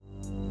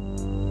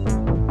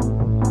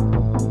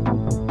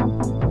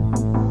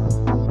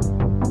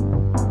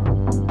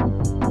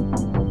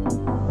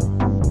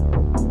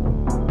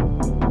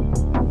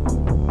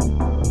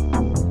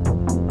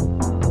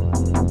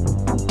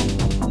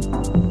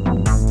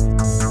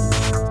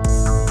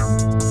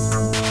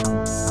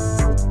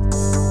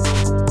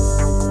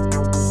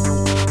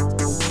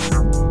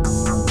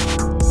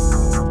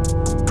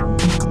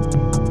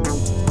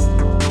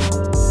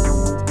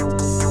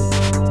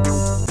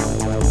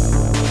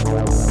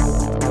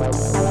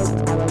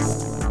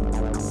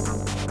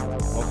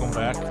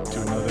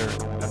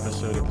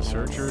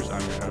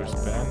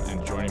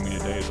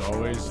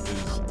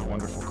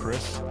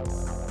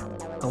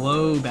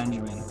Hello,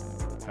 Benjamin.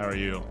 How are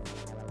you?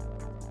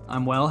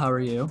 I'm well. How are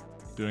you?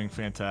 Doing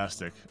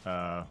fantastic.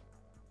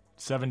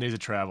 7 days of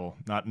travel,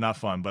 not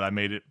fun, but I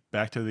made it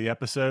back to the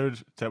episode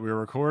that we were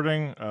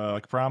recording,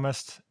 like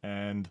promised.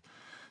 And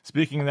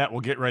speaking of that,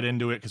 we'll get right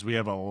into it because we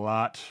have a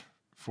lot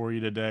for you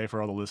today for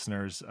all the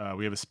listeners.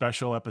 We have a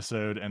special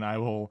episode, and I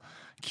will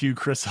cue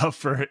Chris up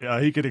for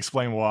he could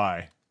explain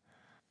why.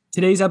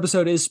 Today's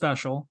episode is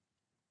special.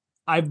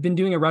 I've been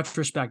doing a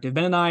retrospective.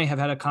 Ben and I have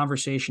had a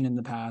conversation in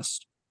the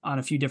past on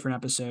a few different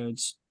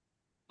episodes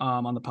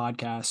on the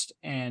podcast,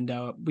 and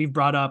I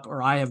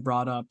have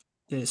brought up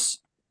this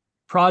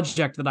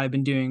project that I've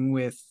been doing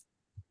with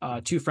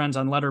two friends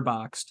on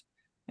Letterboxd,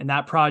 and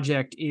that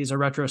project is a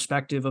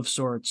retrospective of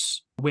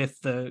sorts with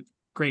the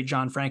great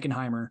John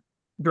Frankenheimer,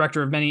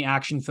 director of many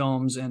action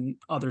films and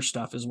other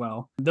stuff as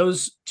well.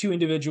 Those two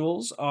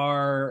individuals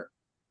are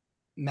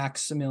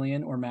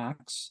MushiMinion or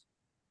Max.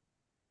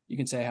 You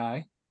can say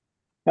hi.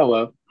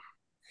 Hello.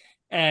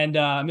 And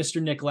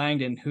Mr. Nick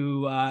Langdon,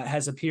 who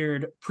has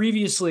appeared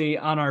previously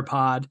on our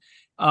pod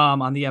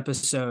on the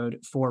episode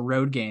for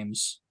Road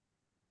Games.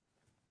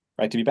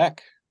 Great to be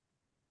back.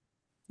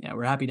 Yeah,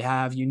 we're happy to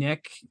have you,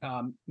 Nick.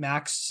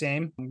 Max,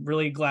 same. I'm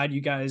really glad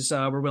you guys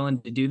were willing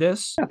to do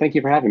this. Yeah, thank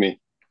you for having me.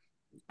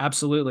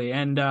 Absolutely.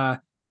 And I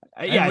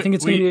think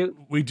it's going to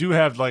be... We do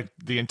have like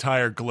the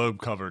entire globe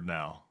covered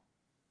now.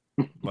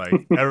 Like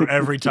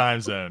every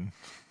time zone.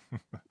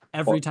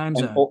 Every time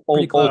zone.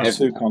 All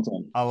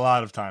content. A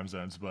lot of time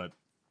zones, but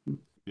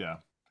yeah.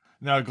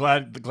 No,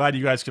 glad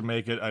you guys could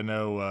make it. I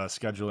know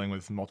scheduling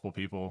with multiple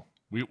people.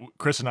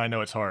 Chris and I know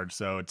it's hard,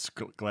 so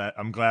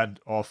I'm glad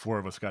all four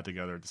of us got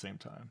together at the same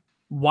time.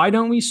 Why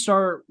don't we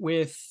start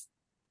with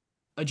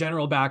a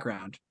general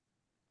background?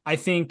 I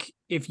think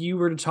if you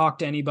were to talk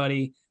to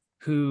anybody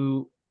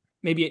who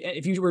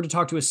if you were to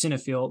talk to a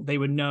cinephile, they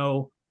would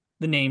know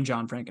the name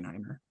John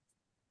Frankenheimer.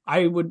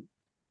 I would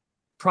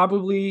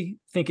probably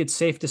think it's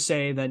safe to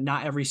say that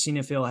not every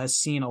cinephile has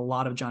seen a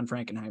lot of John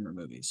Frankenheimer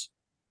movies.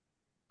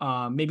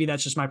 Maybe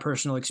that's just my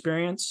personal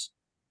experience.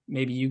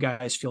 Maybe you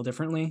guys feel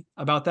differently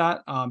about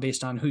that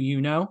based on who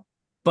you know.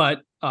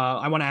 But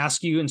I want to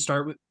ask you and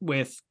start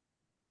with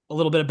a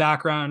little bit of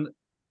background.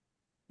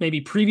 Maybe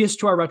previous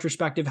to our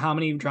retrospective, how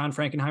many John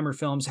Frankenheimer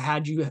films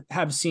had you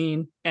have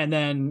seen? And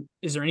then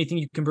is there anything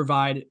you can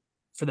provide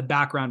for the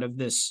background of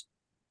this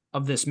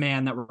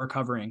man that we're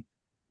covering?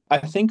 I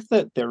think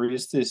that there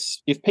is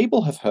this, if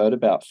people have heard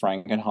about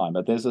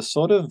Frankenheimer, there's a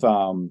sort of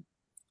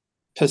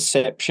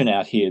perception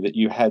out here that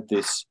you had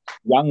this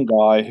young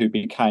guy who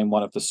became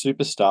one of the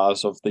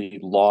superstars of the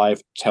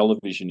live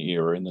television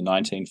era in the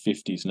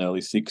 1950s and early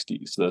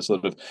 60s, the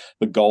sort of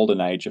the golden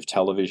age of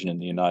television in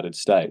the United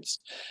States.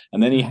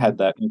 And then he had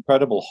that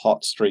incredible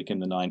hot streak in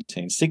the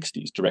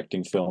 1960s,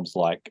 directing films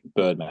like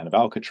Birdman of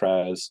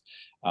Alcatraz,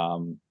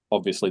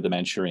 obviously The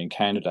Manchurian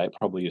Candidate,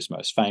 probably his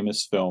most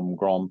famous film,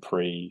 Grand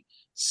Prix,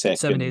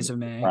 7 Days of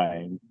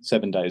May.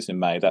 7 Days in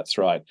May, that's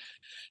right.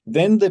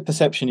 Then the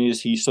perception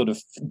is he sort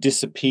of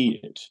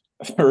disappeared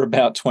for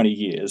about 20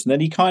 years. And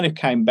then he kind of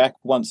came back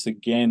once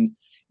again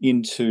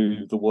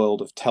into the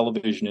world of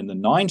television in the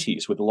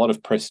 90s with a lot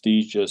of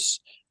prestigious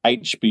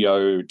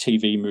HBO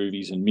TV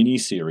movies and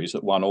miniseries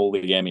that won all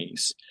the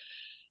Emmys.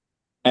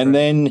 And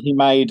then he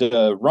made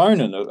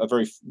Ronin, a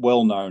very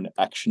well-known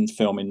action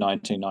film in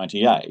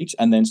 1998.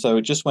 And then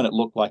so just when it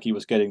looked like he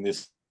was getting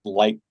this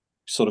late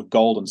sort of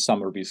golden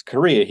summer of his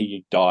career,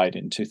 he died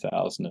in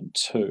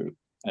 2002.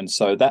 And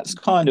so that's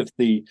kind of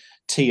the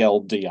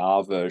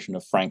TLDR version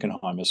of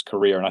Frankenheimer's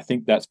career. And I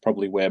think that's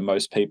probably where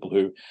most people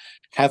who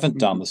haven't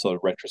done the sort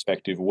of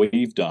retrospective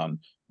we've done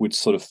would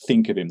sort of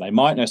think of him. They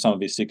might know some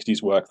of his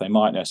 60s work, they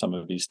might know some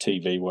of his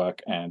TV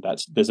work, and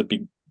there's a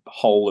big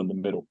hole in the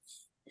middle.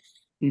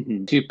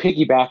 Mm-hmm. To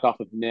piggyback off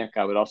of Nick,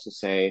 I would also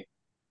say,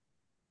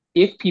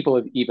 if people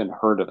have even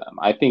heard of him,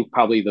 I think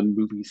probably the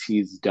movies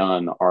he's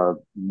done are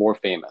more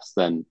famous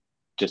than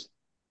just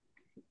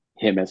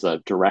him as a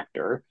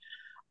director.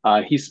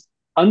 He's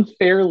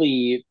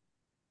unfairly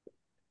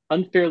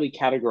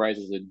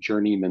categorized as a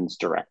journeyman's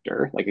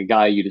director, like a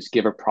guy you just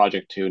give a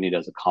project to and he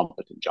does a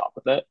competent job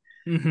with it.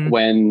 Mm-hmm.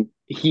 When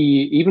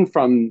he, even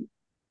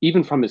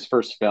from his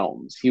first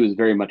films, he was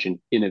very much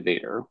an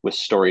innovator with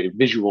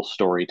visual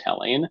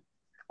storytelling,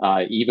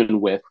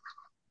 even with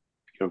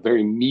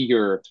very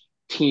meager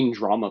teen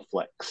drama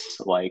flicks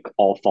like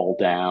All Fall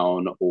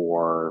Down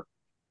or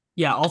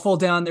All Fall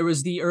Down. There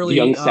was the early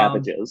Young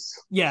Savages.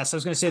 Yes, I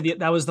was going to say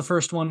that was the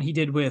first one he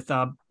did with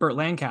Burt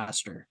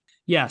Lancaster.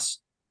 Yes,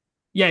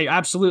 yeah,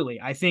 absolutely.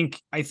 I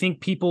think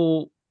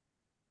people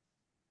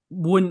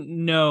wouldn't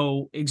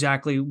know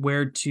exactly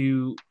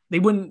they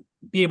wouldn't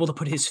be able to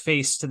put his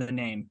face to the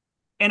name.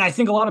 And I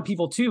think a lot of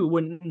people too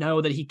wouldn't know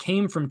that he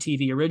came from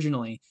TV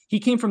originally. He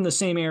came from the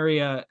same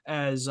area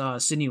as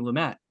Sidney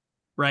Lumet,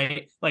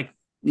 right? Like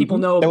people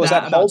know there was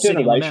that whole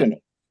generation.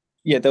 Lumet.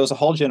 Yeah, there was a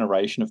whole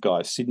generation of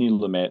guys: Sidney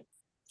Lumet,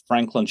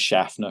 Franklin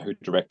Schaffner, who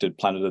directed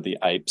Planet of the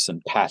Apes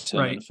and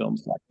Patton and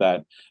films like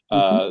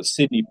that.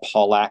 Sidney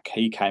Pollack,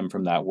 he came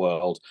from that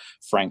world.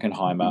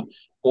 Frankenheimer.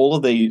 all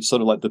of the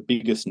sort of like the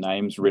biggest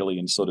names really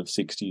in sort of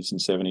 60s and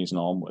 70s and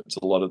onwards,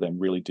 a lot of them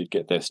really did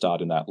get their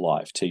start in that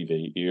live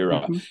TV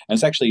era. And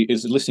it's actually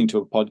is listening to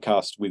a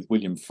podcast with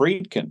William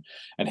Friedkin,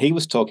 and he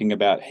was talking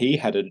about he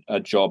had a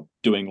job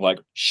doing like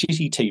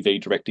shitty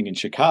TV directing in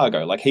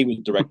Chicago. Like he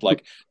would direct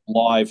like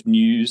live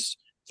news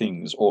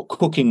things or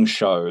cooking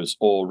shows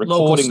or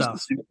recordings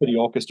of symphony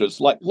orchestras,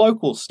 like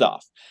local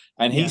stuff.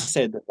 And he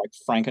said that like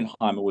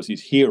Frankenheimer was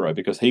his hero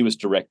because he was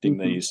directing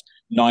these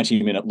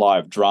 90-minute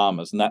live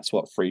dramas, and that's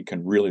what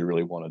Friedkin really,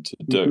 really wanted to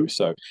do.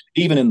 So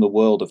even in the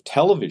world of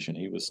television,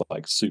 he was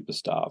like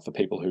superstar for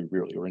people who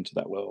really were into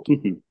that world.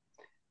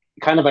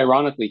 Kind of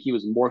ironically, he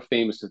was more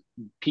famous to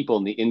people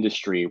in the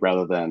industry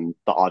rather than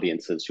the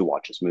audiences who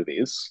watch his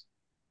movies.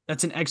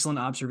 That's an excellent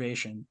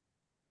observation.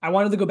 I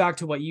wanted to go back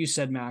to what you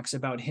said, Max,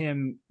 about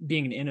him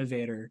being an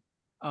innovator.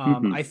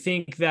 I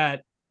think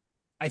that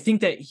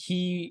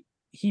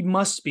he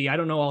must be, I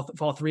don't know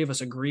if all three of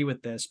us agree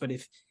with this, but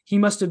if he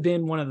must have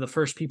been one of the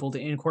first people to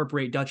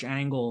incorporate Dutch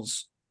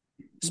angles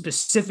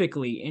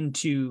specifically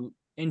into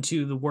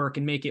the work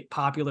and make it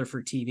popular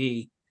for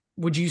TV.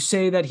 Would you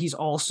say that he's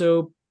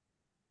also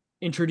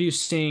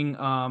introducing,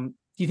 do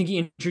you think he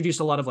introduced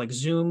a lot of like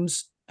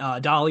zooms,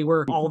 dolly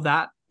work, all of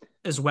that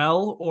as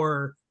well?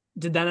 Or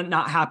did that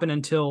not happen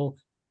until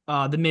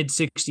the mid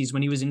 60s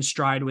when he was in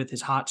stride with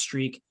his hot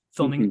streak,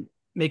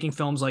 making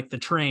films like The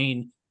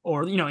Train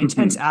or,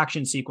 intense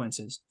action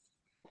sequences?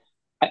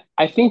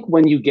 I think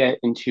when you get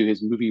into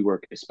his movie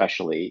work,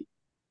 especially,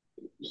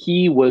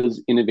 he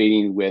was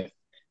innovating with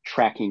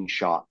tracking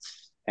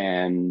shots.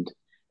 And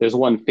there's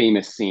one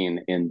famous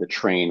scene in The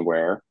Train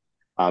where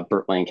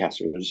Burt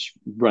Lancaster is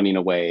running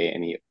away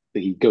and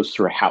he goes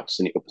through a house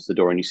and he opens the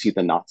door and you see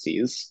the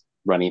Nazis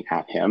running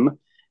at him.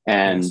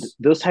 And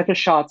those type of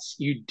shots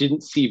you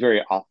didn't see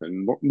very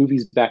often.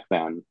 Movies back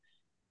then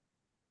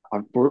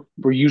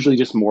were usually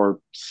just more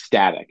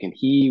static, and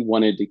he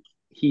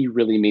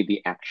really made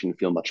the action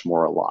feel much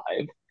more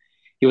alive.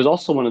 He was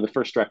also one of the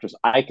first directors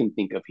I can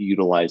think of who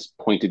utilized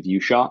point of view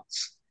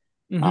shots.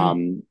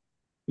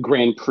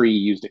 Grand Prix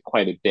used it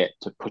quite a bit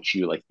to put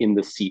you like in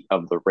the seat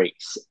of the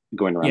race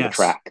going around the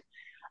track.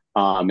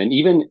 And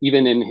even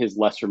in his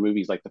lesser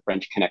movies like The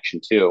French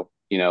Connection too,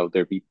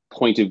 there'd be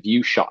point of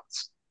view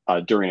shots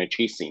during a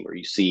chase scene where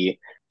you see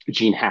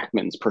Gene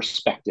Hackman's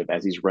perspective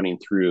as he's running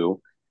through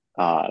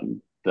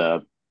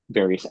the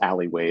various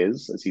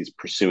alleyways as he's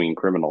pursuing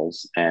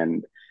criminals.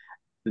 And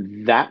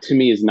that to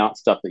me is not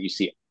stuff that you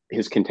see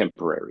his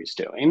contemporaries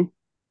doing.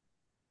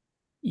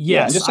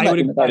 Yes, just I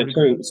would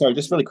too. Sorry,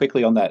 just really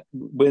quickly on that.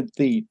 With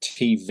the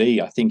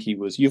TV, I think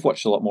you've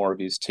watched a lot more of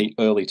his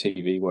early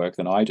TV work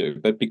than I do,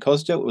 but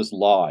because it was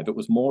live, it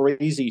was more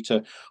easy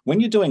when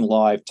you're doing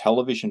live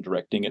television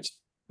directing, it's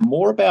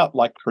more about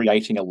like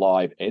creating a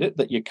live edit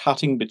that you're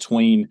cutting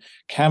between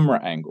camera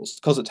angles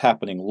because it's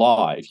happening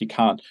live. You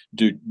can't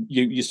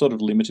you're sort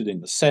of limited in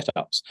the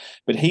setups,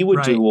 but he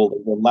would do all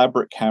the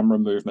elaborate camera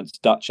movements,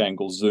 Dutch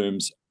angle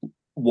zooms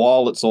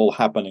while it's all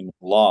happening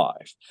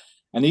live.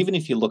 And even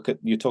if you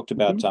you talked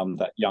about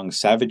that Young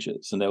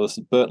Savages, and there was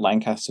Burt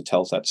Lancaster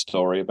tells that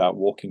story about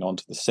walking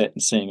onto the set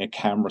and seeing a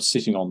camera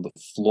sitting on the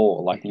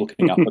floor, like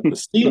looking up at the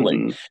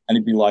ceiling, and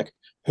he'd be like,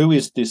 who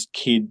is this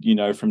kid,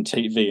 from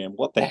TV, and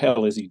what the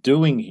hell is he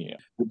doing here?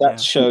 That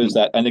shows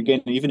that. And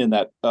again, even in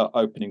that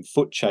opening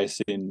foot chase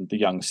in The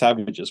Young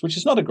Savages, which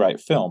is not a great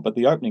film, but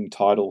the opening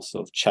title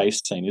sort of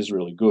chase scene is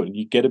really good. And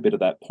you get a bit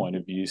of that point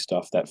of view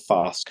stuff, that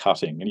fast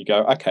cutting. And you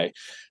go, okay,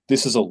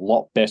 this is a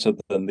lot better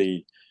than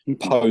the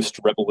post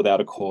Rebel Without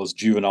a Cause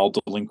juvenile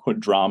delinquent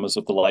dramas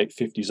of the late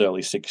 50s,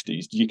 early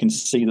 60s. You can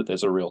see that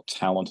there's a real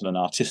talent and an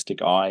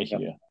artistic eye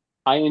here.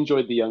 I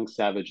enjoyed The Young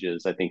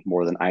Savages, I think,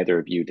 more than either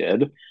of you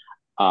did.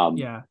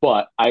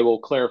 But I will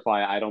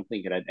clarify, I don't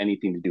think it had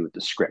anything to do with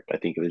the script. I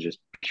think it was just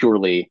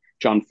purely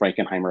John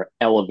Frankenheimer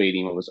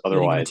elevating what was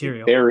otherwise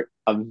a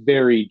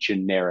very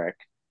generic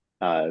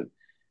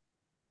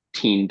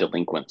teen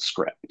delinquent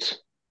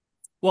script.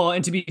 Well,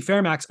 and to be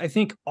fair, Max, I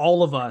think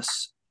all of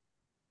us,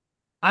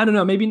 I don't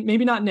know,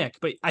 maybe not Nick,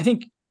 but I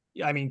think,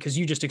 because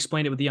you just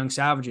explained it with The Young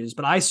Savages,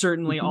 but I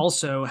certainly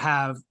also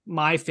have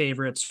my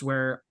favorites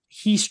where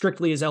he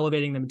strictly is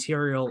elevating the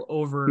material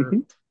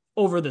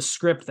over the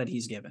script that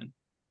he's given.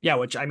 Yeah,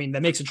 which,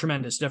 that makes a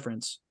tremendous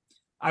difference.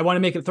 I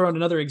want to throw out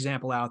another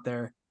example out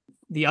there.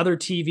 The other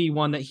TV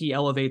one that he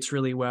elevates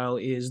really well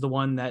is the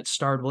one that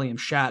starred William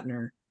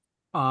Shatner.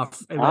 I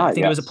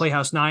think it was a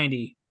Playhouse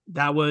 90.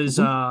 That was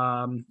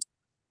A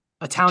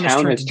Town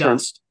Has Turned to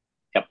Dust.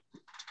 Yep.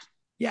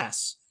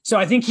 Yes. So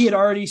I think he had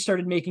already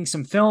started making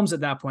some films at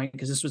that point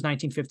because this was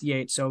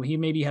 1958. So he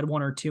maybe had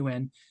one or two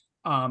in.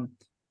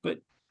 But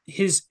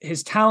his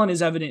talent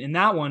is evident in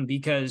that one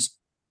because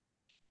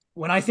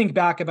when I think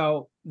back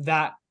about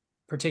that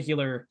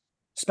particular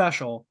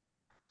special,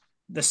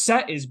 the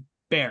set is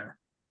bare.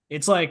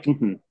 It's like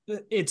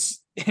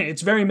it's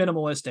very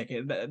minimalistic.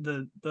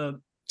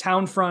 The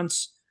town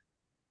fronts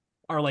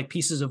are like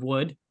pieces of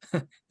wood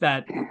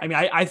that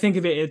I think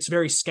of it, it's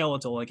very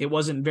skeletal. Like it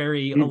wasn't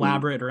very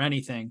elaborate or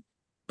anything,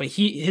 but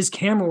his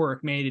camera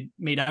work made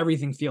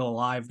everything feel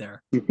alive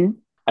there.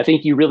 I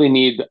think you really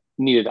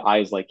needed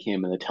eyes like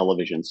him in the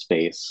television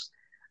space.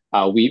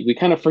 We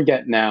kind of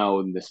forget now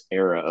in this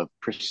era of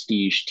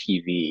prestige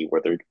TV where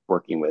they're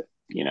working with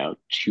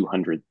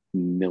 $200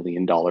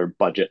 million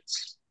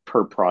budgets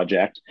per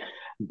project.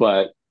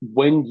 But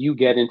when you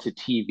get into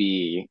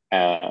TV,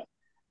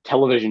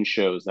 television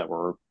shows that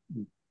were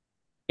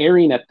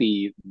airing at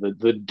the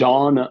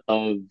dawn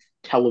of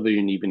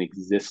television even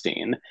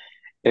existing,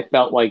 it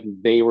felt like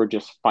they were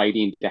just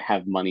fighting to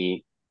have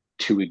money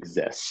to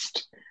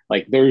exist.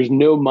 Like there's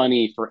no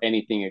money for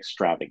anything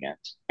extravagant,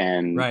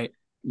 and Right.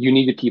 you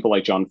needed people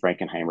like John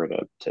Frankenheimer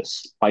to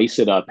spice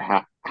it up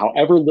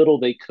however little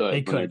they They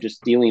could when they're could.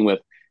 just dealing with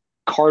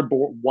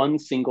one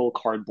single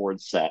cardboard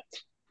set.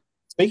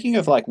 Speaking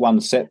of like one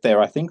set there,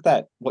 I think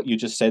that what you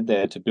just said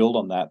there, to build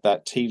on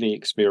that TV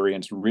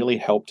experience really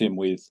helped him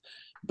with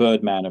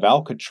Birdman of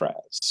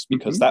Alcatraz,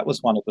 because that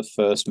was one of the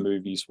first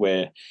movies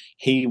where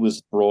he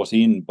was brought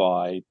in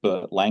by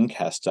Burt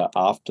Lancaster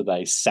after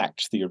they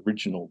sacked the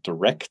original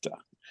director.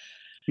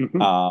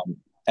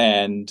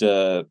 And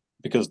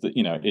because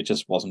it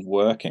just wasn't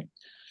working.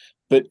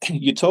 But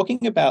you're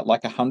talking about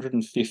like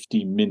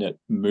 150-minute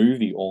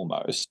movie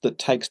almost that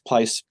takes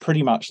place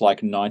pretty much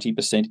like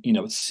 90% in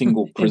a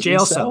single prison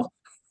jail cell.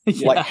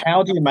 Yeah. Like,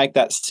 how do you make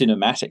that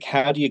cinematic?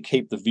 How do you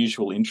keep the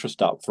visual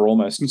interest up for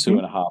almost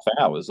 2.5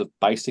 hours of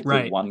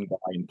basically one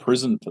guy in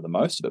prison for the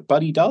most of it?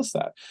 But he does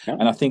that. Yeah.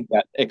 And I think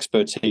that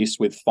expertise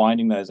with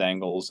finding those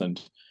angles and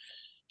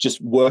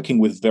just working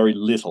with very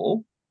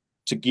little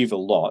to give a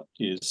lot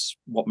is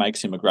what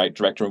makes him a great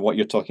director, and what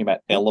you're talking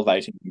about,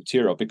 elevating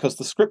material, because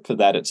the script for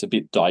that, it's a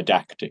bit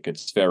didactic.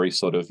 It's very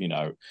sort of,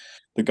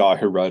 the guy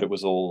who wrote it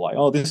was all like,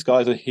 oh, this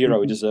guy's a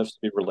hero, he deserves to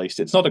be released.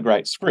 It's not a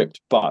great script,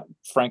 but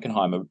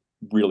Frankenheimer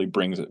really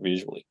brings it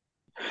visually.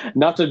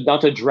 Not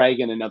to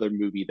drag in another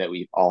movie that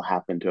we all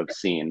happen to have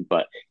seen,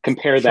 but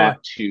compare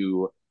that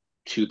to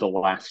The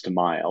Last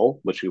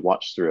Mile, which we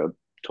watched through a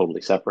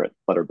totally separate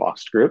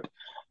Letterboxd group.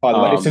 By the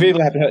way,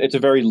 it's a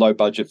very low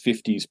budget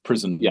 50s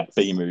prison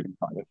B movie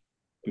kind of.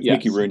 With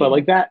Mickey Rooney. But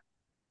like that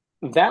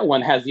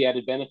one has the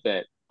added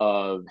benefit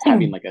of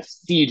having like a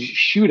siege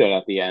shootout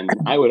at the end.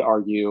 I would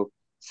argue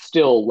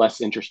still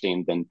less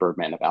interesting than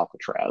Birdman of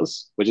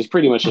Alcatraz, which is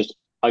pretty much just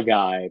a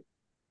guy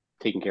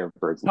taking care of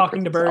birds.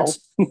 Talking to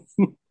birds.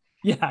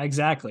 Yeah,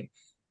 exactly.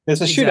 There's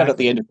a shootout at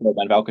the end of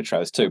Birdman of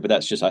Alcatraz too, but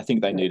that's just, I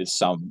think they needed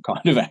some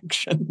kind of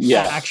action.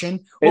 Yeah,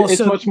 action. Well, it's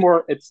much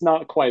more. It's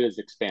not quite as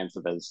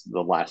expansive as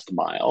The Last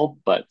Mile,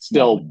 but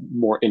still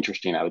more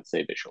interesting, I would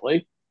say,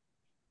 visually.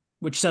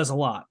 Which says a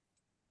lot.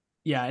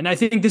 Yeah, and I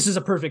think this is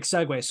a perfect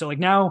segue. So like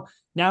now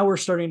we're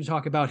starting to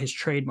talk about his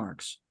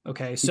trademarks.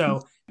 Okay,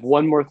 so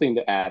one more thing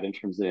to add in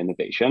terms of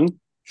innovation.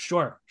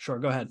 Sure,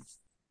 go ahead.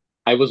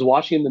 I was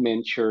watching The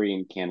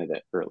Manchurian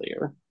Candidate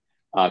earlier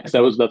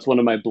because that's one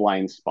of my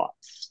blind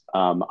spots.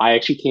 I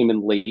actually came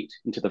in late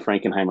into the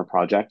Frankenheimer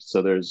project,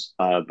 so there's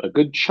a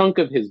good chunk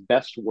of his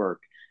best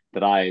work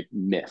that I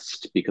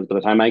missed, because by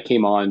the time I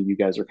came on, you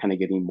guys are kind of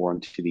getting more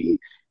into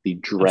the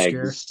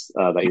dregs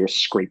that you're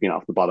scraping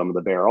off the bottom of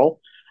the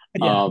barrel.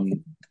 Yeah.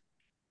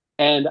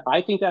 And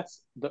I think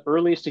that's the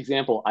earliest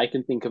example I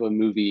can think of a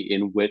movie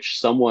in which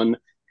someone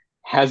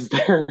has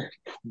their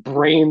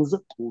brains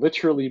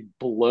literally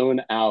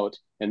blown out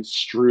and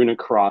strewn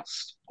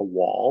across a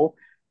wall,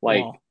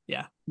 like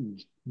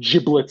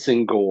giblets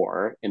and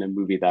gore in a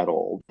movie that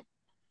old.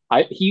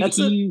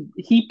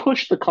 He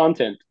pushed the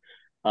content.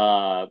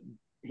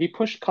 He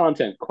pushed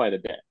content quite a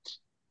bit,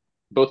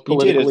 both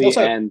politically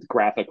and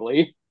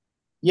graphically.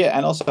 Yeah,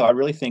 and also I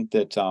really think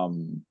that I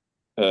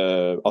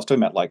was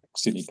talking about like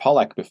Sidney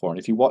Pollack before, and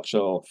if you watch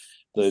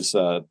those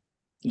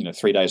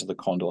 3 Days of the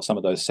Condor, some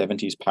of those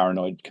 70s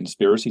paranoid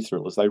conspiracy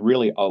thrillers, they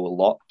really owe a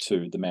lot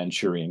to The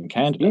Manchurian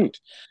Candidate.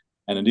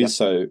 And it is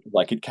so,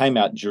 like, it came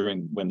out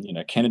during when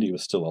Kennedy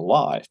was still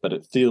alive, but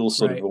it feels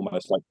sort of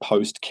almost like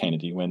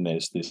post-Kennedy, when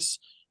there's this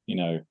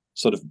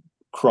sort of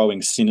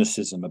crowing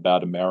cynicism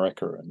about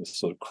America and this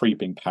sort of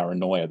creeping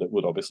paranoia that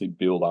would obviously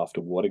build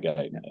after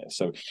Watergate.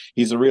 So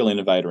he's a real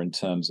innovator in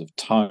terms of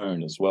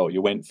tone as well.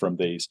 You went from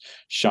these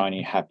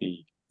shiny,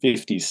 happy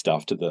 50s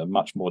stuff to the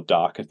much more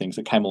darker things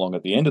that came along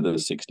at the end of the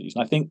 60s.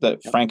 And I think that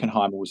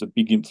Frankenheimer was a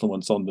big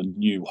influence on the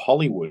new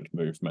Hollywood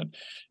movement,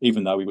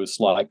 even though he was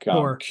like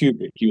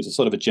Kubrick. He was a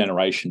sort of a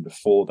generation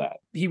before that.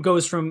 He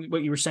goes from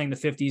what you were saying, the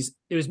 50s,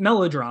 it was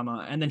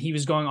melodrama, and then he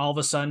was going all of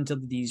a sudden to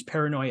these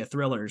paranoia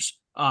thrillers,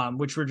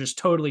 which were just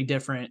totally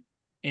different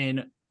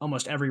in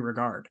almost every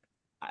regard.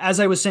 As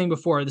I was saying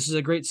before, this is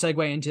a great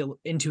segue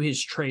into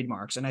his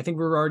trademarks, and I think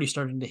we're already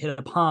starting to hit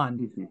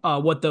upon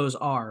what those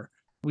are.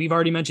 We've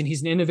already mentioned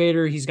he's an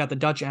innovator. He's got the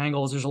Dutch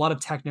angles. There's a lot of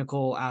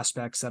technical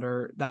aspects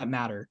that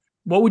matter.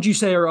 What would you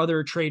say are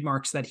other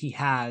trademarks that he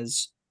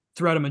has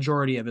throughout a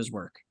majority of his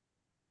work?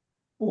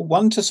 Well,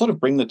 one, to sort of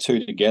bring the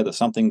two together,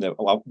 something that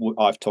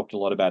I've talked a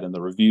lot about in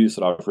the reviews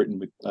that I've written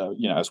with,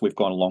 as we've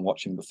gone along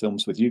watching the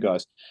films with you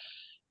guys,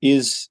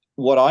 is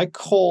what I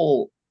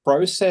call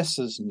process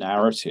as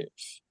narrative.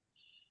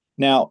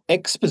 Now,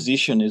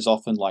 exposition is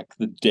often like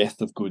the death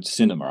of good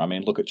cinema. I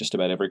mean, look at just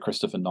about every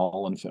Christopher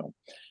Nolan film.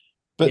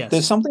 But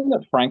there's something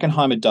that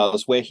Frankenheimer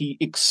does where he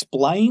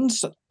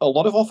explains a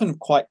lot of often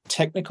quite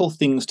technical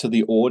things to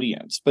the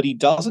audience, but he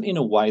does it in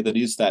a way that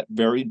is that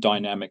very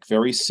dynamic,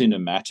 very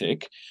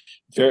cinematic,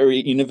 very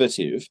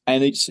innovative,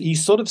 and he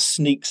sort of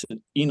sneaks it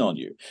in on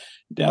you.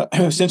 Now,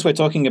 since we're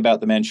talking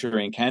about the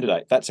Manchurian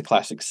Candidate, that's a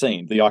classic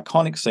scene. The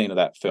iconic scene of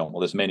that film, well,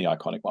 there's many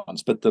iconic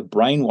ones, but the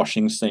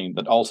brainwashing scene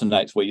that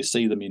alternates where you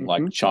see them in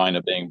like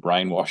China being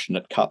brainwashed, and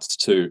it cuts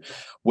to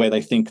where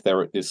they think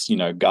they're at this,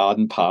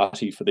 garden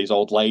party for these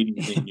old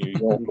ladies in New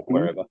York or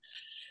wherever.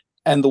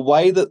 And the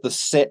way that the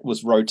set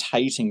was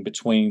rotating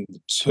between the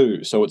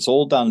two, so it's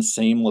all done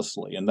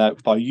seamlessly, and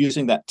that by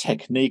using that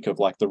technique of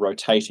like the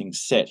rotating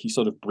set, he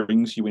sort of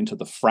brings you into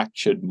the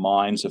fractured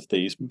minds of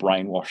these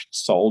brainwashed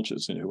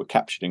soldiers who were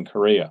captured in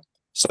Korea.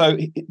 So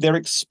they're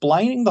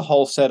explaining the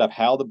whole setup,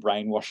 how the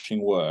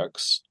brainwashing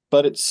works,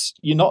 but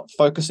you're not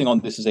focusing on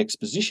this as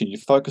exposition. You're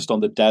focused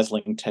on the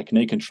dazzling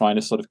technique and trying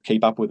to sort of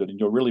keep up with it, and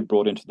you're really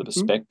brought into the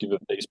perspective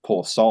of these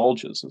poor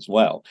soldiers as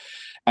well.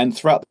 And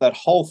throughout that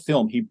whole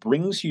film, he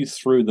brings you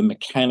through the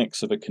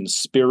mechanics of a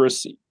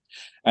conspiracy.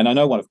 And I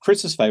know one of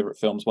Chris's favorite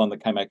films, one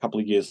that came out a couple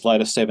of years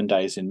later, 7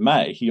 Days in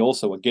May, he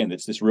also, again,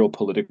 it's this real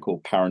political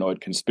paranoid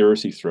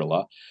conspiracy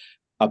thriller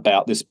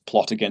about this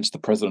plot against the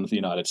president of the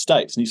United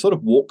States. And he sort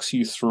of walks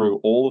you through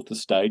all of the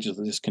stages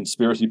of this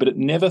conspiracy, but it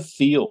never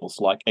feels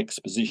like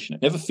exposition.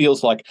 It never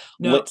feels like,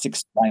 let's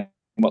explain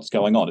what's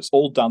going on. It's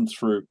all done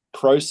through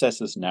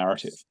processes,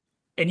 narrative.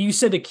 And you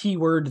said a key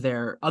word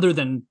there, other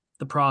than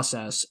the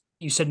process.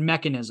 You said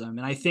mechanism,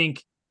 and I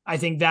think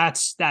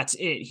that's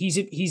it.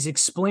 He's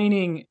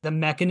explaining the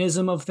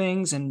mechanism of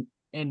things and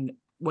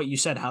what you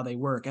said, how they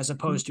work, as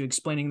opposed to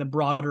explaining the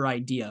broader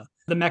idea.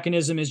 The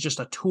mechanism is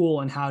just a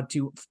tool and how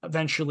to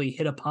eventually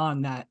hit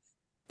upon that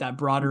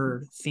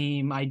broader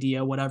theme,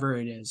 idea, whatever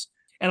it is.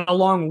 And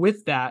along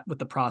with that, with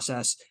the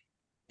process,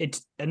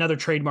 it's another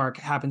trademark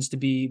happens to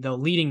be the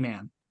leading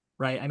man,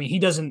 right? I mean, he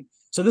doesn't.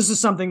 So this is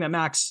something that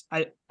Max,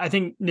 I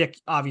think, Nick,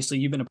 obviously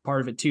you've been a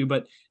part of it too,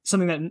 but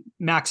something that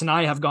Max and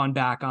I have gone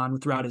back on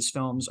throughout his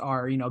films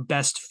are,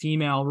 best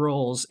female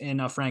roles in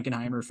a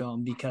Frankenheimer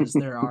film, because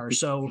there are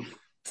so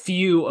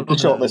few of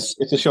It's a short list.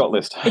 It's a short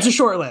list. It's a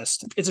short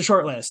list. It's a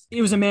short list.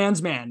 It was a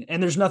man's man,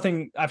 and there's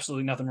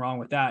absolutely nothing wrong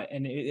with that.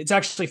 And it's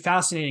actually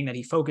fascinating that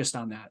he focused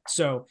on that.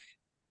 So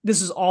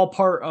this is all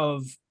part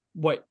of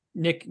what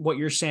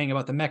you're saying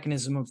about the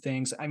mechanism of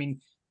things. I mean,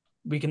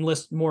 we can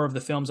list more of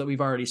the films that we've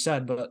already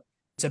said, but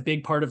it's a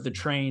big part of The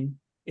Train.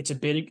 It's a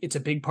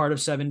big part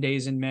of 7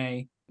 Days in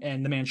May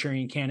and The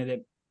Manchurian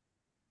Candidate,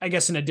 I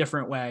guess in a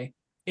different way.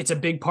 It's a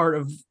big part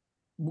of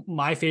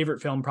my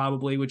favorite film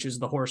probably, which is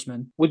The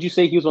Horseman. Would you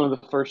say he was one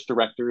of the first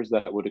directors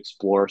that would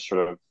explore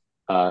sort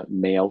of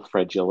male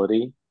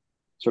fragility,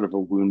 sort of a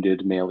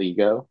wounded male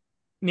ego?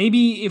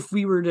 Maybe if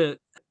we were to,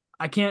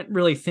 I can't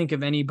really think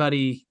of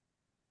anybody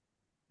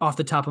off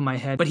the top of my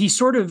head, but he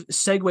sort of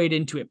segued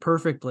into it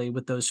perfectly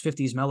with those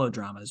 50s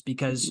melodramas,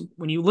 because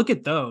when you look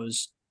at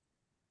those,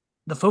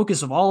 the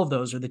focus of all of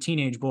those are the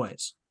teenage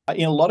boys.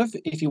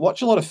 If you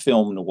watch a lot of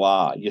film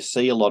noir, you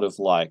see a lot of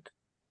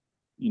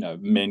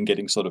men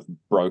getting sort of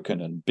broken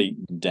and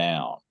beaten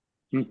down.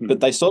 But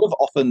they sort of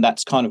often,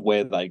 that's kind of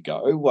where they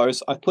go.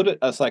 Whereas I put it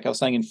as like I was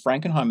saying, in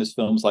Frankenheimer's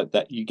films like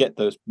that, you get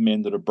those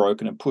men that are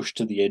broken and pushed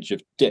to the edge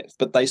of death.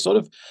 But they sort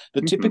of,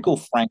 the typical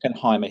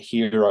Frankenheimer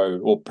hero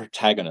or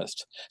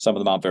protagonist, some of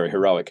them aren't very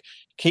heroic,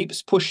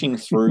 keeps pushing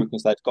through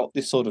because they've got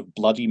this sort of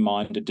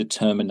bloody-minded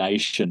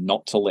determination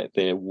not to let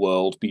their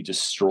world be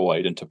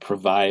destroyed and to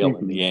prevail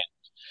in the end.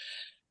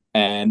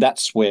 And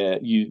that's where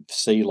you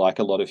see like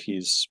a lot of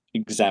his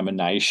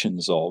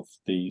examinations of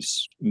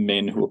these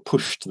men who are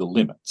pushed to the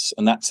limits.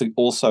 And that's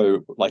also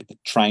like The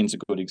Train's a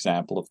good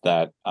example of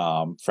that.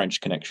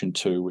 French Connection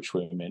 2, which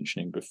we were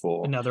mentioning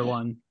before. Another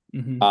one.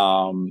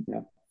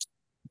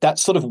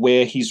 That's sort of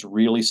where he's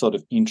really sort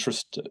of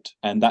interested.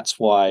 And that's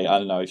why, I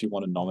don't know if you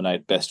want to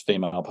nominate best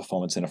female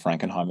performance in a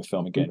Frankenheimer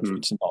film again,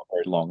 it's not a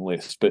very long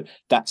list, but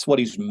that's what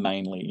he's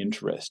mainly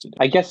interested in.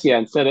 I guess, yeah,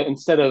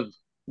 instead of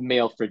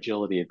male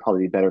fragility, it'd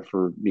probably be better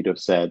for me to have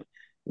said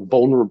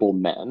vulnerable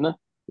men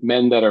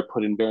that are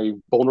put in very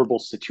vulnerable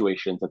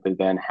situations that they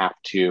then have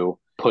to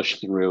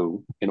push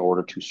through in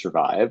order to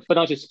survive, but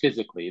not just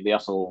physically. They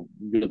also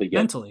really get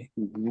mentally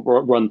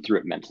run through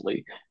it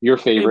mentally. Your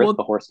favorite,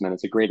 The Horseman,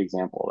 is a great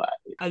example of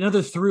that.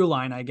 Another through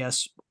line, I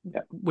guess,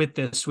 with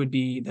this would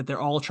be that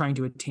they're all trying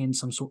to attain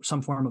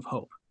some form of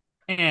hope.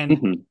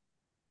 And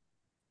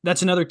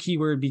that's another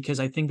keyword, because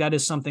I think that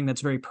is something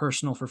that's very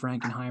personal for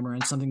Frankenheimer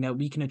and something that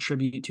we can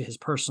attribute to his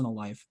personal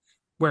life,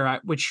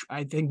 which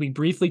I think we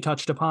briefly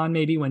touched upon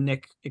maybe when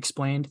Nick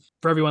explained.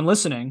 For everyone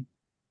listening,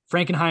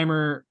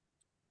 Frankenheimer,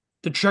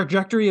 the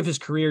trajectory of his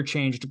career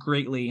changed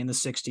greatly in the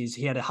 60s.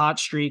 He had a hot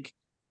streak.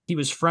 He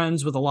was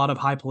friends with a lot of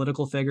high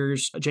political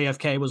figures.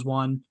 JFK was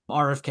one,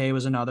 RFK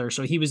was another.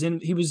 So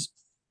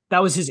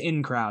that was his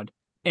in crowd.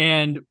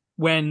 And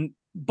when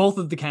both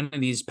of the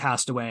Kennedys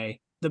passed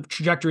away, the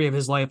trajectory of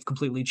his life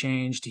completely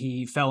changed.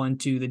 He fell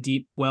into the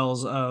deep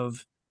wells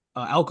of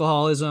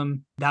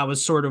alcoholism. That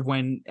was sort of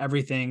when that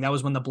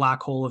was when the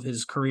black hole of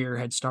his career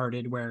had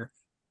started, where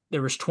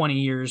there was 20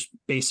 years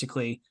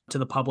basically to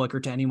the public or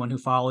to anyone who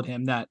followed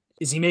him that,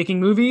 is he making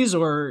movies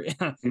or,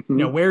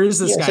 where is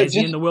this guy? Is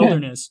he in the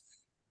wilderness?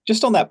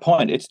 Just on that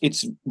point,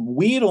 it's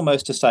weird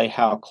almost to say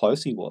how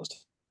close he was to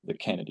the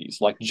Kennedys.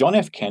 Like John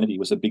F. Kennedy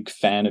was a big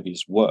fan of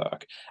his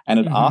work and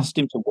had asked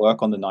him to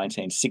work on the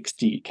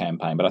 1960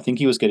 campaign, but I think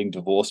he was getting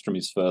divorced from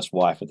his first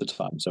wife at the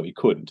time, so he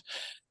couldn't.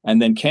 And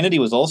then Kennedy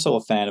was also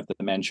a fan of the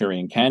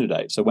Manchurian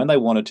Candidate. So when they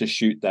wanted to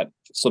shoot that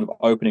sort of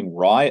opening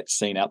riot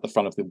scene out the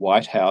front of the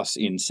White House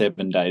in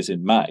 7 Days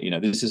in May,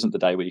 this isn't the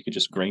day where you could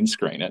just green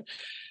screen it.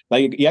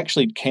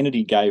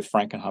 Kennedy gave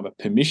Frankenheimer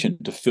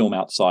permission to film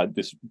outside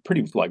this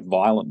pretty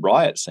violent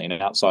riot scene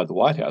outside the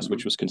White House,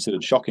 which was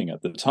considered shocking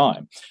at the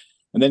time.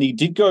 And then he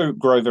did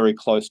grow very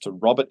close to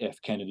Robert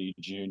F. Kennedy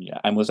Jr.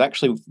 and was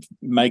actually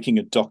making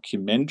a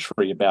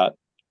documentary about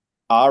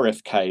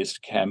RFK's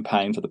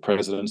campaign for the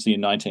presidency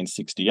in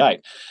 1968.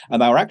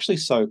 And they were actually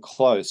so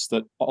close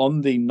that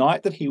on the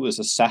night that he was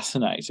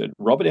assassinated,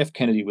 Robert F.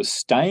 Kennedy was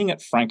staying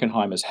at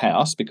Frankenheimer's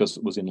house because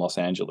it was in Los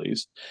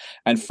Angeles.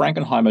 And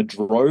Frankenheimer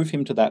drove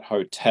him to that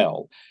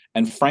hotel.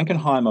 And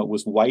Frankenheimer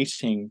was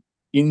waiting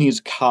in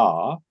his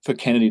car for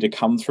Kennedy to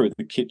come through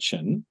the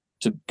kitchen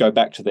to go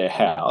back to their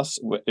house,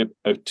 to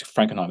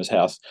Frankenheimer's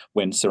house,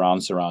 when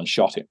Saran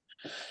shot him.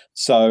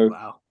 So...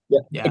 Wow.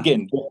 Yeah.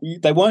 Again,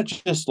 they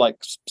weren't just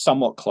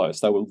somewhat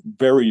close. They were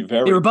very,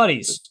 very. They were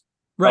buddies,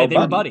 right? They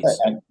were buddies,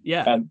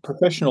 and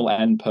professional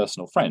and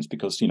personal friends.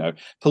 Because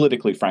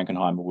politically,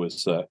 Frankenheimer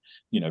was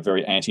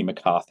very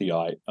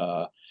anti-McCarthyite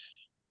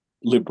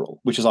liberal,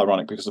 which is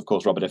ironic because of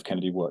course Robert F.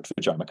 Kennedy worked for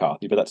Joe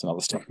McCarthy, but that's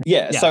another story.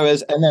 Yeah. So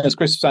as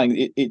Chris was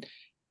saying, it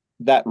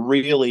that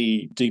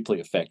really deeply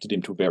affected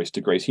him to various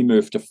degrees. He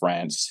moved to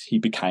France. He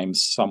became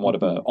somewhat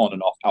of an on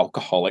and off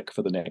alcoholic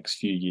for the next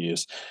few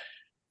years,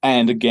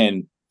 and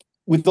again,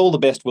 with all the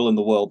best will in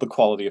the world, the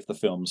quality of the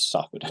films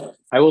suffered.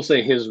 I will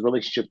say his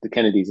relationship to the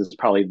Kennedys is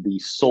probably the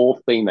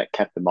sole thing that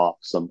kept him off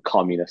some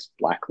communist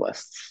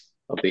blacklists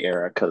of the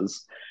era,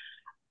 because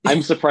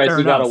I'm surprised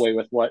he got away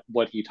with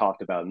what he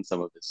talked about in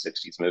some of his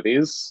 60s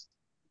movies.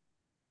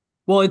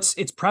 Well,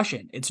 it's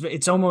prescient.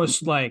 It's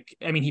almost like,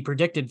 he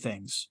predicted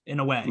things in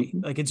a way.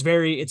 It's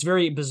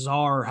very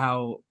bizarre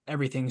how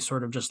everything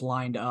sort of just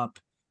lined up.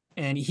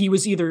 And he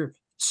was either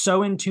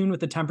so in tune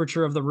with the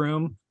temperature of the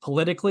room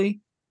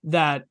politically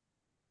that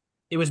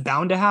it was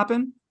bound to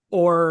happen,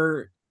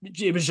 or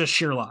it was just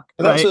sheer luck.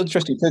 Right? That's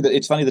interesting too. That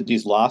it's funny that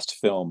his last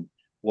film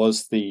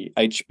was the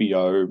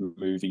HBO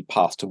movie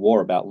Path to War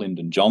about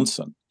Lyndon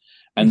Johnson.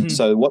 And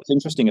so what's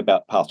interesting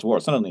about Path to War,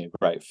 it's not only a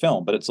great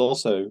film, but it's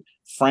also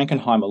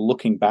Frankenheimer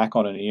looking back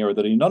on an era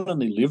that he not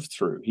only lived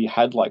through, he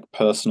had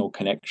personal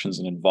connections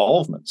and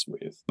involvements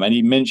with. And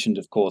he mentioned,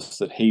 of course,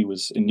 that he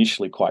was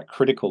initially quite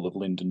critical of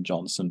Lyndon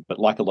Johnson, but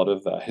like a lot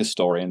of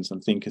historians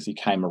and thinkers, he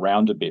came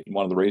around a bit. And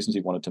one of the reasons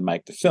he wanted to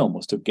make the film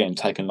was to, again,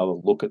 take another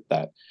look at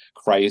that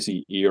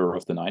crazy era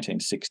of the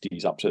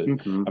 1960s up to,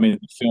 the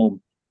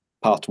film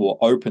Path to War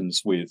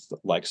opens with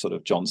sort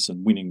of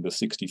Johnson winning the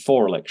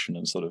 64 election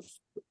and sort of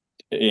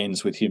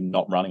ends with him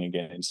not running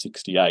again in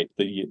 68.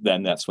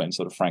 Then that's when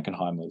sort of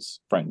Frankenheimer's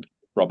friend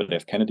Robert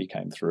F. Kennedy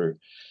came through.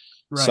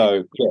 Right.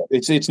 So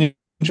it's an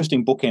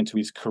interesting bookend to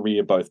his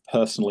career, both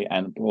personally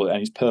and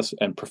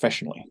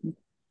professionally.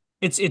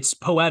 It's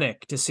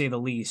poetic to say the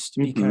least,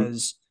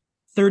 because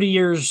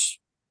 30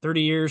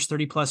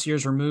 plus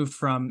years removed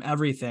from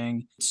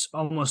everything, it's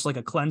almost like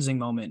a cleansing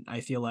moment, I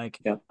feel like.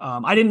 Yeah.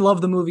 I didn't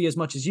love the movie as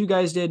much as you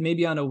guys did.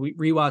 Maybe on a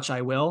rewatch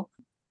I will,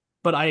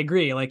 but I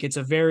agree.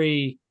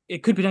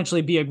 It could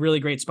potentially be a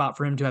really great spot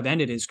for him to have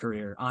ended his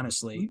career,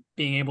 honestly,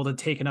 being able to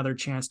take another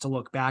chance to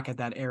look back at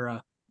that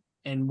era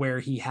and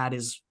where he had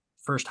his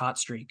first hot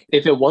streak.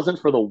 If it wasn't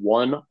for the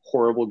one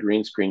horrible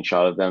green screen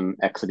shot of them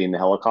exiting the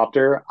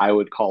helicopter, I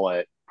would call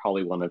it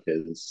probably one of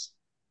his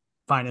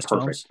finest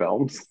perfect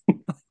films.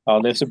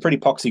 There's some pretty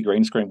poxy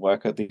green screen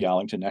work at the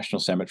Arlington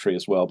National Cemetery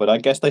as well, but I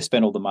guess they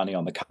spent all the money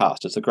on the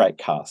cast. It's a great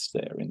cast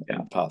there in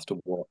Path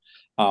to War.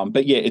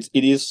 But yeah,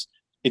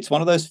 it's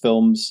one of those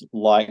films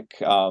like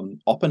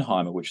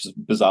Oppenheimer, which has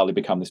bizarrely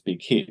become this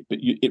big hit, but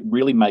it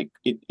really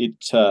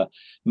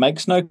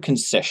makes no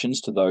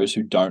concessions to those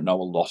who don't know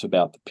a lot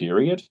about the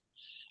period.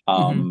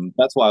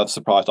 That's why I was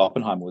surprised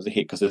Oppenheimer was a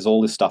hit, because there's all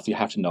this stuff you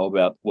have to know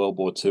about World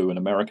War II and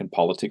American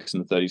politics in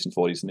the 30s and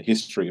 40s and the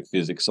history of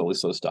physics, all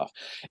this sort of stuff.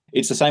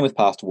 It's the same with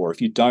Path to War.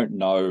 If you don't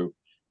know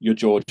your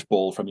George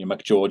Ball from your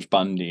McGeorge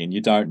Bundy, and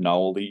you don't know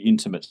all the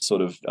intimate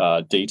sort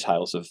of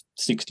details of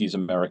 60s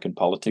American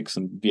politics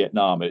and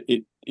Vietnam,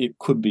 it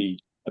could be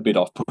a bit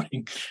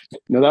off-putting.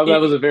 No,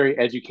 that was a very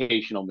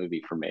educational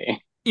movie for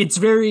me. It's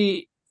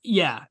very,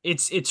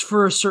 it's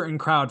for a certain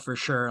crowd for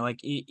sure.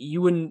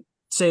 You wouldn't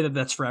say that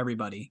that's for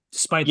everybody,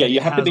 despite that. You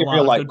have to be a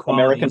real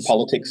American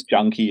politics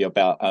junkie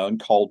about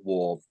Cold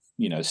War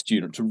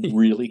student to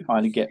really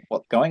kind of get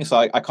what's going. So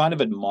I kind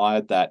of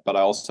admired that, but I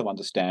also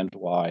understand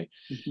why.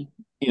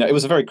 It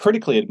was a very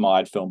critically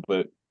admired film,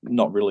 but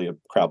not really a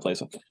crowd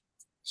pleaser.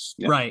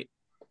 Yeah.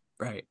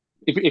 Right.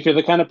 If you're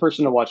the kind of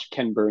person to watch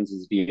Ken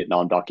Burns'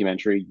 Vietnam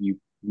documentary, you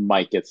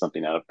might get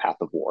something out of Path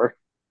of War.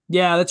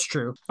 Yeah, that's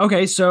true.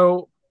 Okay,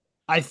 so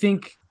I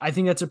think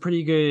that's a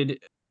pretty good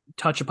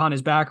touch upon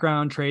his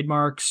background,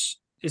 trademarks.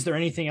 Is there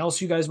anything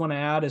else you guys want to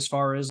add as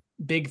far as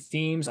big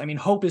themes? I mean,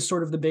 hope is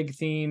sort of the big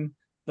theme.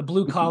 The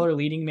blue collar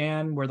leading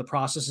man, where the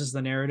process is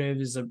the narrative,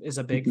 is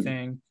a big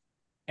thing.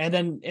 And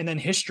then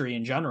history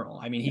in general.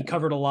 I mean, he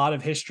covered a lot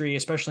of history,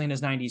 especially in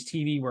his 90s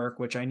TV work,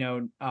 which I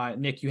know,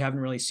 Nick, you haven't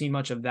really seen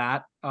much of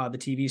that, the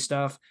TV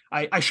stuff.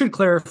 I should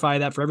clarify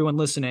that for everyone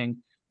listening.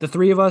 The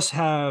three of us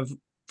have,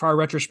 for our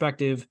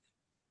retrospective,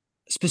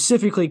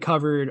 specifically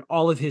covered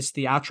all of his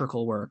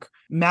theatrical work.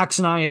 Max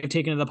and I have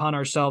taken it upon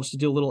ourselves to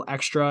do a little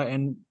extra,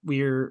 and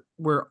we're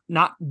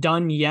not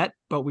done yet,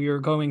 but we are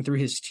going through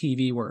his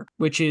TV work,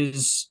 which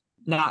is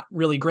not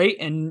really great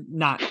and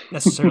not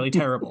necessarily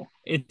terrible.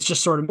 It's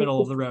just sort of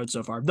middle of the road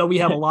so far. Though we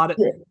have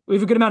we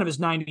have a good amount of his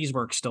 90s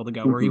work still to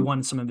go, where he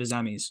won some of his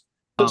Emmys.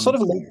 Sort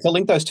of to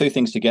link those two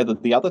things together,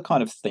 the other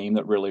kind of theme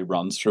that really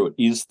runs through it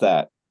is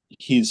that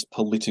his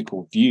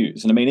political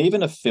views. And I mean,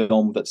 even a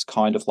film that's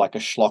kind of like a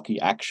schlocky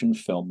action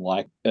film,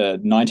 like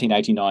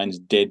 1989's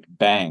Dead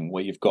Bang,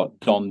 where you've got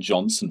Don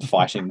Johnson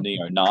fighting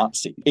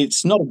neo-Nazi.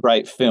 It's not a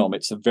great film.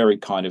 It's a very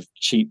kind of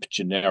cheap,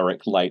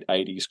 generic late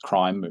 80s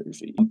crime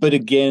movie. But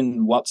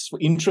again, what's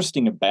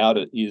interesting about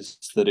it is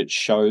that it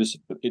shows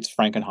it's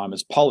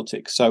Frankenheimer's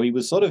politics. So he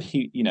was sort of,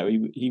 he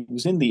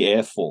was in the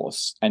Air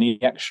Force, and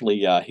he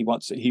actually,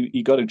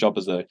 he got a job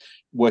as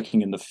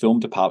working in the film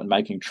department,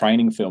 making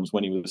training films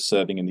when he was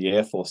serving in the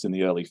Air Force in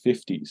the early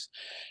 50s.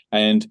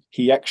 And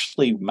he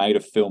actually made a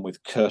film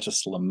with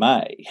Curtis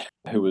LeMay,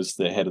 who was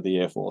the head of the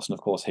Air Force. And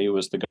of course, he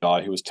was the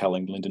guy who was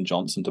telling Lyndon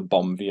Johnson to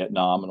bomb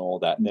Vietnam and all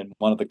that. And then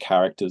one of the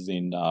characters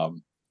in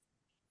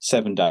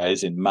 7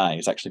 Days in May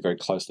is actually very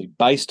closely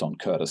based on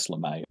Curtis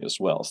LeMay as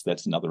well. So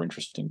that's another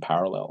interesting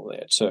parallel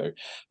there too.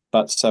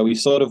 But so he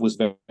sort of was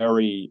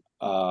very,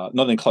 not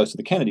only close to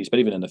the Kennedys, but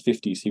even in the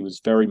 50s, he was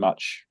very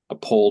much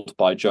appalled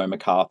by Joe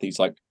McCarthy's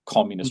like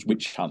communist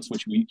witch hunts,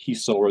 which he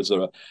saw as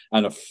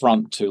an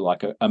affront to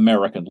like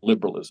American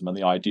liberalism and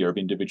the idea of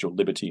individual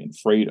liberty and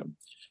freedom.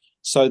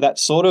 So that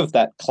sort of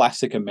that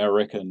classic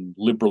American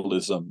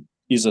liberalism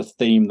is a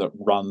theme that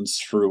runs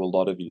through a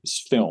lot of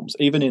his films,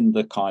 even in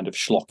the kind of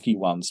schlocky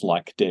ones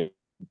like Dead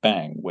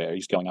Bang, where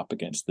he's going up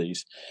against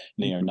these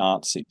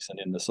neo-Nazis. And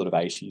in the sort of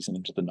 80s and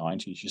into the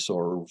 90s, you saw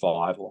a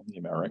revival on the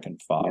American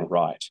far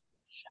right.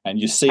 And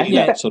you see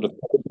that sort of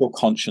political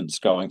conscience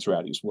going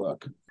throughout his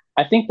work.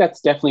 I think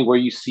that's definitely where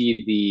you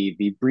see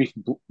the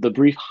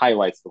brief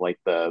highlights, like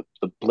the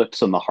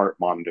blips on the heart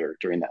monitor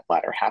during that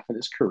latter half of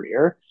his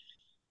career.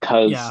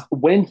 Because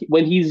when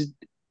he's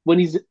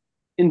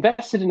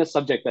invested in a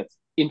subject that's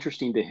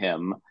interesting to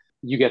him,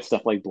 you get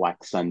stuff like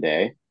Black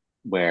Sunday,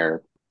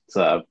 where it's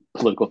a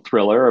political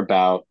thriller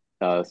about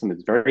something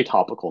that's very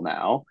topical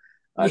now,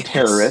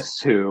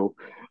 terrorists who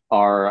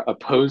are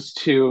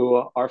opposed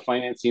to our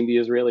financing the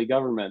Israeli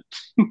government.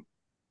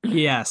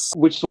 Yes.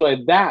 Which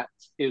that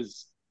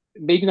is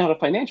maybe not a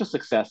financial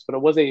success, but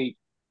it was a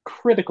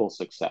critical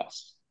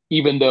success,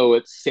 even though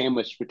it's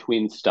sandwiched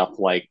between stuff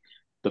like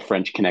The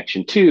French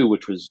Connection 2,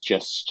 which was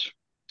just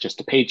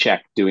a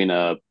paycheck doing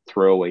a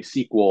throwaway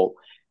sequel,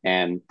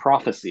 and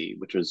Prophecy,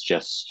 which was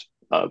just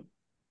a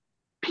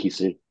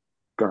piece of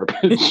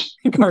garbage.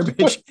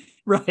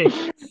 Right.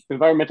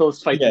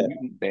 Environmentalists fight the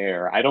mutant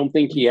bear. I don't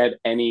think he had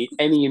any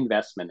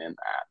investment in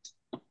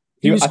that.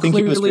 I think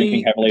he was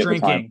drinking heavily at the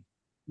time.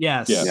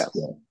 Yes.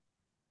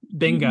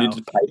 Bingo. He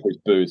needed to pay for his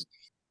booze.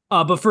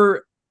 But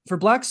for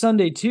Black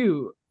Sunday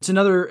too, it's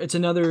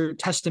another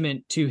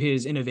testament to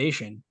his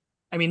innovation.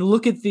 I mean,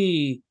 look at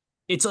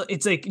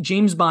it's like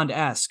James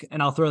Bond-esque,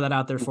 and I'll throw that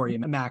out there for you,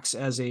 Max,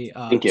 as a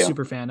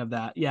super fan of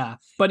that. Yeah,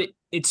 but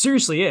it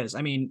seriously is.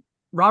 I mean,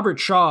 Robert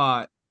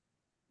Shaw,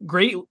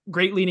 great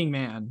leading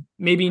man.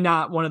 Maybe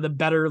not one of the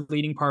better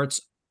leading parts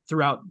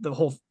throughout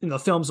the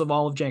films of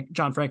all of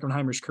John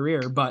Frankenheimer's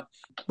career, but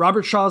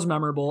Robert Shaw's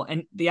memorable,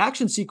 and the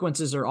action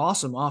sequences are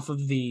awesome off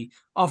of the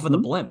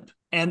blimp,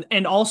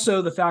 and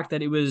also the fact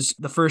that it was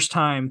the first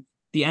time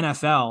the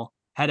NFL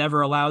had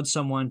ever allowed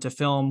someone to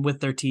film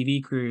with their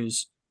TV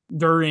crews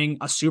during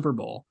a Super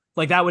Bowl.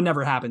 Like, that would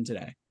never happen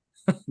today.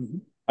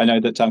 I know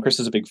that Chris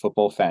is a big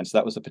football fan, so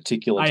that was a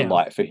particular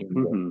delight for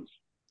him.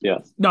 Yeah.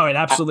 No, it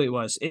absolutely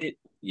was.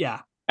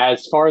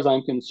 As far as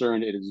I'm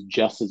concerned, it is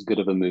just as good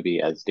of a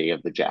movie as Day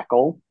of the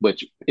Jackal,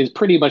 which is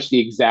pretty much the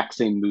exact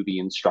same movie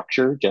in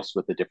structure, just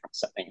with a different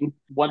setting.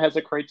 One has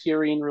a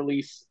Criterion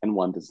release and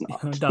one does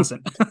not. It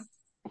doesn't.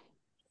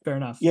 Fair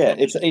enough. Yeah,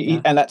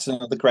 and that's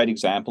another great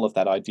example of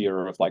that idea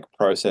of like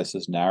process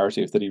as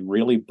narrative, that he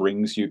really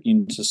brings you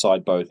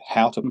inside both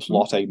how to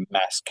plot a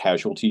mass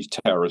casualties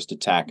terrorist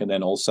attack, and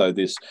then also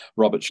this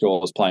Robert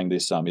Shaw is playing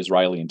this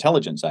Israeli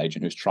intelligence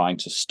agent who's trying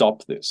to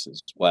stop this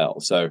as well.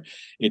 So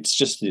it's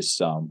just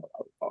this.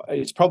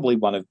 It's probably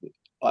one of,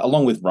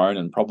 along with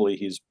Ronin, probably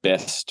his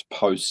best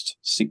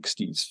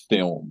post-60s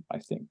film, I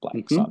think,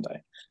 Black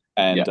Sunday.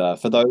 And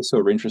for those who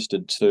are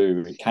interested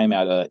too, it came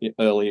out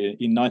earlier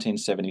in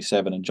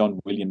 1977, and John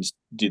Williams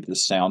did the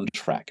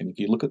soundtrack. And if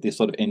you look at this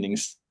sort of ending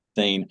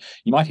scene,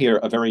 you might hear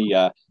a very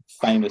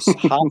famous,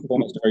 half of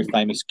almost a very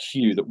famous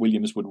cue that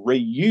Williams would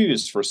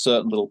reuse for a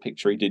certain little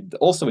picture he did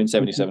also in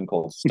 77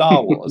 called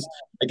Star Wars.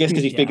 I guess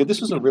because he figured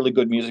this was a really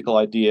good musical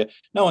idea.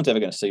 No one's ever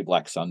going to see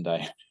Black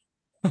Sunday.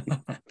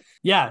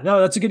 Yeah, no,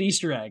 that's a good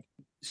Easter egg.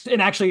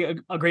 And actually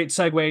a great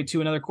segue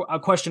to another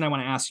question I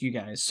want to ask you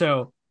guys.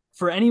 So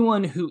for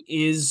anyone who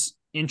is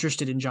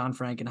interested in John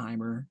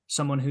Frankenheimer,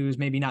 someone who's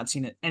maybe not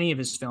seen any of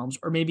his films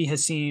or maybe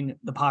has seen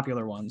the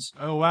popular ones.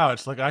 Oh, wow.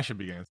 It's like I should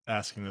be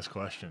asking this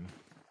question.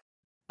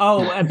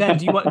 Oh, and Ben,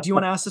 do you want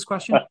to ask this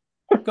question?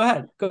 Go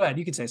ahead.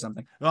 You can say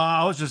something. Well,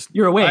 I was just,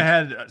 you're awake. I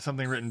had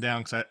something written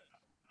down because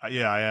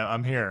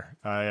I'm here.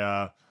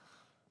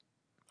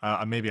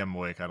 Maybe I'm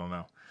awake. I don't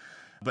know.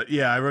 But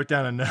yeah, I wrote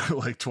down a note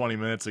like 20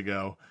 minutes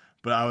ago,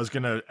 but I was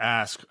going to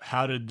ask,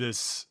 how did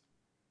this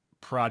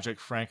Project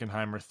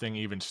Frankenheimer thing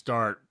even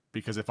start?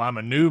 Because if I'm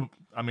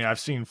I've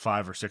seen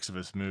 5 or 6 of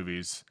his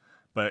movies,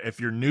 but if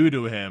you're new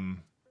to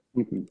him,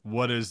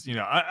 what is,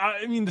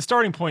 I mean, the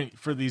starting point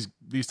for these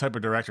type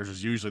of directors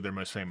is usually their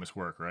most famous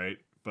work, right?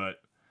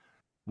 But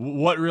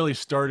what really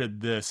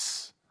started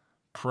this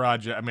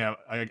project? I mean,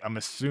 I'm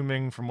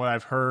assuming from what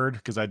I've heard,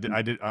 because I'll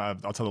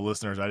tell the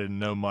listeners I didn't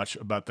know much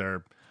about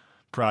their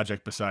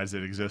project besides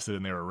it existed,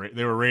 and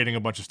they were rating a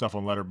bunch of stuff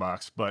on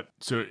Letterboxd. But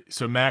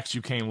so Max,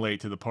 you came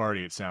late to the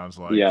party, it sounds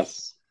like.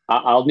 Yes.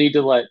 I'll need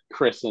to let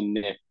Chris and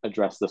Nick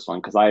address this one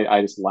because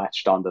I just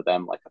latched onto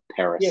them like a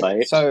parasite.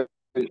 Yeah, so,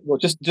 well,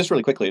 just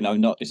really quickly,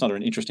 it's not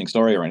an interesting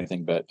story or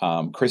anything, but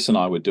Chris and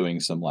I were doing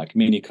some like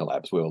mini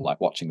collabs. We were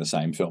like watching the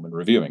same film and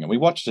reviewing, and we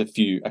watched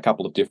a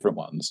couple of different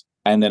ones.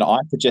 And then I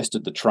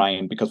suggested The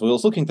Train because we were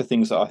looking for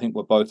things that I think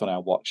were both on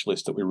our watch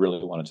list that we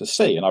really wanted to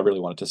see, and I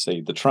really wanted to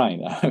see The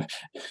Train.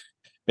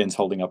 Ben's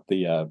holding up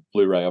the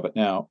Blu-ray of it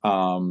now,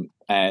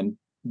 and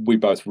we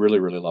both really,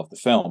 really loved the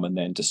film, and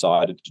then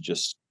decided to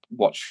just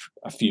watch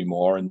a few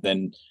more, and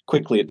then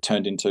quickly it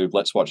turned into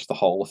let's watch the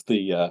whole of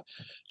the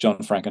John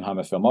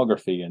Frankenheimer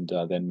filmography, and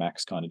then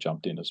Max kind of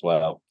jumped in as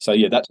well. So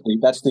yeah, that's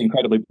the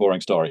incredibly boring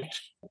story.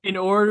 In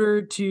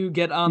order to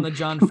get on the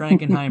John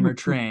Frankenheimer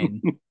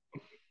train,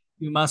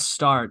 you must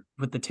start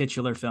with the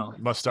titular film.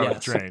 Must start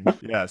with Train,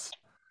 yes.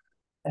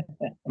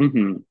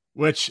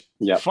 Which,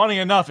 funny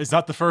enough, is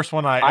not the first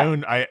one I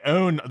own. I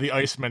own The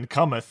Iceman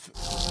Cometh.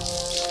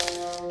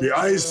 The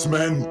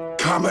Iceman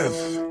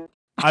Cometh.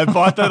 I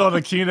bought that on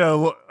a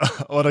Kino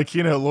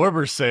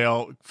Lorber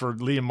sale for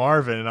Lee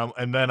Marvin,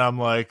 and then I'm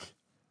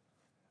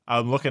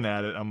looking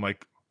at it, I'm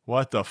like,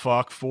 what the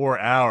fuck? 4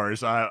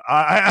 hours?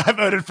 I've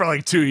owned it for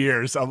like 2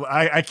 years.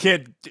 I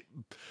can't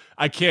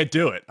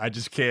do it. I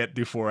just can't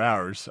do 4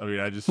 hours. I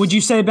mean, Would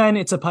you say, Ben,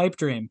 it's a pipe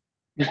dream?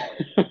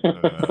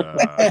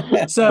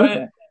 So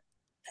a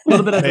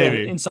little bit of an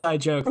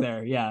inside joke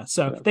there, yeah.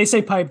 So they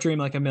say pipe dream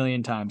like a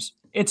million times.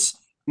 It's.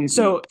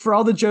 So for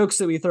all the jokes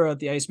that we throw at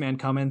The Iceman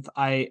Cometh,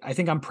 I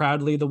think I'm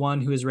proudly the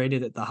one who is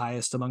rated it the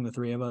highest among the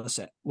three of us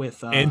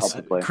with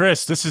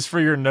Chris, this is for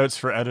your notes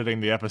for editing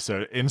the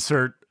episode.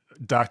 Insert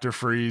Dr.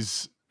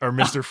 Freeze or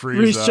Mr.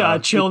 Freeze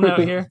chill note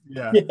here.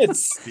 Yeah.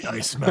 Yes. The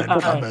Iceman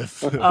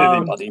Cometh.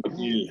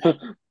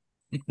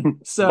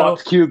 So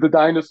cue the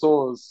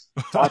dinosaurs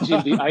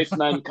watching The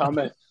Iceman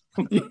Cometh.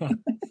 Yeah.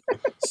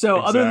 So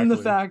other than the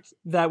fact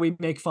that we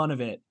make fun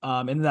of it,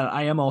 and that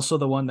I am also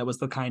the one that was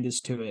the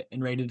kindest to it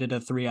and rated it a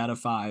 3 out of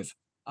 5,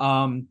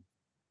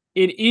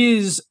 it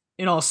is,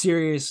 in all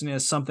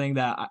seriousness, something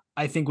that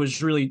I think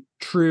was really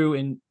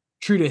true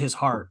to his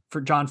heart,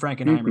 for John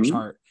Frankenheimer's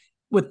heart,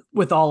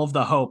 with all of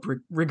the hope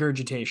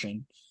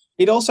regurgitation.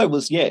 It also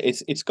was,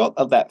 it's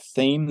got that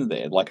theme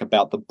there, like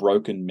about the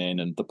broken men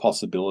and the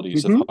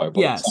possibilities of hope.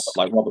 Yes,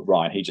 like Robert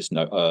Ryan, he just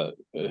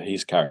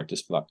his character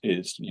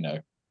is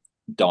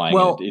dying,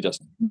 well, and he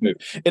doesn't move.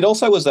 It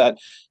also was that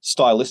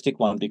stylistic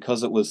one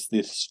because it was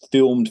this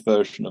filmed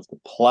version of the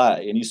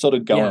play, and he's sort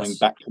of going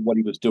back to what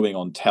he was doing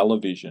on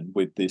television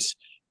with the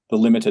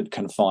limited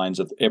confines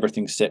of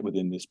everything set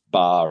within this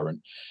bar,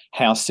 and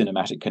how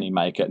cinematic can he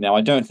make it. Now,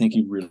 I don't think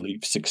he really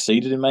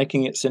succeeded in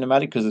making it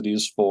cinematic because it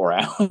is 4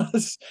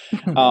 hours,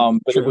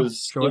 but it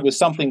was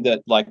something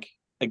that, like,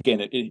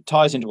 again, it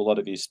ties into a lot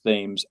of his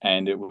themes,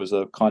 and it was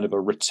a kind of a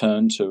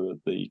return to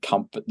the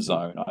comfort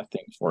zone, I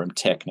think, for him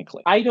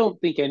technically. I don't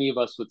think any of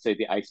us would say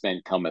The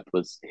Iceman Cometh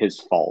was his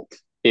fault.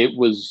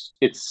 It's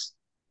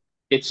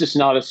just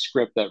not a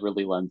script that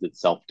really lends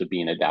itself to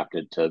being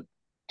adapted to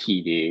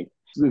TV.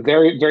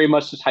 Very, very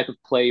much the type of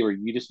play where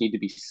you just need to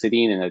be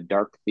sitting in a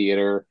dark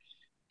theater,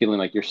 feeling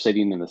like you're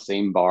sitting in the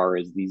same bar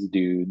as these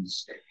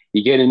dudes.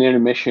 You get an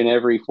intermission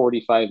every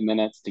 45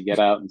 minutes to get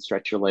out and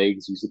stretch your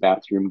legs, use the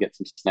bathroom, get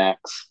some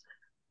snacks.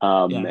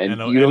 And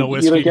you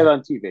don't get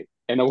on TV.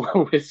 And a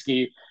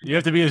whiskey. You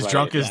have to be as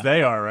drunk as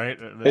they are, right?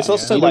 It's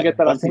also you like, don't get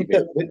that on I think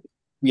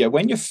TV.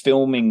 when you're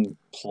filming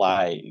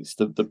plays,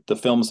 the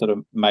films that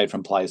are made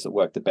from plays that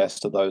work the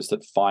best are those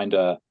that find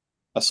a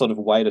sort of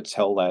way to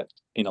tell that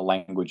in a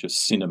language of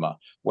cinema.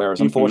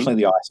 Whereas,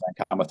 unfortunately, The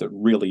Iceman Cometh, it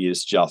really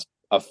is just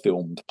a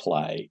filmed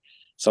play.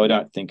 So I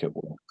don't think it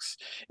works.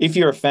 If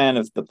you're a fan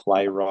of the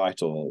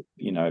playwright or,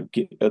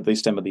 at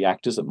least some of the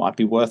actors, it might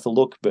be worth a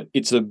look, but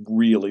it's a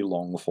really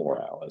long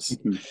 4 hours.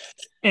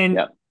 And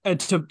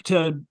to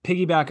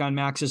piggyback on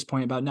Max's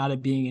point about not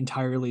it being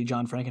entirely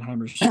John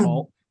Frankenheimer's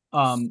fault,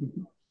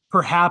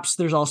 perhaps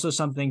there's also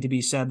something to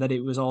be said that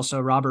it was also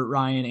Robert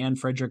Ryan and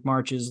Frederick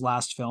March's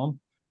last film.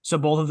 So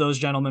both of those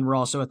gentlemen were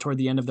also toward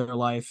the end of their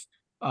life.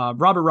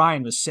 Robert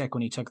Ryan was sick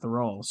when he took the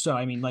role. So,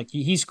 I mean, like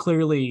he's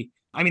clearly,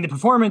 I mean, the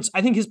performance,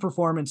 I think his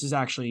performance is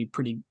actually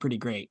pretty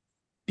great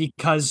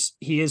because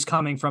he is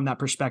coming from that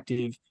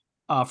perspective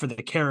for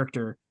the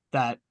character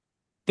that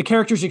the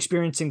character's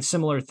experiencing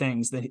similar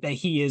things that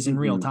he is in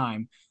real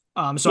time.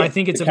 So I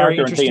think it's a very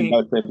interesting.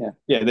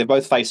 They're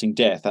both facing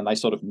death and they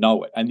sort of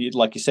know it. And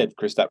like you said,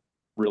 Chris, that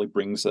really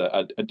brings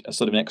a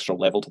sort of an extra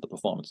level to the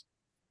performance.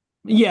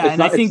 Yeah,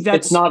 I think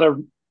it's not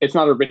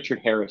a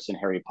Richard Harris and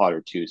Harry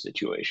Potter 2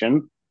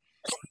 situation.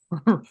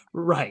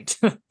 Right.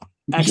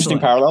 Interesting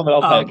parallel, but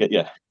I'll take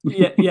it.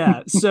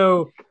 Yeah.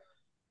 So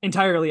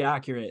entirely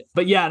accurate.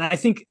 But yeah, and I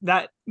think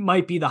that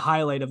might be the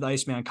highlight of The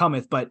Iceman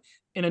Cometh. But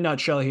in a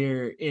nutshell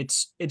here, it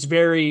suits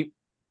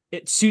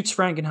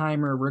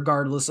Frankenheimer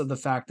regardless of the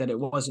fact that it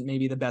wasn't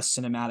maybe the best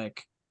cinematic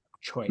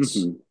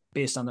choice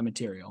based on the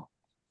material.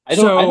 I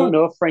don't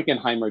know if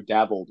Frankenheimer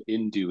dabbled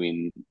in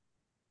doing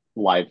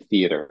live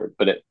theater,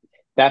 but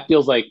that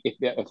feels like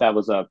if that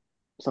was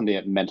something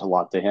that meant a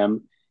lot to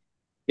him,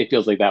 it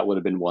feels like that would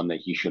have been one that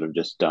he should have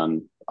just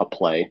done a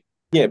play.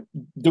 Yeah,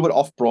 do it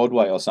off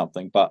Broadway or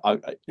something, but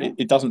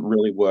it doesn't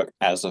really work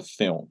as a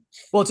film.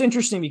 Well, it's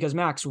interesting because,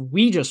 Max,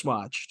 we just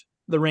watched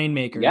The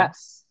Rainmaker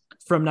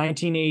from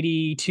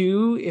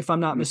 1982, if I'm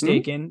not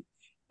mistaken.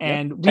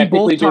 And we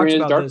both talked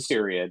about this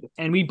period.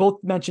 And we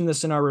both mentioned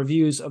this in our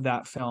reviews of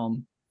that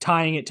film,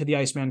 tying it to The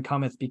Iceman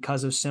Cometh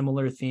because of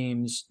similar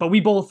themes. But we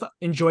both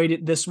enjoyed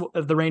it,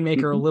 The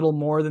Rainmaker a little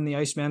more than The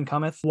Iceman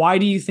Cometh. Why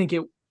do you think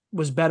it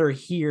was better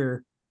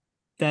here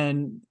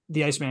than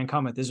The Iceman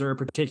Cometh? Is there a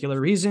particular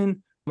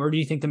reason, or do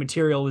you think the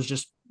material was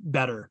just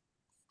better?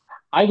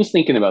 I was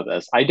thinking about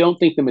this. I don't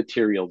think the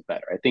material is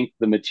better. I think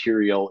the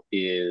material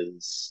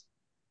is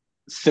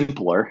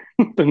simpler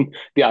than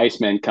The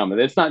Iceman Cometh.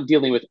 It's not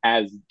dealing with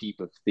as deep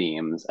of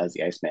themes as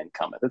The Iceman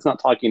Cometh. It's not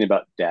talking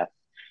about death.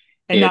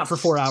 And not for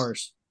 4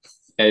 hours.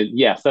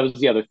 Yes, that was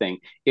the other thing.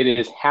 It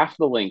is half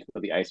the length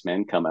of The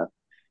Iceman Cometh.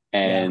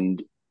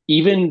 And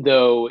even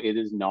though it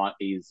is not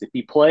a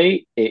zippy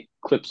play, it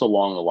clips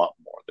along a lot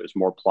more. There's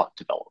more plot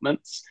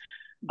developments.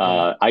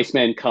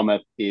 Iceman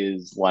Cometh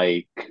is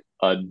like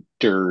a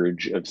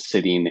dirge of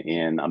sitting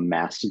in a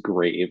mass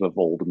grave of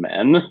old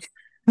men.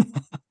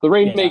 The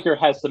Rainmaker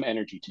has some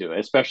energy to it,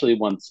 especially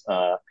once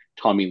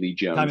Tommy Lee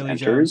Jones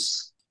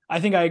enters. I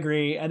think I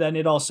agree. And then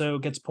it also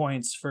gets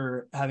points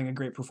for having a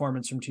great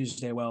performance from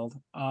Tuesday Weld.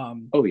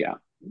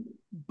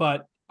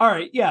 But all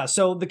right. Yeah.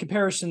 So the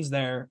comparisons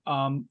there,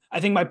 I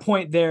think my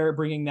point there,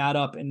 bringing that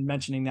up and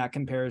mentioning that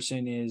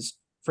comparison, is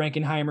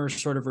Frankenheimer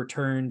sort of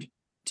returned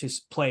to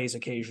plays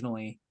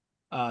occasionally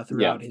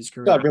throughout his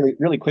career. Really,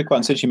 really quick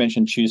one. Since you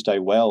mentioned Tuesday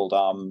Weld,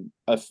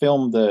 a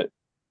film that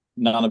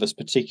none of us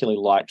particularly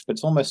liked, but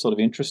it's almost sort of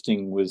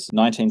interesting, was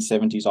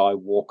 1970s I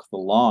Walk the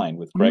Line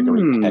with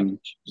Gregory Peck and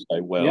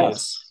Tuesday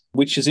Weld.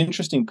 Which is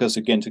interesting because,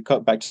 again, to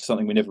cut back to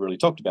something we never really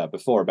talked about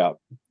before, about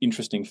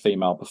interesting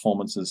female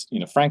performances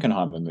in a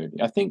Frankenheimer movie.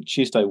 I think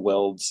Tuesday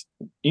Weld's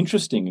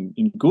interesting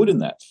and good in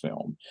that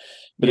film,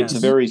 but it's a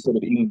very sort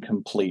of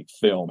incomplete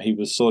film.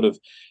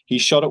 He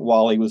shot it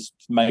while he was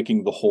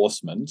making The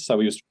Horseman, so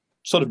he was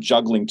sort of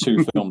juggling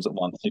two films at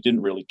once. He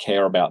didn't really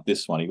care about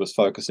this one. He was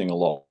focusing a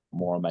lot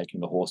more on making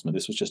The Horseman.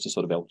 This was just a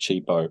sort of El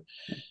Cheapo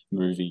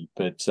movie.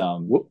 But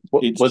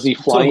was he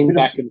flying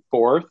back and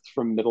forth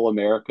from Middle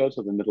America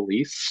to the Middle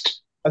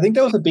East? I think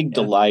there was a big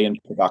delay in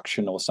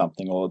production or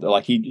something, or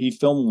like he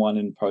filmed one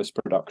in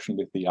post-production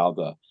with the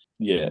other.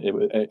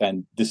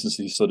 And this is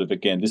his sort of,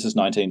 again, this is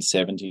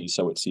 1970,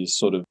 so it's his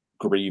sort of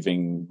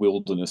grieving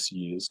wilderness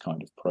years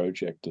kind of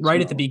project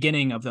at the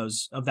beginning of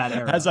that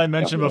era. As I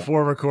mentioned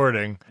before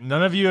recording,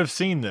 none of you have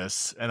seen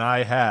this, and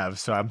I have,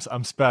 so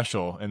I'm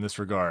special in this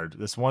regard.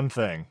 This one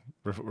thing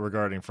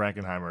regarding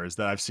Frankenheimer is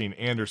that I've seen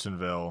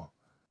Andersonville,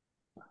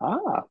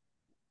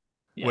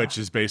 which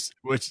is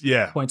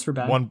points for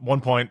Ben.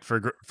 One point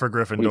for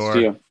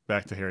Gryffindor.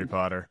 Back to Harry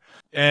Potter,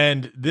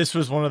 and this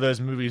was one of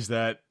those movies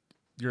that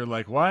you're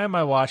like, why am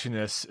I watching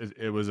this?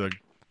 It was a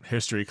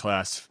history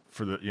class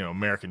for the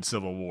American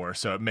Civil War,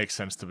 so it makes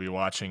sense to be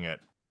watching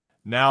it.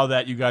 Now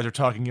that you guys are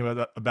talking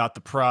about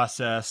the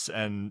process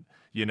and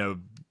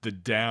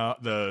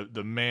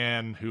the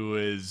man who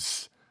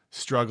is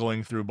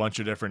struggling through a bunch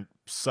of different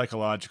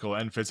psychological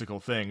and physical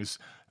things,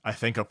 I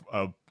think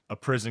a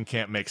prison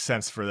camp makes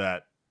sense for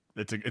that.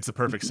 It's a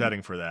perfect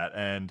setting for that,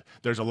 and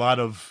there's a lot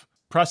of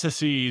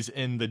processes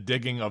in the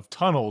digging of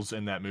tunnels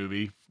in that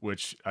movie,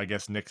 which I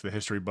guess Nick's the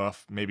history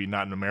buff, maybe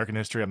not in American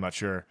history, I'm not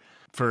sure.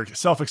 For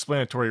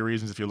self-explanatory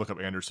reasons, if you look up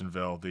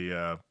Andersonville,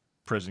 the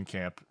prison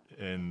camp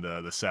in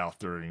the South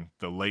during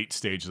the late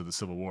stages of the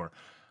Civil War,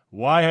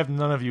 Why have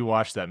none of you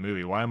watched that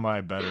movie? Why am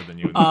I better than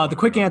you? The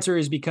quick answer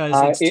is because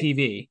it's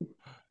TV.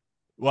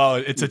 Well,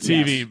 it's a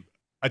TV, Yes.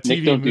 a Nick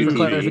TV don't do movie. For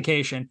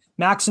clarification,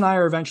 Max and I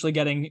are eventually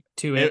getting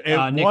to it.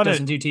 Nick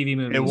doesn't do TV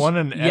movies. It won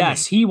an Emmy.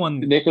 Yes, he won.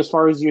 Nick, as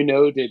far as you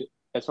know, did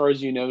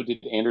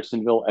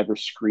Andersonville ever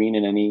screen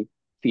in any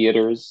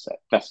theaters,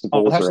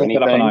 festivals, or anything?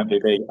 Look it up on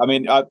IMDb. I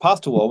mean,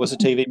 Past the War was a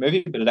TV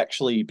movie, but it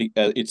actually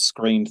it's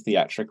screened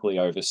theatrically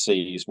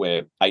overseas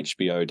where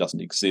HBO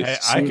doesn't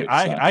exist. Hey,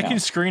 I can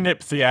screen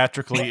it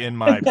theatrically in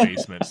my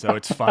basement, so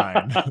it's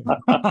fine.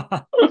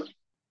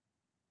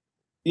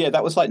 Yeah,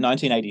 that was like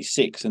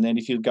 1986, and then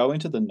if you go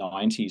into the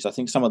 90s, I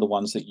think some of the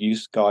ones that you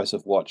guys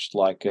have watched,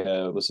 like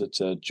was it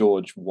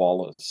George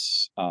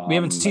Wallace? We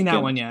haven't seen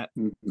that one yet.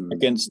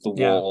 Against the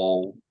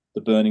Wall, The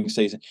Burning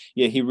Season.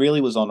 Yeah, he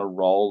really was on a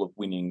roll of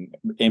winning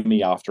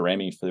Emmy after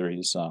Emmy for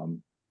his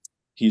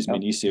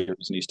miniseries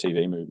and his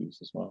TV movies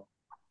as well.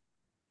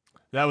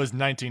 That was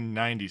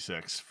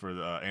 1996 for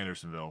the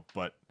Andersonville,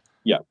 but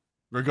yeah,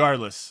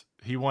 regardless,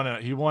 he won a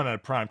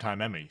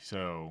primetime Emmy.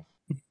 So,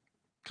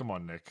 come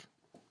on, Nick.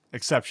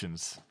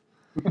 Exceptions.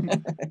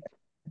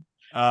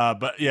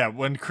 But yeah,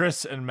 when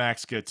Chris and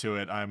Max get to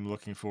it, I'm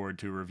looking forward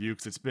to a review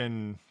because it's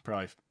been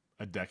probably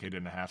a decade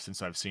and a half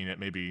since I've seen it,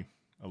 maybe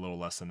a little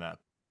less than that.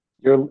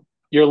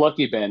 You're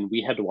lucky, Ben.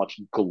 We had to watch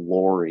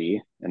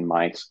Glory in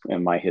my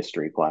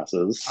history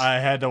classes. I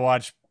had to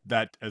watch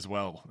that as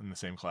well in the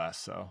same class.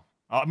 So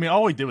I mean,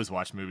 all we did was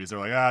watch movies. They're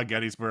like,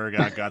 Gettysburg,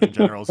 Gods and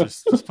Generals,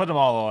 just put them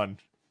all on.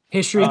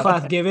 History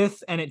class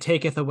giveth and it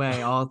taketh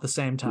away all at the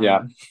same time.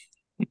 Yeah.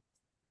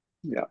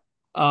 Yeah.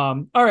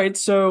 All right.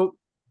 So,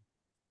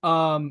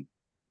 let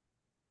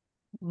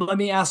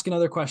me ask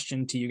another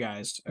question to you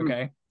guys.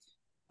 Okay.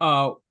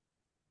 Out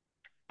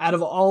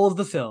of all of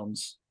the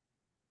films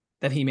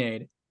that he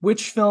made,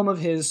 which film of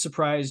his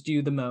surprised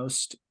you the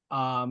most?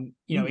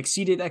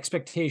 Exceeded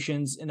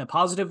expectations in a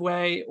positive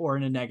way or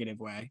in a negative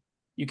way?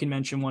 You can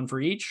mention one for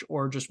each,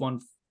 or just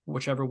one,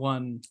 whichever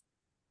one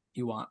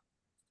you want.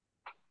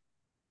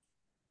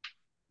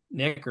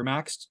 Nick or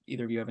Max,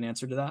 either of you have an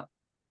answer to that?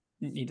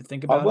 Need to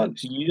think about it.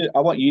 I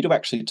want you to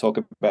actually talk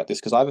about this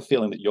because I have a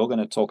feeling that you're going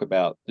to talk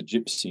about the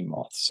gypsy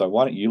moths. So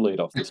why don't you lead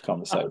off this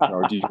conversation,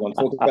 or do you want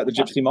to talk about the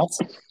gypsy moths?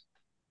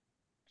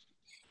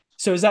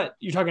 So is that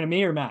you're talking to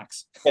me or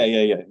Max?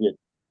 Yeah.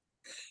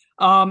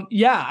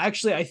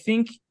 Actually, I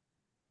think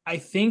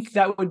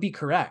that would be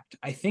correct.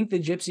 I think the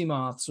gypsy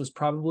moths was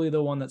probably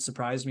the one that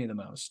surprised me the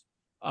most.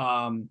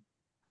 And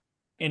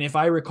if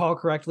I recall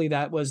correctly,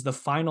 that was the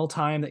final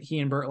time that he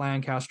and Burt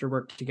Lancaster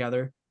worked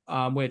together.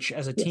 Which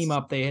as a team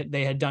up,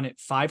 they had done it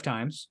 5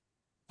 times.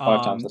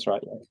 5 times, that's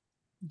right. Yeah.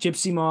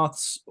 Gypsy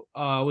Moths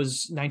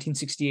was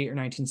 1968 or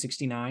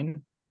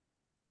 1969.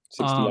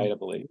 68, I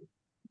believe.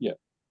 Yeah.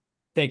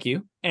 Thank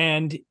you.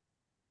 And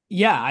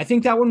yeah, I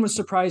think that one was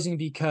surprising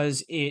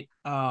because it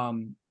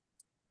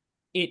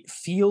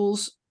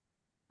feels,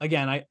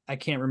 again, I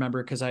can't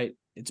remember because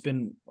it's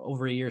been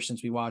over a year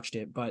since we watched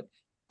it, but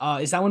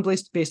is that one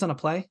based on a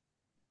play?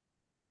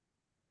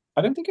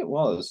 I don't think it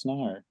was,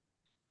 no.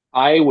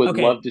 I would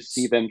love to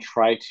see them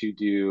try to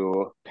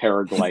do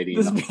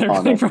paragliding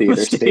on a theater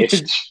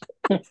stage.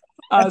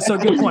 So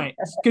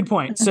good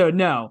point. So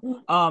no,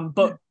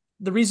 but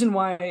the reason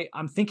why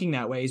I'm thinking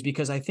that way is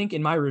because I think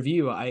in my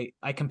review, I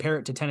compare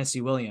it to Tennessee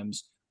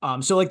Williams.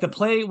 So like the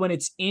play when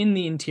it's in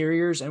the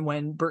interiors and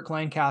when Burt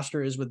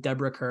Lancaster is with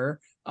Deborah Kerr,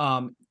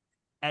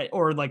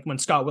 or like when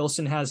Scott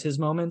Wilson has his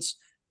moments,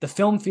 the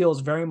film feels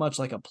very much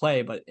like a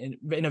play, but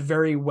in a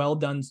very well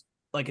done,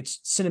 like it's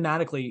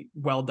cinematically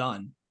well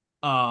done.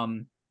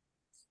 The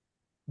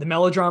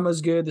melodrama is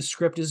good, the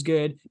script is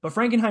good, but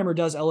Frankenheimer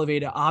does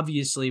elevate it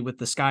obviously with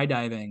the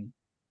skydiving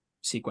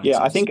sequences.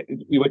 Yeah, I think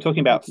we were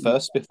talking about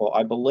first before.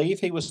 I believe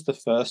he was the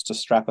first to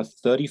strap a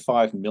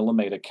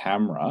 35mm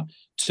camera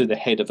to the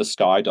head of a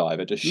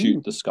skydiver to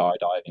shoot the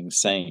skydiving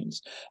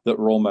scenes that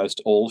were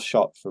almost all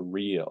shot for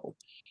real.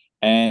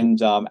 And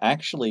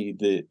actually,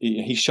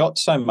 he shot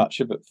so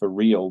much of it for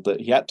real that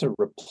he had to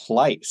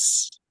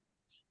replace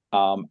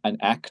an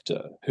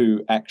actor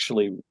who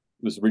actually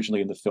was originally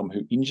in the film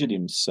who injured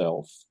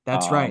himself.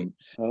 That's right.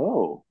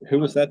 Who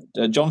was that?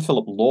 John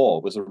Philip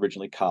Law was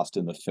originally cast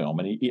in the film,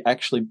 and he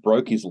actually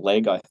broke his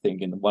leg, I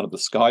think, in one of the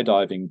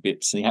skydiving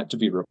bits, and he had to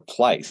be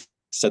replaced.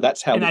 So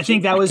that's how. And I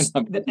think that was,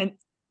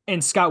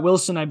 and Scott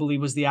Wilson, I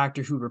believe, was the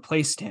actor who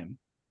replaced him.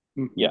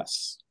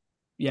 Yes.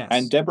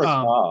 And Deborah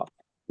Kerr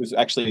was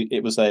actually,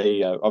 it was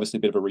obviously a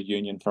bit of a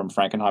reunion from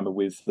Frankenheimer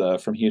with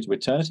From Here to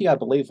Eternity, I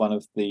believe, one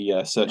of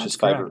the Search's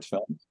favorite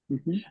films.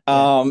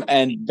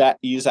 And that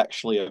is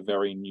actually a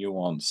very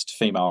nuanced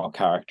female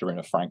character in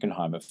a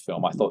Frankenheimer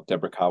film. I thought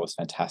Deborah Kerr was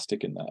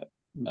fantastic in that.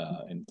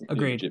 In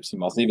Gypsy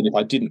Moths, even if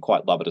I didn't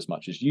quite love it as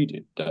much as you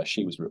did,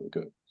 she was really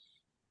good.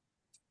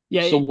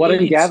 Yeah. So what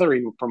I'm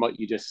gathering from what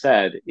you just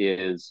said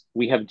is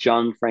we have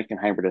John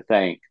Frankenheimer to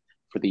thank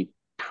for the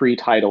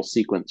pre-title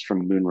sequence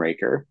from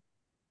Moonraker.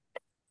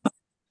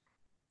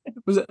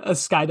 Was it a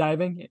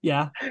skydiving?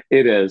 Yeah.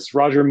 It is.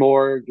 Roger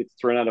Moore gets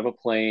thrown out of a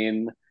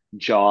plane.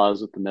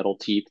 Jaws with the metal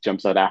teeth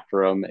jumps out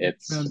after him.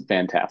 It's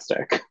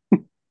fantastic.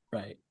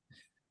 Right.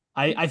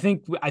 I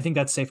think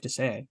that's safe to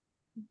say.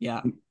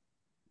 Yeah.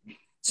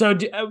 So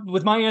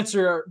with my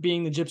answer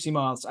being the Gypsy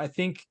Moths, I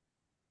think,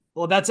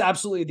 well, that's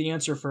absolutely the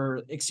answer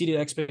for exceeded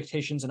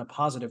expectations in a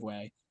positive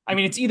way. I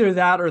mean, it's either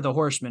that or the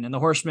Horseman, and the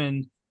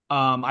Horseman,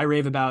 I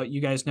rave about.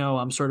 You guys know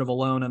I'm sort of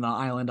alone on the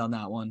island on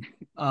that one.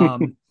 Oh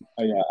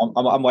yeah,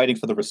 I'm waiting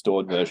for the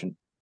restored version.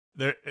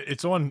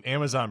 It's on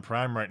Amazon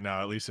Prime right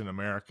now, at least in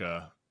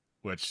America.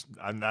 Which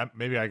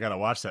maybe I gotta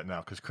watch that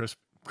now because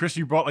Chris,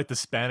 you brought like the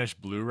Spanish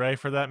Blu-ray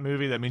for that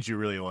movie. That means you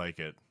really like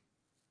it.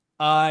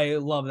 I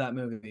love that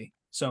movie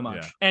so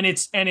much, Yeah.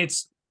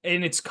 and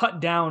it's cut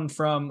down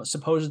from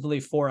supposedly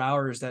 4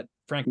 hours that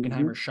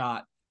Frankenheimer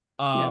shot.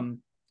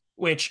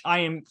 Which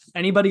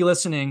anybody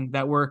listening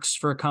that works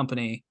for a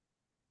company,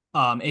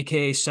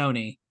 aka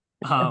Sony,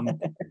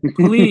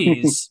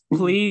 please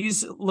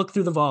look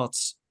through the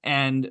vaults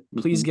and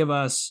please give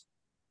us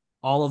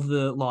all of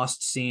the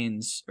lost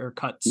scenes or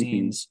cut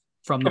scenes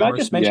from the Could I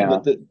just Horseman.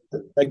 mention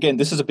that again,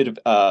 this is a bit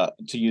of,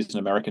 to use an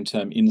American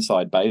term,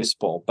 inside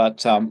baseball,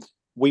 but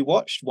we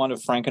watched one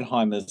of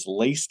Frankenheimer's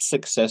least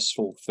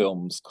successful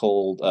films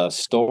called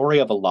Story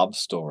of a Love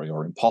Story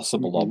or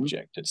Impossible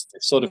Object. It's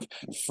sort of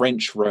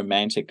French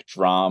romantic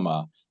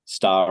drama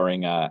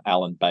starring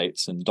Alan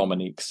Bates and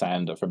Dominique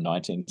Sanda from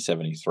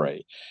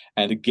 1973.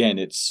 And again,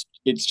 it's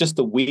just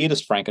the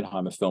weirdest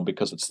Frankenheimer film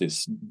because it's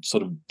this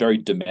sort of very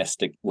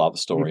domestic love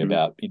story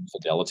about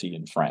infidelity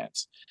in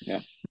France. Yeah.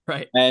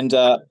 Right. And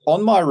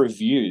on my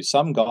review,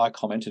 some guy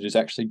commented who's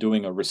actually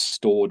doing a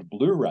restored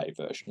Blu-ray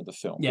version of the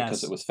film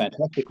because it was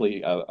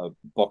fantastically a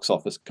box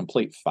office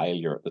complete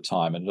failure at the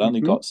time, and it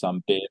only got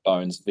some bare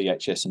bones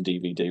VHS and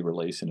DVD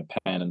release in a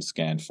pan and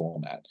scan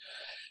format.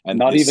 And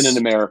not even in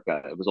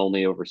America; it was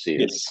only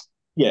overseas.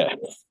 Yeah.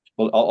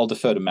 Well, I'll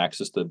defer to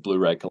Max as the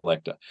Blu-ray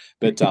collector,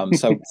 but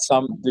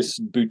this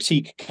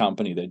boutique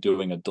company, they're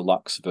doing a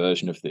deluxe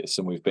version of this,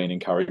 and we've been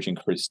encouraging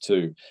Chris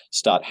to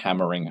start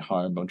hammering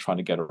home on trying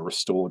to get a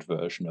restored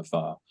version of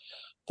the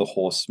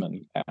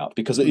Horseman out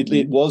because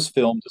it was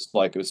filmed as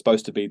like it was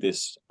supposed to be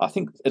this, I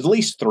think, at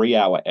least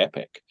 3-hour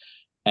epic,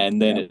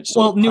 and then it's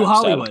New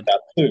Hollywood,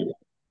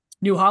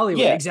 New Hollywood,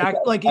 yeah,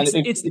 exactly. Like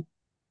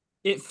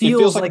it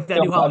feels like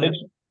that New Hollywood.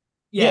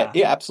 Yeah,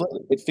 absolutely.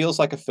 It feels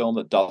like a film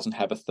that doesn't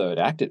have a third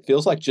act. It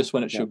feels like just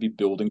when it should be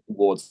building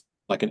towards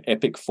like an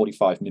epic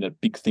 45-minute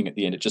big thing at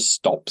the end, it just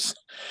stops.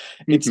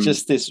 It's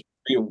just this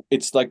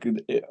it's like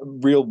a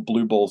real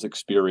blue balls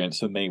experience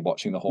for me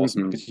watching The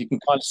Horseman because you can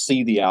kind of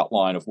see the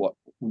outline of what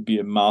would be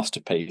a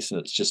masterpiece and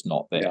it's just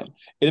not there.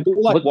 It'd be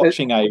like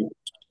watching a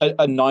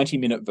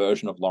 90-minute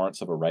version of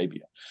Lawrence of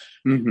Arabia.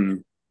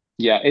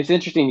 Yeah, it's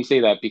interesting you say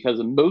that because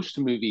most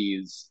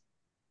movies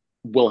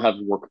will have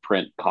work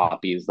print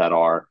copies that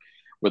are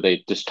where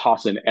they just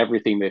toss in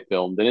everything they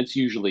filmed, and it's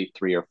usually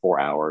 3 or 4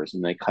 hours,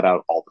 and they cut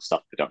out all the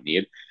stuff they don't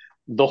need.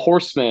 The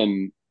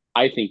Horseman,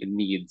 I think,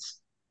 needs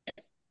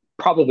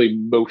probably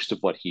most of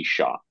what he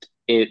shot.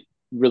 It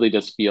really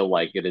does feel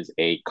like it is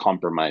a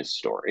compromised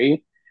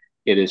story.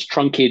 It is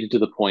truncated to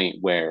the point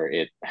where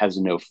it has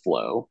no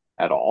flow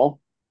at all.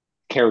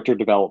 Character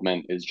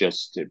development is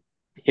just, it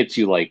hits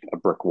you like a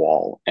brick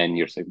wall, and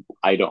you're just like,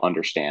 I don't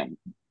understand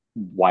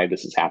why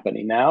this is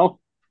happening now.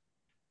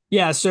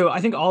 Yeah, so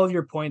I think all of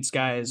your points,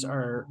 guys,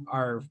 are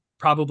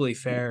probably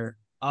fair.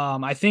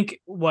 I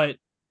think what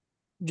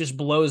just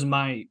blows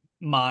my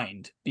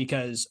mind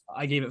because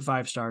I gave it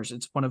 5 stars.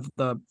 It's one of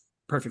the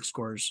perfect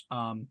scores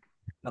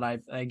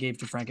that I gave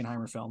to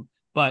Frankenheimer film.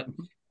 But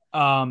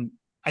I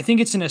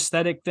think it's an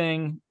aesthetic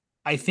thing.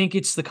 I think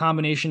it's the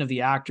combination of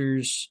the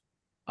actors.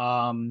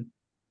 I've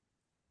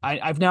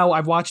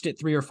watched it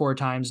 3 or 4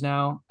 times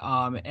now,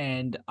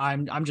 and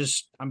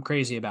I'm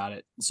crazy about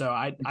it. So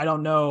I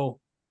don't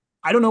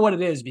know what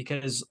it is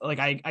because like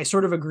I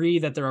sort of agree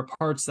that there are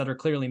parts that are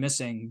clearly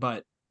missing,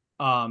 but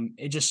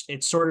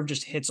it sort of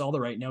just hits all the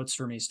right notes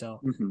for me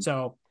still.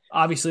 So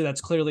obviously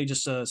that's clearly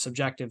just a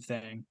subjective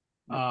thing.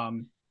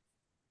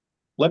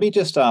 Let me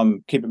just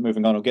keep it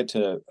moving on. I'll get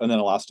to, and then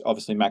I'll ask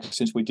obviously Max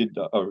since we did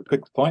a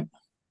quick point.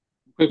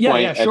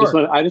 Yeah,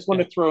 sure. I just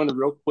want to throw in a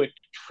real quick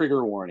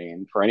trigger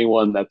warning for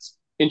anyone that's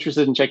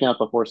interested in checking out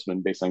The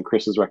Horseman based on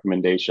Chris's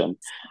recommendation.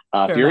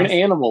 If you're an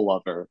animal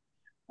lover,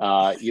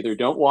 either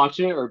don't watch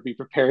it or be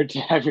prepared to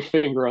have your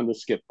finger on the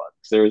skip button.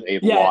 There is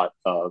a lot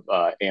of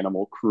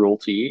animal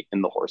cruelty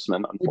in The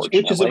Horseman,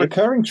 unfortunately. Which is a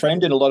recurring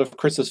trend in a lot of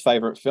Chris's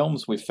favorite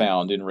films we've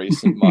found in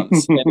recent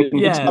months.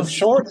 I'm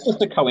sure it's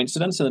just a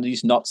coincidence and that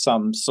he's not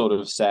some sort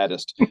of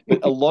sadist.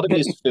 But a lot of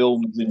his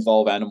films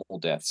involve animal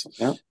deaths.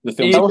 Yeah. The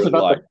films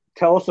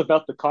tell us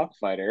about the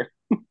cockfighter.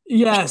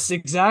 Yes,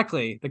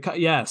 exactly.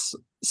 Yes.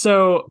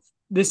 So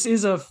this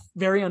is a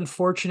very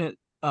unfortunate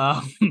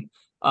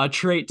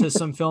trait to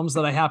some films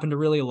that I happen to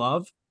really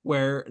love,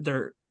 where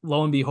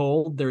lo and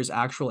behold, there's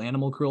actual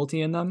animal cruelty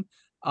in them.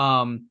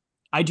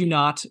 I do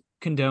not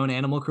condone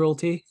animal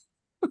cruelty.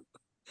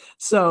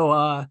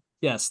 So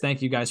Yes,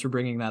 thank you guys for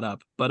bringing that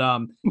up. But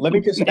Let me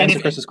just and answer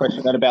if Chris's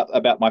question then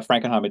about my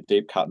Frankenheimer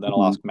deep cut, and then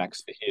I'll ask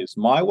Max for his.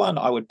 My one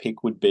I would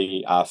pick would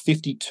be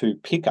 52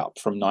 Pickup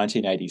from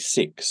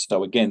 1986.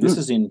 So again, this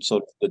is in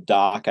sort of the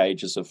dark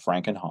ages of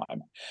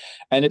Frankenheimer.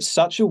 And it's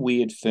such a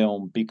weird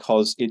film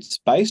because it's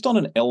based on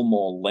an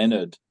Elmore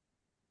Leonard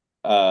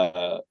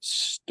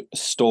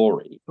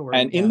story.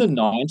 And in the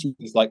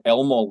 90s, like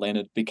Elmore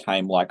Leonard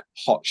became like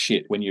hot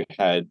shit when you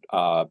had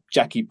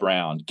Jackie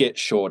Brown, Get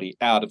Shorty,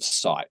 Out of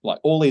Sight. Like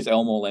all these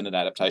Elmore Leonard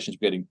adaptations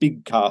were getting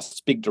big casts,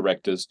 big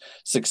directors,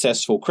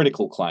 successful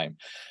critical acclaim.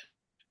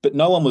 But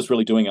no one was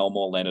really doing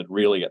Elmore Leonard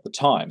really at the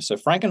time. So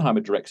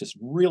Frankenheimer directs this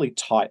really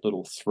tight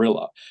little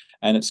thriller.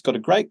 And it's got a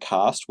great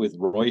cast with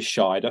Roy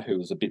Scheider, who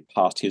was a bit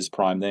past his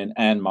prime then,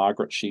 Anne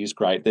Margaret, she's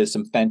great. There's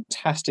some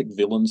fantastic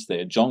villains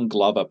there. John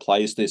Glover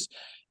plays this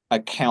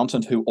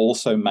accountant who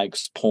also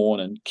makes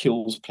porn and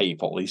kills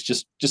people. He's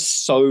just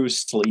so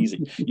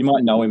sleazy. You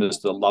might know him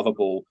as the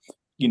lovable,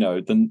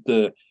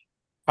 the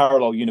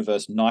parallel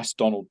universe nice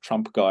Donald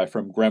Trump guy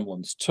from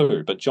Gremlins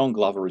 2, but John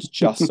Glover is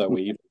just so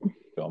evil.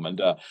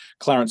 And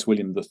Clarence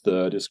William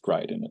III is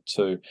great in it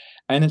too.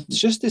 And it's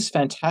just this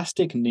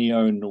fantastic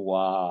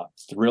neo-noir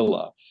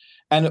thriller.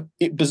 And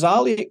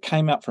bizarrely, it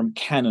came out from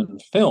Cannon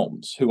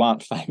Films, who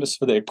aren't famous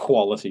for their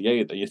quality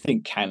either. You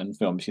think Cannon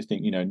Films, you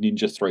think,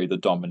 Ninja 3, The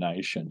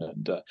Domination,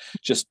 and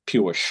just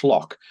pure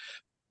schlock.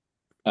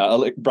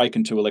 Break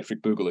into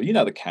Electric Boogaloo. You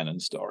know the Cannon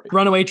story.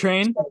 Runaway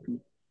Train?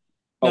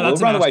 Oh, well,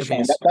 Runaway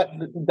Train.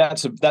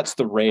 That's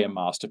the rare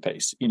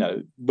masterpiece.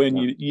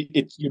 When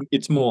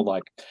it's more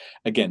like,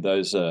 again,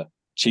 those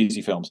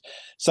cheesy films.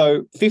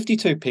 So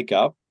 52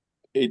 Pickup,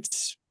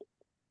 it's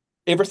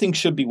everything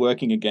should be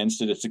working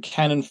against it. It's a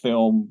Cannon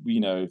film.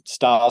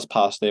 Stars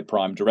past their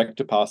prime,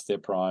 director past their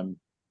prime.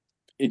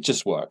 It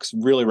just works.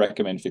 Really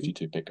recommend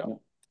 52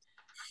 Pickup.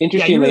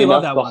 Interestingly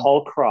enough, the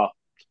Hallcroft.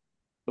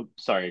 Oh,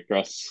 sorry,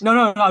 Chris.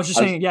 No. I was just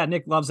saying, yeah,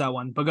 Nick loves that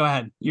one. But go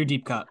ahead, your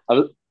deep cut.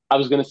 I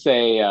was going to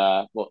say,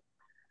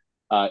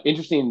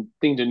 interesting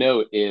thing to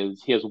note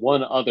is he has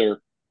one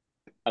other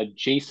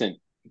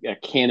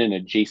canon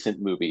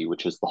adjacent movie,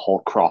 which is the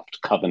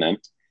Hallcroft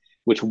Covenant,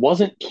 which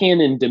wasn't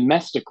canon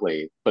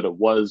domestically, but it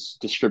was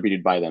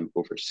distributed by them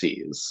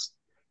overseas.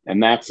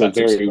 And that's a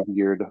very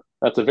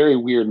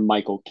weird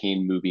Michael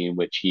Caine movie in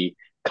which he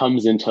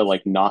comes into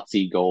like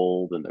Nazi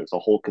gold, and there's a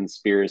whole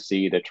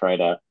conspiracy to try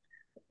to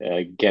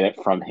get it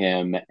from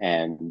him.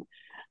 And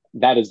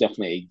that is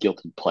definitely a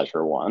guilty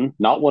pleasure one.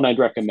 Not one I'd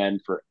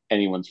recommend for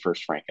anyone's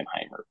first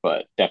Frankenheimer,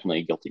 but definitely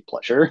a guilty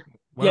pleasure.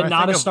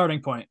 Not a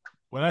starting point.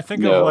 When I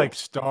think of like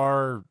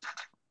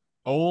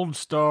old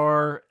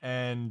star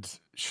and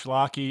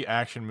schlocky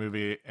action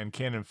movie and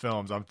Cannon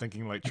Films, I'm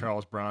thinking like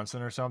Charles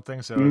Bronson or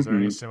something. So is there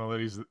any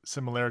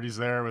similarities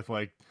there with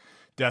like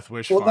Death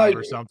Wish 5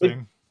 or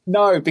something?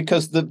 No,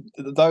 because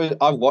those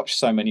I've watched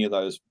so many of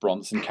those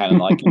Bronson Cannon.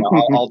 Like,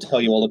 I'll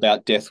tell you all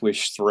about Death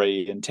Wish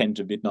 3 and 10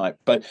 to Midnight.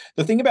 But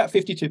the thing about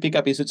 52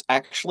 Pickup is it's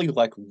actually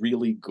like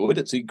really good.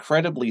 It's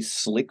incredibly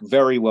slick,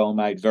 very well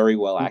made, very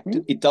well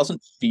acted. It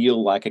doesn't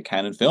feel like a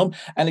Cannon film.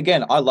 And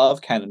again, I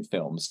love Cannon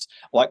films.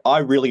 Like, I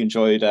really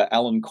enjoyed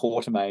Alan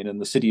Quatermain and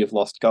The City of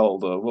Lost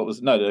Gold,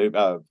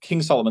 or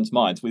King Solomon's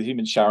Mines with him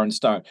and Sharon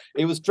Stone.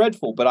 It was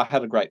dreadful, but I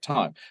had a great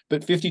time.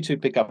 But 52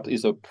 Pickup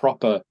is a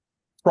proper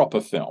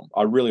film.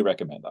 I really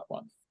recommend that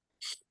one.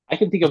 I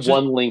can think of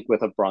one link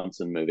with a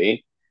Bronson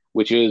movie,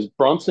 which is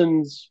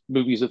Bronson's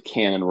movies with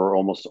Cannon were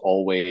almost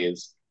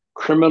always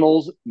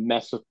criminals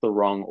mess with the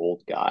wrong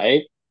old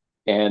guy.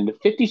 And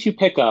 52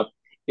 Pickup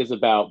is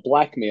about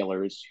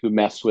blackmailers who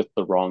mess with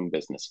the wrong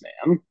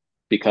businessman.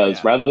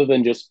 Because rather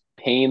than just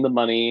paying the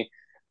money,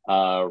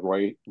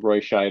 Roy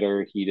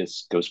Scheider, he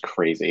just goes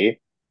crazy.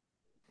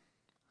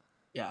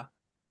 Yeah.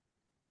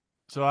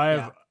 So I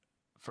have...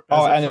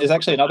 and there's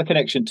actually another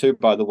connection too,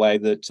 by the way,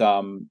 that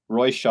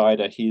Roy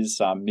Scheider,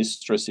 his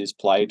mistress, is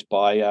played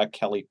by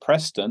Kelly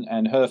Preston,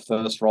 and her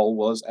first role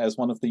was as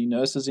one of the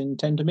nurses in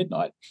 10 to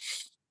Midnight.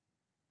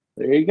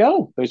 There you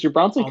go. There's your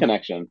Bronson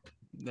connection.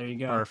 There you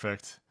go.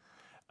 Perfect.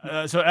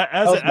 Sorry,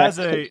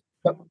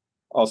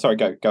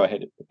 go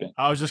ahead, Ben.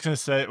 I was just going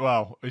to say,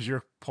 well, is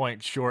your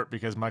point short?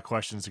 Because my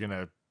question's going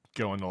to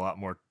go into a lot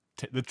more.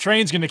 The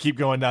train's going to keep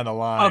going down the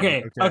line.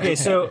 Okay.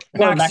 So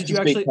Max, did you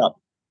actually...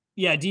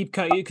 Yeah, deep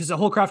cut, because the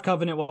Hallcroft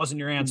Covenant wasn't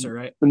your answer,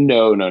 right?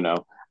 No.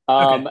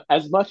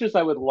 As much as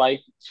I would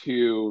like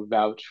to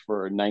vouch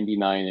for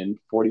 99 and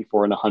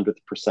 44 and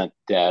 100%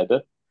 dead,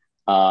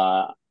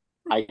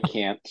 I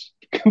can't.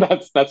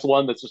 That's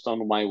one that's just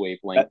on my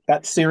wavelength.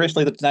 That's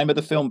seriously the name of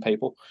the film,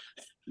 people.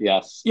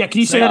 Yes. Yeah, can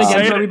you say that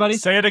again for everybody?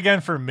 Say it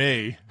again for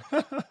me.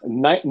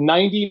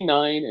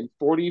 99 and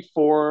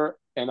 44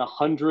 and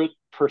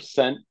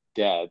 100%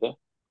 dead,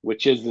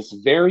 which is this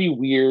very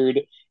weird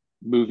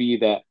movie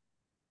that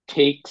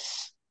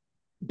takes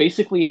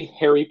basically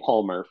Harry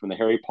Palmer from the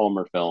Harry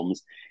Palmer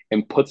films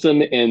and puts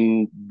him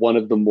in one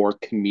of the more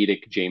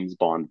comedic James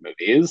Bond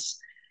movies.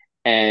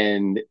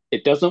 And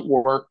it doesn't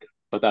work,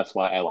 but that's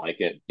why I like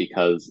it,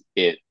 because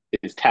it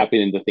is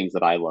tapping into things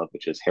that I love,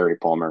 which is Harry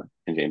Palmer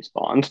and James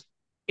Bond.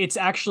 it's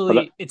But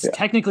actually it's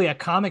technically a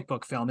comic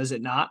book film, is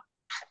it not,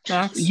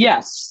 Max?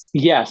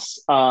 yes.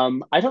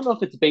 I don't know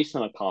if it's based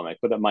on a comic,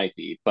 but it might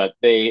be. But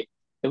they,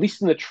 at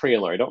least in the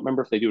trailer, I don't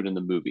remember if they do it in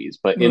the movies,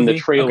 but in the Movie?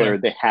 trailer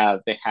Okay.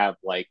 they have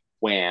like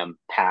wham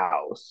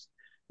pows,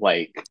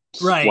 like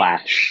Right.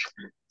 splash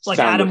Like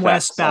sound Adam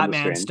West effects on the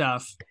Batman screen.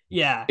 stuff.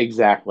 Yeah.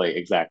 Exactly.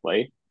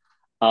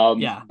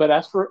 Yeah. But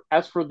as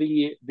for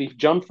the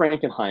John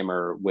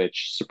Frankenheimer,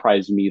 which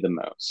surprised me the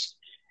most,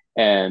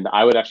 and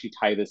I would actually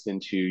tie this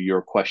into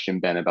your question,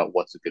 Ben, about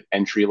what's a good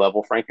entry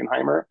level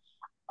Frankenheimer.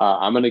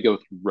 I'm going to go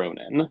with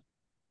Ronin.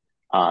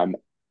 Um,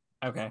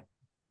 Okay.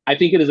 I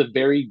think it is a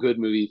very good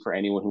movie for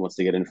anyone who wants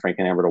to get into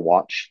Frankenheimer to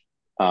watch,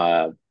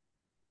 uh,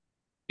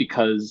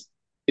 because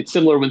it's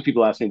similar when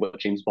people ask me what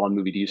James Bond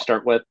movie do you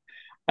start with.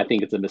 I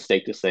think it's a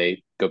mistake to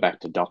say go back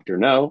to Doctor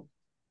No,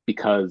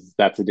 because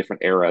that's a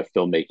different era of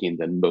filmmaking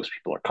than most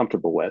people are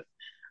comfortable with.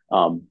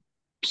 Um,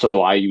 so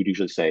I would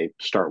usually say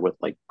start with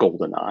like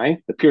GoldenEye,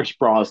 the Pierce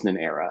Brosnan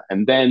era,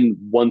 and then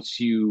if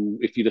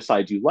you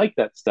decide you like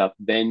that stuff,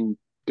 then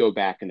go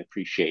back and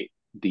appreciate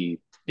the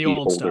The the old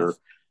older,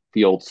 stuff.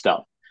 the old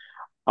stuff.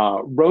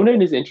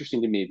 Ronin is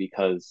interesting to me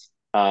because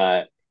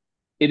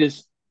it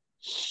is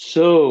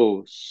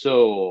so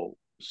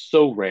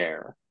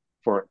rare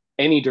for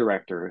any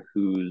director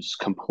who's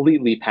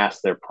completely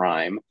past their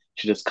prime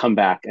to just come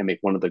back and make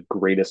one of the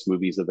greatest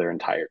movies of their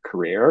entire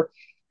career.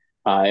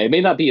 It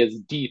may not be as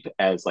deep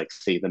as, like,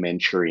 say, The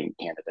Manchurian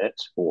Candidate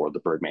or The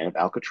Birdman of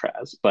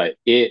Alcatraz, but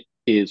it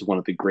is one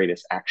of the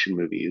greatest action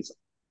movies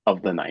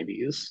of the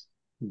 90s,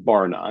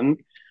 bar none.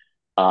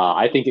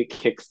 I think it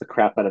kicks the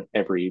crap out of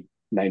every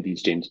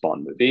 90s James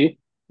Bond movie,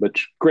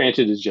 which,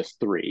 granted, is just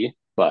three,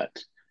 but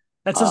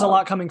That says a uh,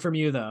 lot coming from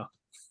you, though.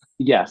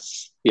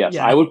 yes. I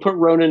Yeah. would put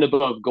Ronin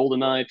above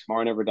GoldenEye,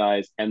 Tomorrow Never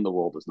Dies, and The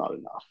World Is Not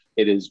Enough.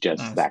 It is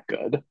just Nice. that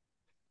good.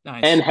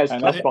 And Nice. has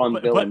And tough I,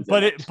 Bond villains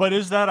in it. But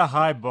is that a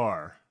high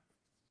bar?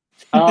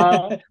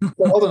 Uh,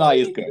 GoldenEye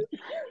is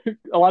good.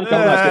 a lot of people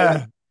GoldenEye's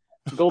good. Eh.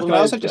 Can I GoldenEye is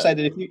also just say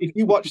good. that if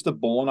you watch The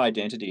Bourne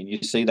Identity and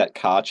you see that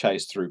car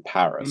chase through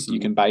Paris, you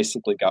Mm-hmm. can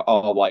basically go,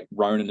 oh, like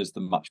Ronin is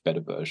the much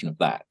better version of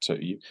that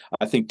too.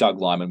 I think Doug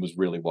Liman was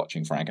really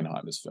watching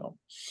Frankenheimer's film.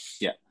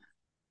 Yeah,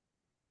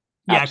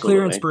 Yeah,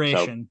 clear absolutely. So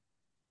inspiration.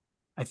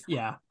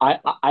 Yeah.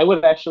 I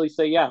would actually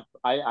say, yeah,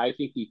 I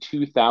think the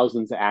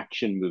 2000s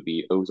action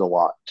movie owes a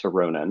lot to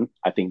Ronin.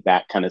 I think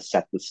that kind of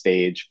set the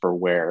stage for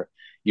where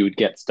you would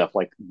get stuff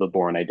like The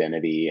Bourne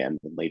Identity and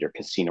later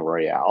Casino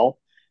Royale.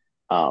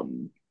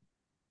 Um,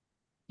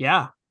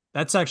 Yeah.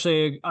 That's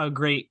actually a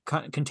great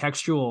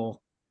contextual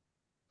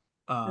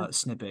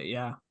snippet.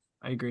 Yeah,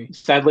 I agree.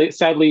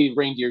 sadly,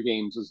 Reindeer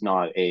Games was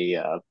not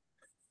a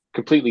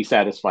completely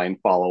satisfying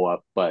follow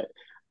up, but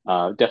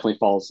definitely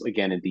falls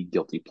again in the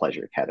guilty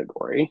pleasure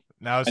category.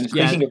 Now And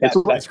Yeah. speaking of It's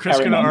that, is that Chris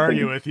carrying going to on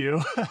argue thing, with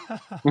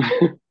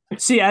you?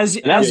 See, as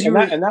and that as you and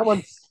were, that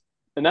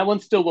and that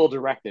one's still well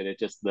directed. It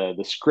just the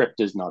script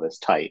is not as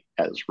tight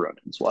as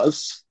Ronin's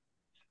was.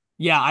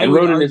 yeah, I And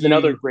would Ronin is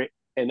another argue. great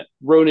and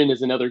Ronin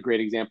is another great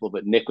example of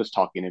what Nick was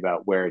talking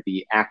about, where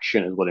the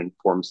action is what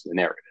informs the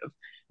narrative.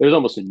 There's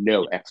almost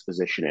no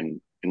exposition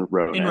in In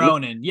Ronin,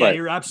 Ronin. Yeah, but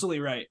you're absolutely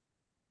right.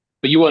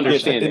 you yes,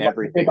 understand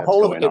everything the that's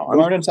whole of going it, on.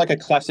 Ronin's like a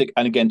classic.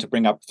 And again, to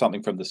bring up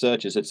something from the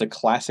searches, it's a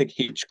classic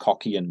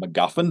Hitchcockian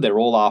MacGuffin. They're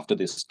all after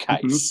this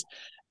Mm-hmm. case,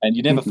 and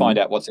you never Mm-hmm. find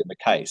out what's in the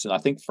case. And I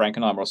think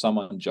Frankenheimer or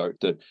someone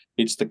joked that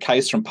it's the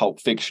case from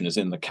Pulp Fiction is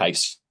in the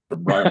case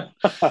from Ronin.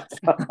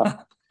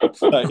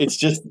 So it's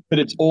just, but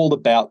it's all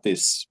about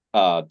this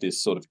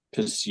this sort of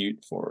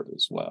pursuit for it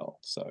as well.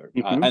 So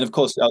Mm-hmm. and of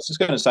course, I was just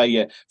going to say,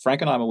 yeah,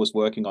 Frankenheimer was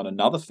working on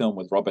another film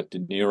with Robert De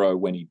Niro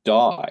when he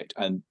died,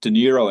 and De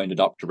Niro ended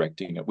up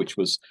directing it, which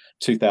was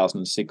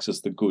 2006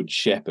 as The Good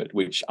Shepherd,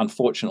 which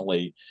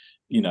unfortunately,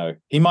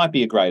 he might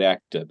be a great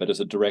actor, but as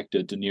a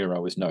director, De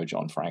Niro is no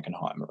John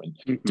Frankenheimer, and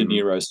De Mm-hmm.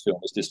 Niro's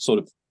film is this sort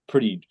of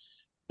pretty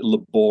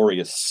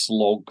laborious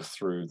slog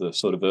through the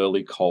sort of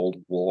early Cold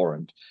War,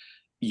 and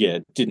yeah,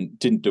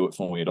 didn't do it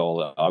for me at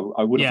all.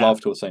 I would have Yeah.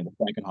 loved to have seen the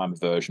Frankenheimer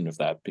version of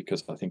that,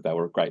 because I think they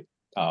were a great,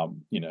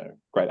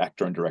 great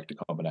actor and director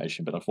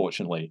combination. But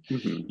unfortunately,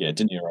 Mm-hmm. yeah,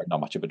 De Niro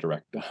not much of a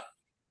director.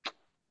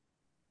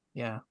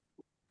 Yeah.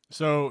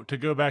 So to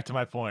go back to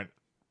my point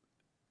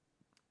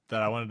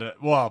that I wanted to,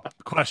 well,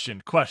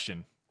 question,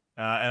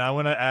 and I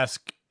want to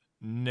ask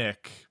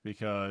Nick,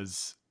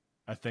 because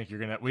I think you're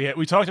gonna.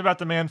 We talked about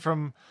the man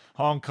from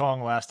Hong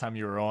Kong last time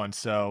you were on,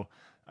 so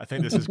I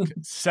think this is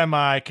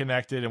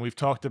semi-connected, and we've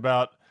talked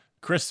about.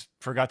 Chris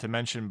forgot to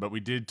mention, but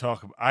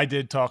I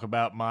did talk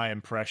about my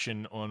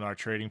impression on our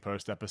Trading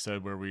Post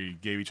episode where we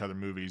gave each other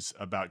movies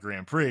about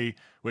Grand Prix,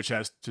 which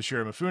has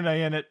Toshiro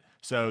Mifune in it.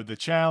 So the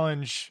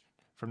challenge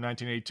from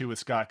 1982 with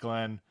Scott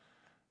Glenn,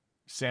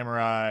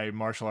 samurai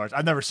martial arts.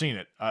 I've never seen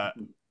it.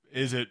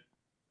 Is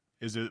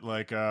it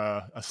like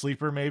a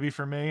sleeper maybe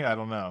for me? I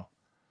don't know.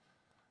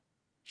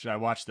 Should I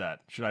watch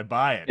that? Should I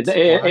buy it?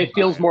 It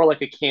feels more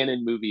like a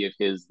canon movie of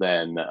his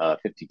than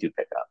 52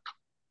 Pickup.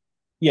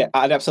 Yeah,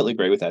 I'd absolutely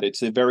agree with that.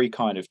 It's a very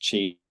kind of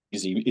cheesy.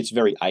 It's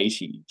very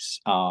 80s.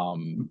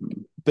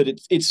 but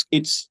it's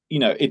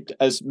it,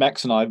 as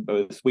Max and I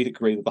both, we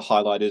agree that the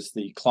highlight is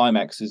the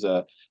climax is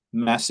a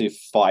massive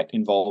fight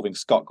involving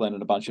Scott Glenn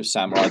and a bunch of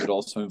samurai that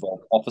also involve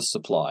office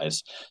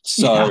supplies.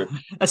 So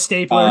a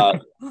stapler.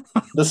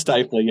 The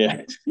stapler,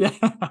 yeah. Yeah.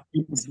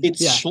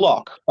 It's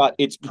schlock, but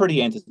it's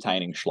pretty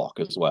entertaining schlock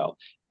as well.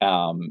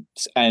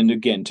 And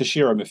again,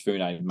 Toshiro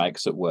Mifune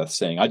makes it worth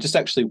seeing. I just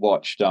actually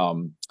watched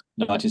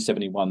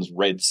 1971's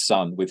Red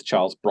Sun with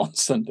Charles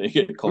Bronson, they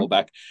get a call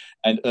back,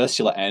 and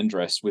Ursula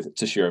Andress with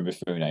Toshiro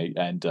Mifune,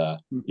 and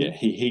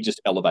he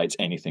just elevates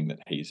anything that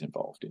he's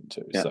involved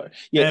into. Yeah. So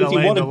and if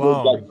you want a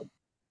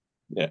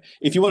good,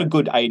 if you want a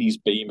good 80s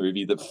B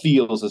movie that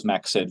feels, as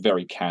Max said,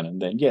 very canon,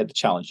 then the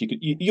challenge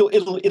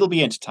it'll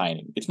be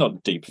entertaining. It's not a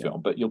deep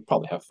film, but you'll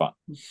probably have fun.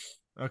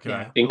 Okay.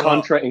 Yeah. In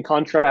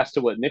contrast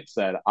to what Nick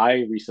said,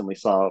 I recently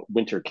saw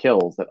Winter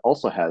Kills that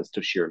also has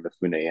Toshiro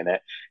Mifune in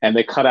it, and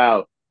they cut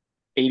out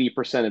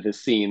 80% of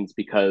his scenes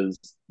because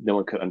no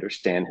one could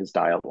understand his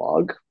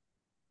dialogue.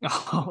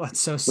 Oh, that's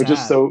so sad. Which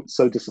is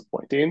so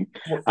disappointing.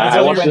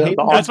 I watched the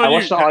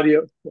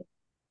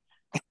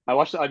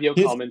audio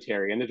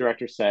commentary, and the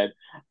director said,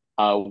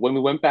 when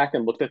we went back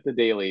and looked at the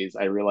dailies,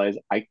 I realized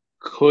I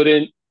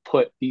couldn't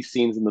put these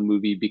scenes in the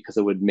movie because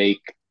it would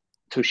make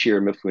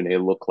Toshiro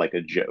Mifune look like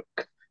a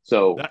joke.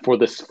 So for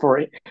the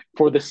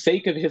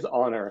sake of his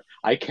honor,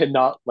 I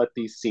cannot let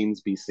these scenes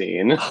be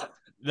seen.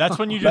 That's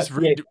when you just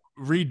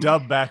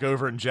redub back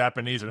over in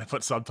Japanese and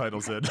put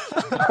subtitles in.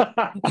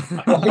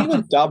 Well, he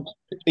was dubbed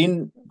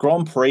in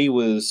Grand Prix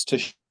was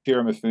Toshiro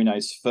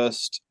Mifune's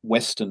first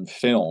Western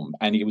film,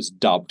 and he was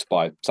dubbed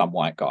by some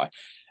white guy.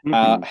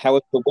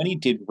 However, when he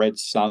did Red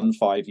Sun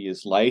 5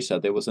 years later,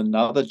 there was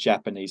another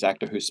Japanese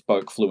actor who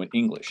spoke fluent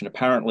English, and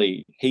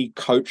apparently he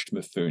coached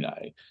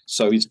Mifune.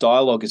 So his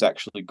dialogue is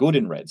actually good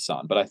in Red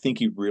Sun, but I think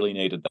he really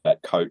needed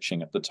that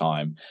coaching at the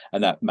time,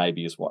 and that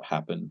maybe is what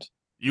happened.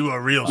 You a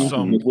real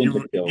son.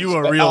 You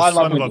a real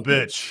son of a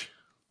bitch.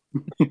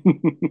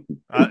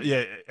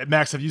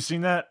 Max, have you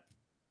seen that?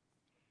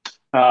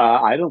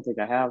 I don't think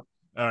I have.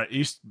 All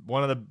right,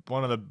 one of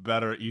the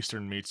better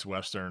Eastern meets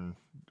Western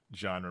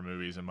genre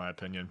movies, in my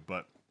opinion.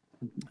 But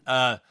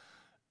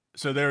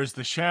so there's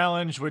the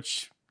challenge,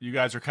 which you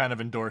guys are kind of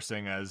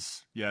endorsing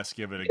as yes,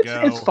 give it a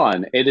go. It's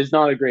fun. It is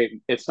not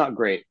it's not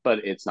great,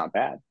 but it's not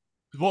bad.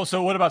 Well,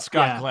 so what about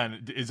Scott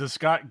Glenn? Is a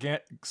Scott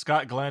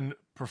Glenn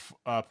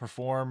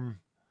perform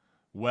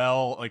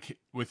well, like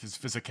with his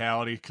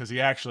physicality? Because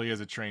he actually is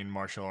a trained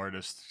martial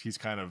artist. He's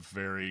kind of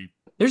very.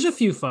 There's a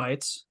few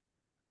fights.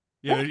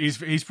 Yeah, he's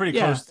pretty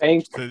close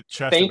to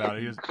chest about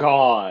it. Thank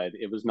God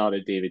it was not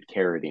a David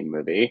Carradine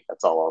movie.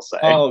 That's all I'll say.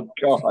 Oh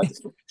God,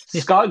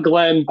 Scott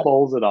Glenn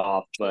pulls it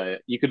off,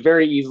 but you could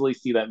very easily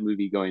see that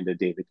movie going to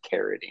David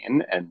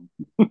Carradine, and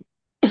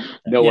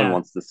no one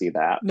wants to see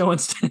that. No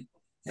one's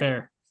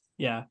fair.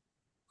 Yeah.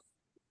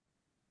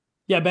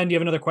 Yeah, Ben, do you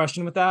have another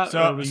question with that?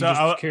 I was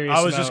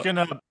just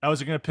gonna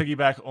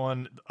piggyback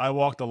on I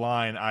Walk the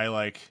Line.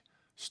 I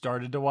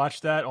started to watch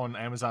that on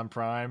Amazon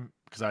Prime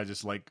because I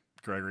just like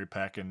Gregory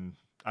Peck, and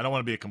I don't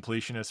want to be a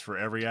completionist for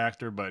every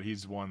actor, but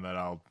he's one that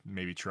I'll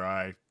maybe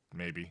try,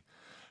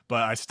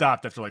 but I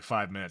stopped after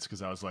 5 minutes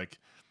because I was like,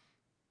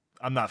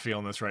 I'm not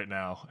feeling this right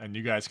now, and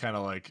you guys kind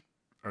of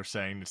are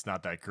saying it's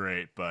not that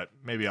great, but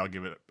maybe I'll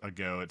give it a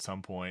go at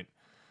some point.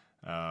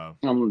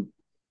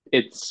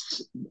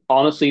 It's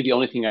honestly the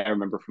only thing I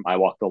remember from I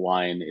Walk the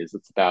Line is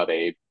it's about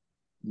a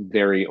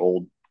very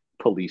old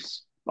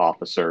police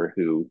officer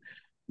who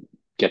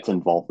gets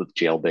involved with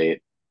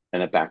jailbait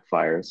and it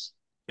backfires.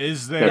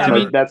 Is there?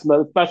 That's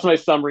my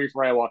summary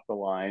for I Walk the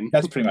Line.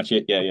 That's pretty much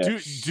it. Yeah.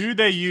 Do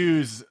they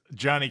use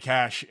Johnny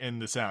Cash in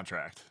the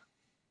soundtrack?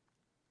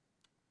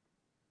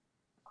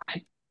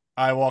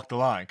 I Walk the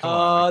Line. Come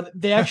on.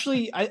 They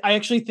actually, I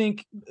actually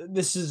think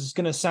this is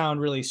gonna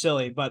sound really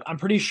silly, but I'm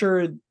pretty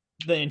sure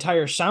the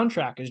entire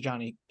soundtrack is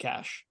Johnny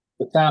Cash.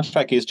 The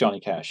soundtrack is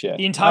Johnny Cash. Yeah.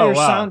 The entire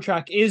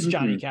soundtrack is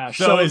Johnny Cash.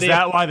 So is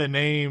that why the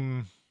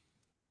name?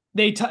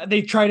 They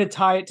try to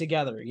tie it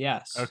together.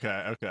 Yes.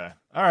 Okay.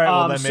 All right.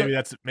 Well, then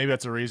maybe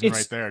that's a reason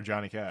right there,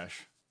 Johnny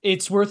Cash.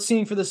 It's worth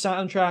seeing for the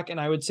soundtrack, and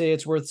I would say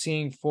it's worth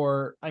seeing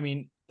for. I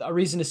mean, a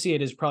reason to see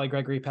it is probably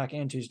Gregory Peck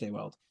and Tuesday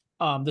Weld.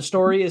 The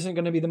story isn't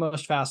going to be the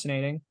most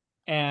fascinating,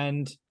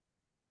 and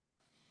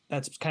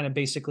that's kind of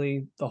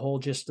basically the whole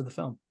gist of the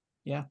film.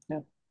 Yeah.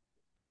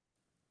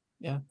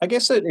 I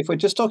guess that if we're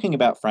just talking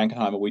about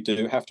Frankenheimer, we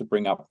do have to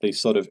bring up the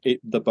sort of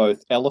the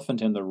both elephant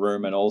in the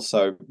room and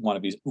also one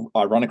of his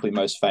ironically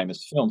most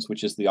famous films,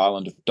 which is The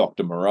Island of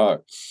Dr.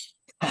 Moreau.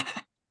 Oh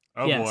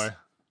boy.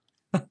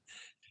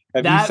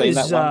 Have you seen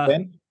that one,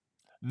 Ben?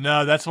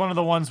 No, that's one of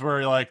the ones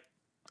where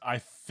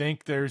I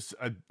think there's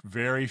a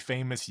very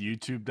famous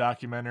YouTube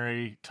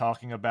documentary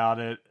talking about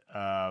it.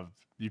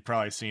 You've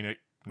probably seen it,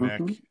 Nick.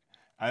 Mm-hmm.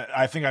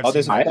 I think I've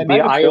seen it. The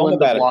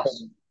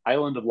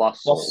Island of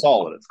Lost Soul is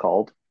what it's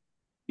called.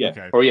 Yeah.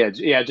 Okay. Or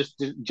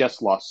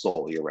just Lost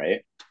Soul. You're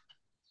right.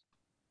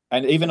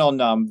 And even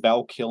on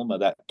Val Kilmer,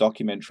 that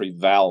documentary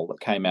Val that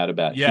came out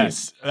about him.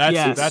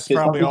 That's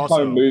probably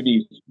also a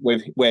movie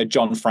where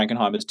John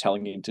Frankenheimer is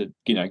telling him to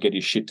get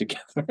his shit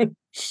together.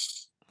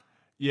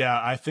 Yeah,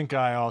 I think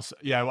I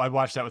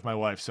watched that with my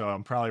wife, so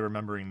I'm probably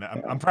remembering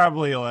that. I'm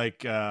probably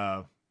like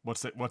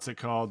what's it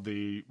called?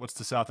 What's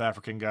the South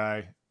African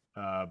guy?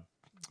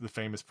 The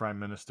famous prime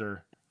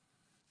minister,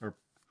 or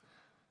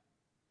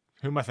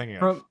who am I thinking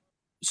of?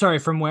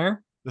 From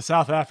where? The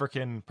South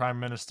African prime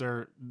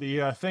minister.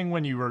 The thing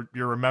when you're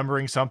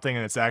remembering something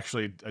and it's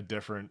actually a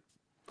different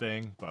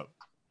thing, but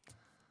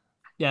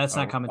yeah, it's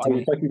not coming to Are me.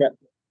 you talking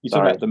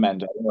about the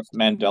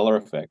Mandela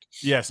effect?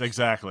 Yes,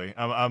 exactly.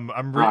 I'm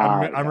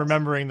Yes.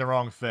 remembering the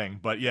wrong thing,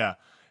 but yeah,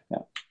 Yeah.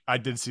 I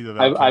did see the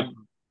I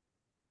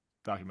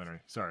documentary.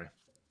 Sorry.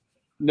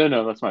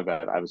 No, that's my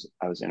bad. I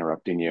was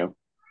interrupting you.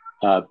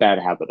 Bad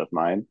habit of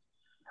mine.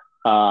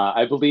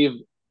 I believe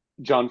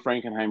John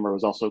Frankenheimer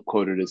was also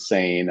quoted as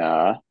saying,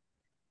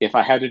 "If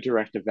I had to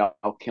direct a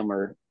Val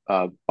Kilmer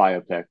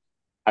biopic,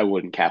 I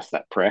wouldn't cast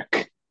that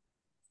prick."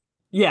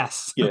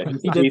 Yes. Yeah,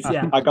 He did.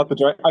 Yeah. I got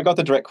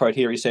the direct quote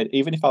here. He said,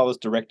 "Even if I was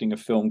directing a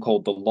film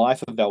called The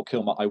Life of Val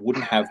Kilmer, I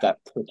wouldn't have that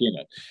prick in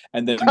it."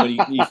 And then when he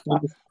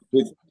finished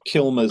with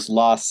Kilmer's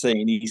last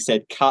scene, he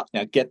said, "Cut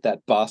now, get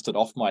that bastard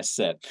off my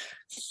set."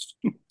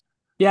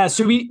 Yeah,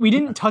 so we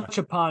didn't touch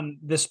upon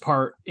this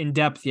part in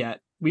depth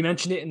yet. We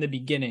mentioned it in the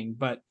beginning,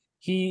 but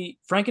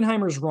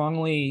Frankenheimer's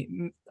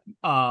wrongly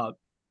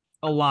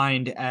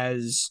aligned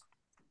as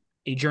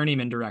a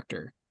journeyman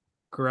director,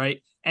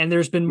 correct? And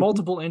there's been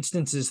multiple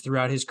instances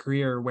throughout his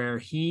career where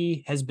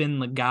he has been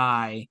the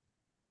guy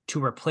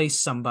to replace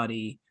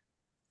somebody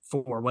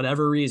for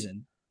whatever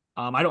reason.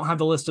 I don't have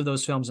the list of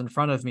those films in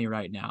front of me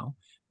right now,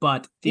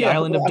 but The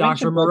Island of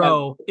Dr.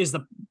 Moreau is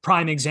the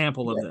prime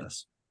example of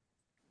this.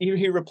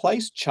 He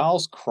replaced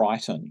Charles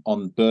Crichton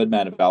on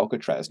Birdman of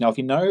Alcatraz. Now, if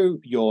you know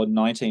your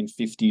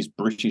 1950s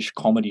British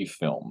comedy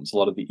films, a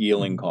lot of the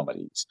Ealing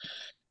comedies,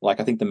 like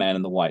I think The Man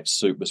in the White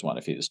Suit was one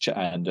of his,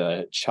 and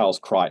Charles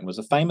Crichton was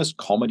a famous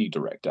comedy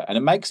director, and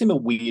it makes him a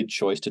weird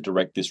choice to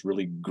direct this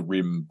really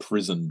grim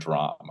prison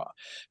drama.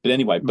 But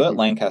anyway, Burt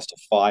Lancaster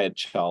fired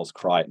Charles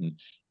Crichton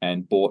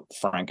and brought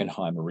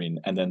Frankenheimer in,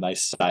 and then they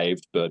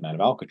saved Birdman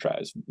of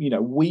Alcatraz. You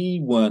know,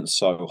 we weren't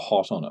so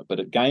hot on it, but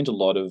it gained a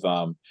lot of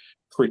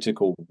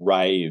critical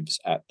raves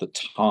at the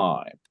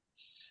time.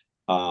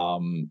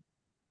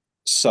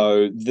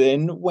 So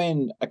then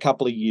when a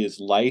couple of years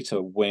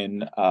later,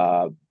 when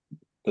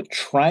The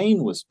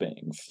Train was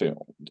being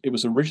filmed, it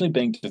was originally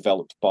being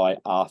developed by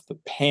Arthur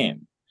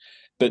Penn,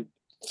 but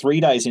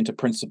 3 days into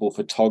principal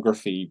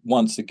photography,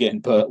 once again,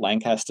 Burt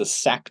Lancaster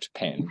sacked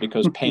Penn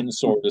because Penn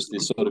saw it as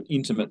this sort of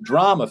intimate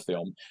drama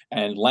film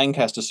and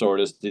Lancaster saw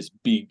it as this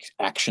big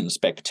action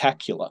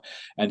spectacular.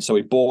 And so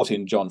he brought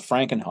in John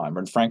Frankenheimer,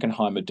 and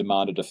Frankenheimer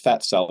demanded a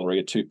fat salary,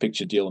 a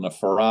 2-picture deal, and a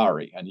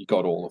Ferrari, and he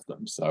got all of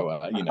them. So,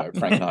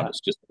 Frankenheimer's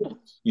just,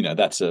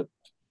 that's a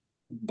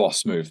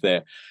boss move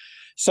there.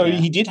 So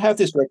he did have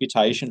this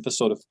reputation for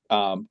sort of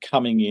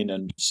coming in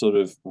and sort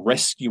of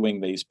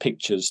rescuing these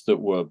pictures that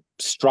were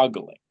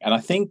struggling. And I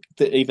think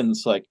that even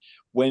it's like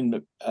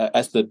when,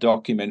 as the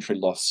documentary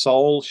Lost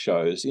Soul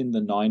shows, in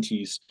the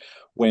 90s,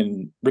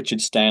 when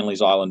Richard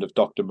Stanley's Island of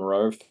Dr.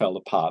 Moreau fell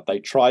apart, they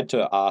tried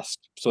to ask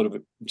sort of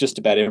just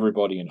about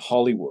everybody in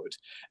Hollywood,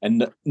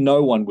 and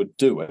no one would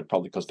do it,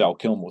 probably because Val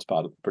Kilmer was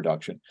part of the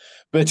production.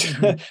 But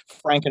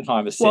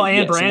Frankenheimer said,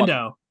 and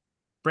Brando.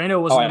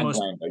 Brando wasn't the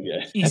most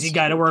easy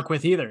guy to work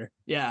with either.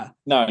 Yeah.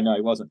 No,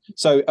 he wasn't.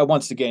 So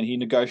once again, he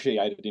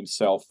negotiated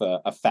himself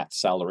a fat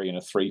salary and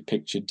a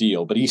 3-picture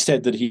deal. But he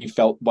said that he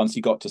felt once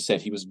he got to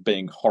set, he was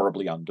being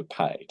horribly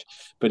underpaid.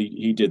 But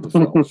he did the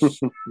film.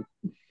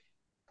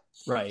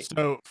 Right.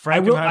 So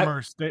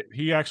Frankenheimer,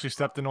 he actually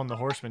stepped in on The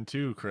Horseman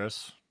too,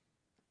 Chris.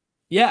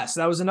 Yes,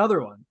 that was another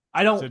one.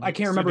 I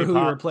can't remember who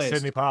he replaced.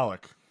 Sidney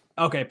Pollack.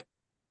 Okay.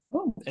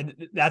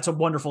 And that's a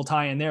wonderful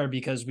tie-in there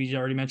because we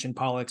already mentioned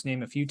Pollack's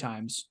name a few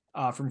times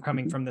from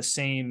coming from the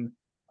same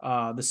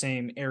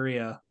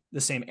era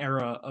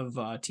of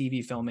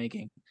TV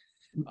filmmaking.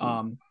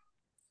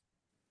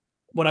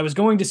 What I was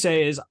going to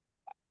say is,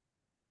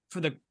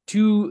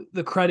 to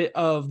the credit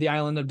of The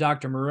Island of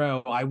Dr.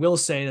 Moreau, I will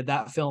say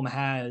that film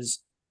has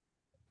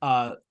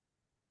the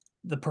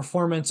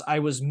performance I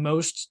was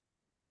most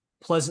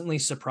pleasantly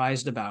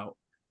surprised about,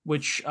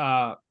 which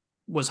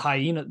was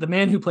Hyena, the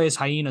man who plays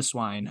Hyena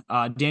Swine,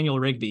 Daniel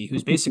Rigby,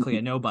 who's basically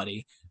a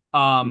nobody.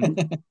 Now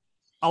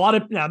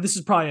this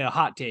is probably a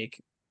hot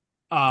take.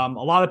 A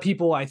lot of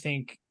people I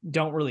think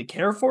don't really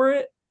care for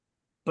it,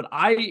 but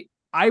I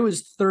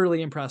was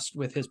thoroughly impressed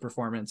with his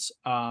performance.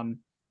 I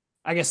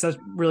guess that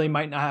really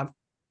might not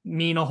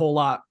mean a whole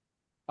lot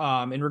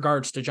in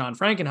regards to John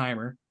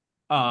Frankenheimer.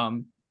 But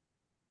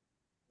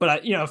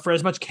for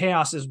as much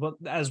chaos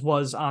as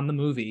was on the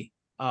movie,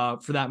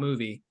 for that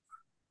movie,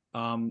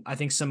 I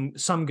think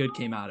some good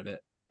came out of it,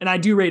 and I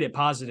do rate it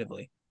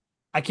positively.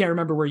 I can't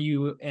remember where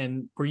you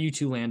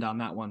two land on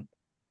that one.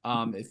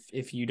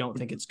 If you don't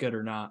think it's good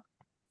or not.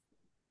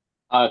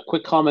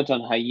 Quick comment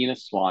on Hyena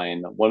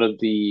Swine. One of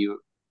the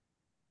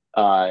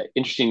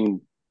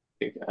interesting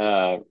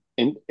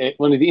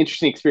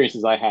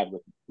experiences I had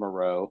with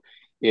Moreau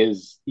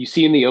is you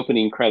see in the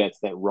opening credits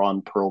that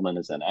Ron Perlman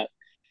is in it,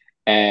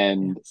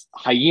 And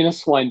hyena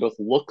swine both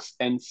looks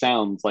and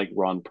sounds like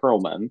Ron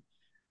Perlman.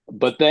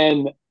 But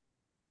then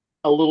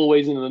a little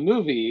ways into the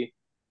movie,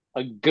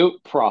 a goat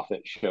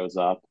prophet shows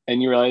up,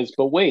 and you realize,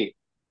 but wait,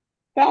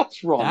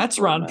 that's Ron That's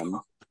Perlman.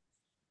 Ron.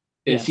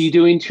 Is he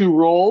doing two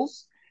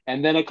roles?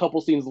 And then a couple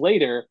scenes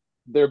later,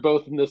 they're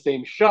both in the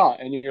same shot,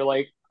 and you're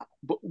like,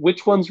 but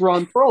which one's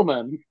Ron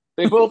Perlman?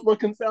 They both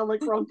look and sound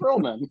like Ron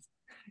Perlman.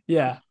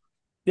 Yeah,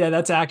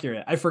 that's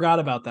accurate. I forgot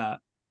about that.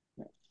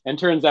 And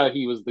turns out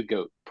he was the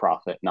goat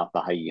prophet, not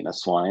the hyena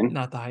swine.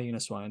 Not the hyena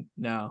swine.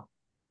 No.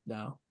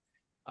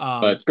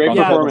 But great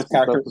performance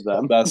both of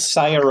them. The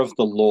sayer of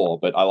the law,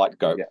 but I like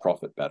goat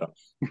prophet better.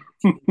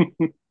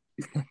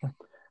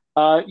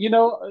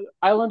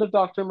 Island of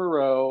Dr.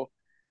 Moreau,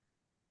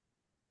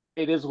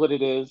 it is what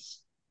it is.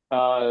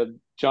 John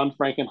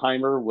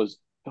Frankenheimer was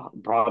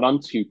brought on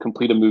to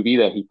complete a movie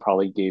that he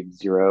probably gave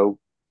zero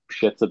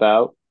shits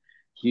about.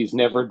 He's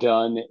never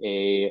done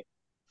a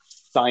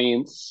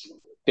science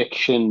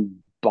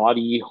fiction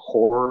body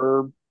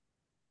horror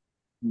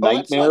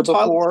nightmare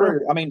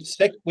before. I mean,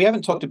 we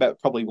haven't talked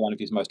about probably one of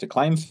his most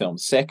acclaimed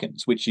films,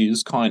 Seconds, which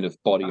is kind of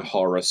body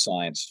horror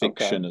science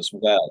fiction as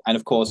well. And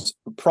of course,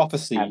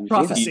 Prophecy.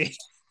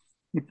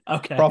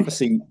 Okay.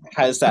 Prophecy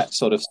has that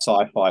sort of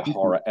sci-fi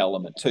horror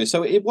element too.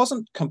 So it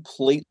wasn't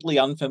completely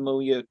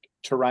unfamiliar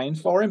terrain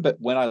for him, but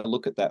when I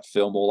look at that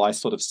film, all I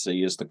sort of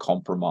see is the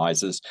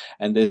compromises,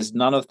 and there's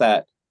none of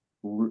that,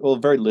 or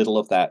very little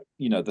of that,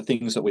 the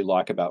things that we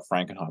like about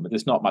Frankenheimer.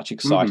 There's not much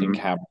exciting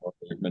camera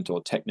movement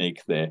or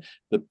technique there.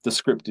 The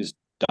script is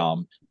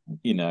dumb.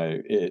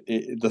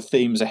 The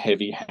themes are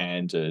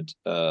heavy-handed.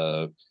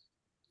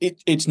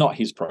 It's not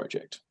his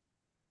project.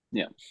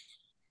 Yeah.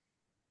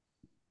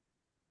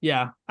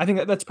 Yeah, I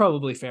think that's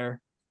probably fair.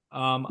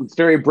 It's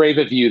very brave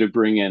of you to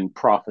bring in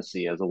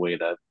Prophecy as a way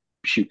to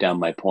shoot down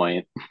my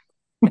point.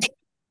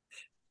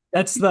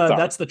 That's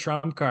the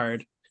trump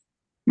card.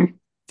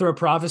 Throw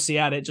Prophecy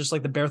at it, just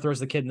like the bear throws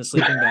the kid in the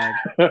sleeping bag.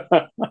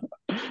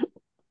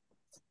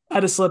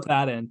 Had to slip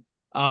that in.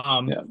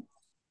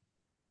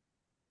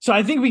 So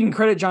I think we can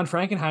credit John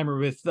Frankenheimer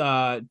with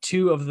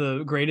two of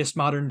the greatest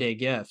modern day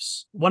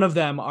gifts. One of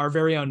them, our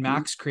very own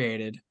Max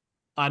created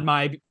on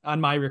my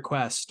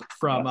request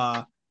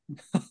from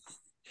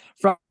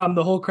from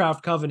the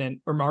Holcraft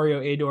Covenant, or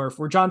Mario Adorf,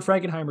 where John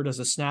Frankenheimer does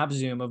a snap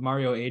zoom of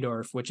Mario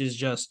Adorf, which is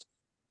just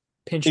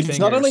pinched fingers. It's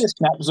not only a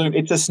snap zoom,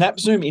 it's a snap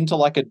zoom into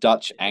like a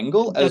Dutch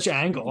angle.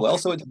 Well,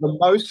 so it's the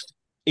most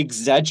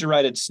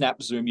exaggerated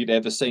snap zoom you've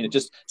ever seen. It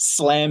just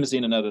slams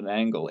in and at an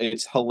angle.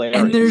 It's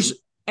hilarious.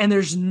 And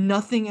there's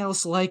nothing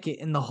else like it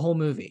in the whole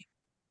movie.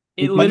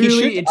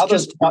 It's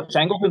just Dutch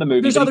angles in the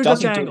movie. There's other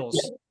Dutch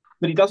angles.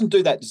 But he doesn't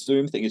do that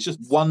zoom thing. It's just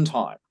one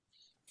time.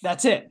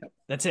 That's it.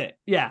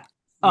 Yeah.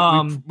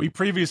 We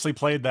previously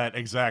played that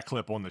exact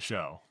clip on the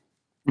show.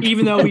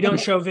 Even though we don't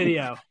show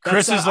video.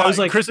 Chris is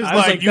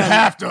like, you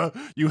have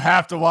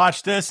to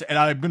watch this, and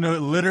I'm going to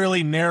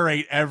literally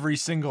narrate every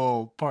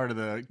single part of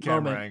the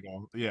camera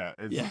angle. Yeah.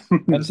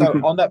 And so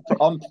on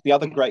the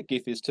other great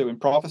gif is too, in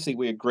Prophecy,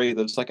 we agree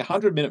that it's like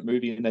 100-minute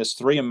movie and there's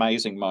three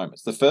amazing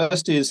moments. The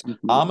first is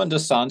Armand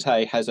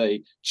Asante has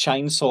a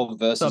chainsaw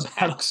versus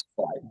axe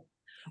fight.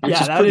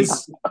 That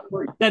is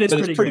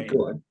pretty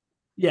good.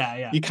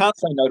 Yeah. You can't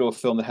say no to a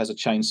film that has a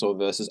chainsaw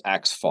versus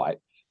axe fight.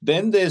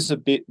 Then there's a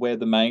bit where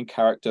the main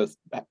character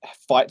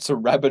fights a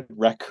rabid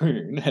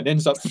raccoon and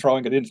ends up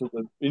throwing it into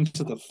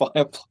the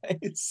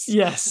fireplace.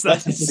 Yes,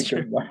 that's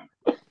true.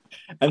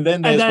 And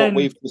then there's what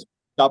we've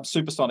dubbed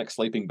Supersonic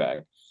Sleeping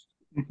Bag.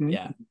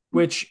 Yeah,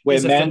 where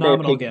Man Bear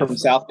Pig from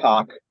South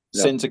Park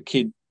sends a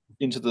kid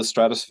into the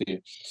stratosphere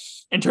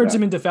and turns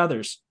him into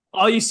feathers.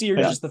 All you see are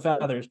just the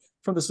feathers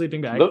from the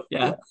sleeping bag.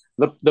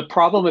 The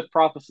problem with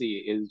Prophecy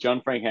is John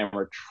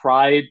Frankenheimer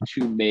tried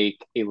to make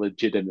a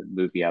legitimate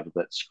movie out of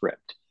that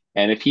script.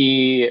 And if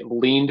he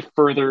leaned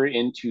further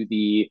into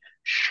the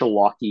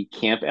schlocky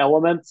camp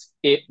elements,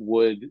 it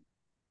would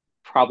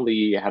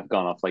probably have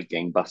gone off like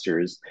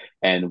gangbusters,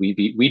 and we'd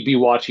be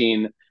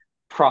watching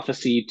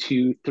Prophecy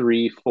 2,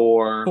 3,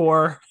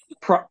 4,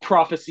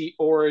 Prophecy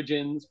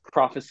Origins,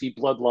 Prophecy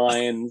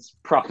Bloodlines,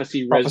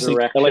 Prophecy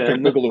Resurrection.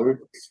 Electric Boogaloo.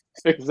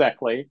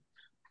 Exactly.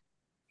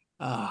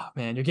 Oh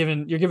man, you're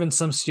giving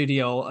some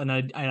studio an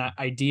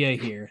idea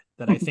here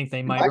that I think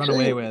they might run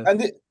away with.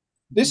 And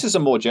this is a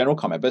more general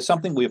comment, but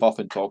something we've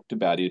often talked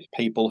about is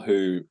people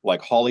who,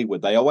 like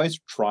Hollywood, they always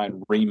try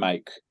and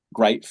remake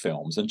great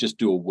films and just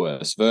do a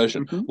worse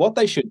version. What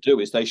they should do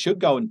is they should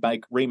go and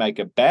remake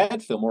a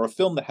bad film, or a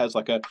film that has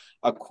like a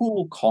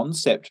cool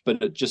concept,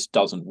 but it just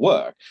doesn't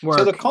work.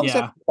 So the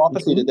concept of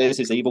Prophecy, that there's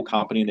this evil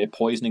company and they're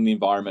poisoning the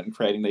environment and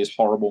creating these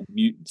horrible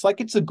mutants, like,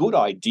 it's a good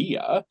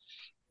idea,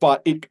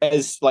 but it,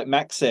 as like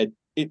Max said,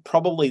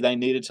 they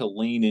needed to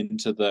lean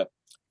into the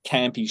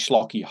campy,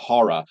 schlocky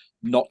horror,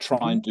 not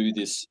try and do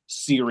this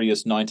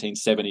serious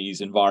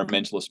 1970s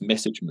environmentalist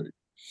message move.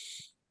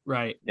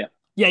 Right.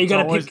 Yeah, you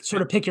got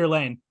to pick your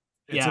lane.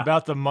 It's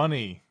about the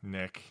money,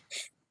 Nick.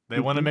 They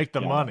want to make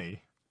the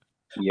money.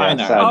 Yeah, I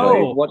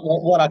know.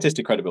 What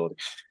artistic credibility?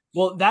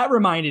 Well, that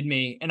reminded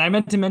me, and I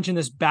meant to mention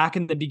this back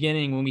in the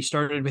beginning when we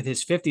started with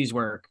his 50s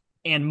work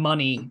and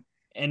money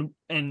and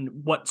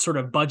what sort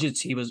of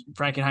budgets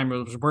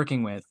Frankenheimer was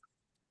working with.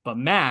 But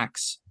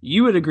Max,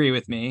 you would agree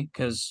with me,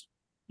 because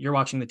you're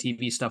watching the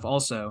TV stuff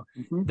also,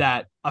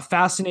 that a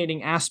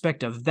fascinating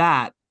aspect of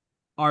that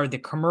are the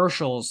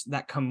commercials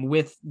that come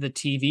with the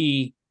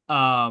TV,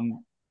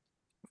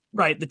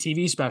 right, the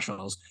TV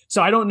specials.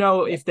 So I don't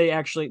know if they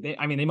actually,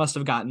 they must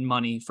have gotten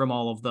money from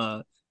all of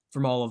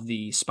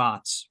the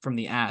spots, from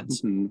the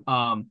ads.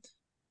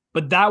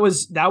 But that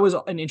was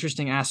an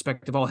interesting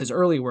aspect of all his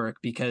early work,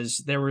 because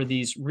there were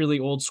these really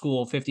old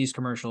school 50s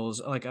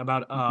commercials, like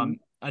about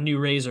a new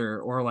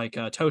razor, or like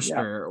a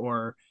toaster,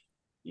 or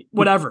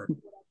whatever.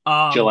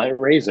 Gillette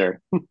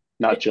razor,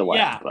 not Gillette.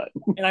 Yeah. But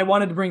And I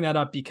wanted to bring that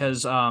up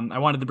because I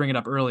wanted to bring it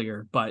up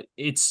earlier, but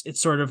it's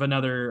sort of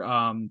another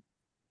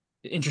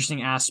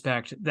interesting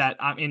aspect that,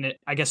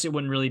 I guess it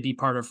wouldn't really be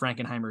part of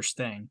Frankenheimer's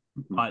thing,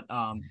 but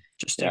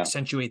just to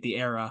accentuate the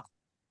era.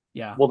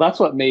 Yeah. Well, that's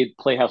what made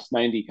Playhouse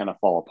 90 kind of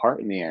fall apart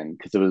in the end,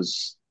 because it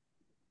was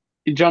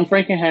John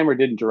Frankenheimer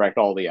didn't direct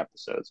all the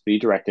episodes, but he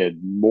directed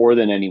more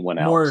than anyone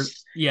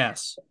else.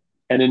 Yes.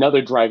 And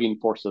another driving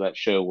force of that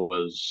show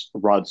was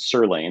Rod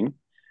Serling,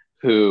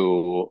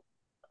 who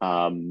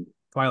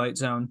Twilight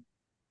Zone.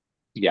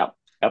 Yeah,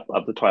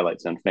 of the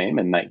Twilight Zone fame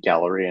and Night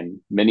Gallery and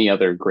many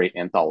other great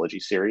anthology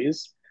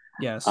series.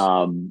 Yes.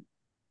 And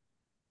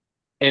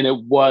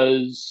it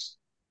was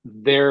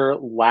their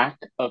lack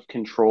of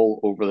control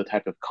over the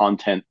type of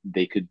content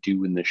they could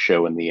do in the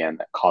show in the end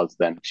that caused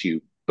them to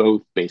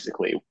both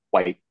basically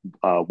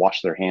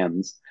wash their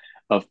hands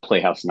of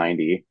Playhouse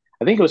 90.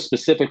 I think it was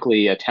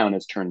specifically A Town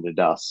Has Turned to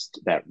Dust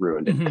that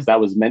ruined it, because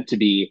that was meant to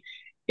be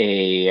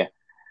a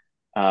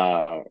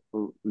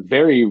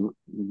very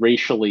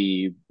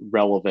racially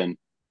relevant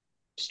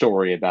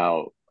story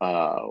about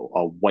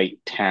a white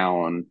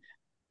town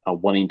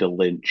wanting to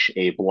lynch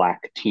a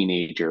black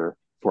teenager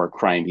for a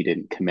crime he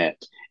didn't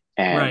commit.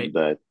 And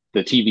the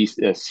TV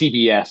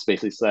CBS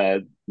basically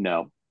said,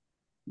 no,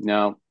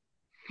 not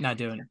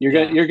doing it.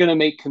 You're gonna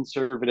make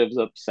conservatives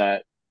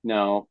upset.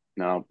 No,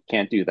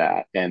 can't do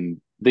that.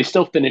 And they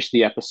still finished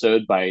the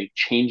episode by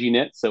changing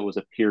it so it was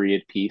a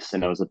period piece,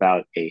 and it was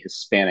about a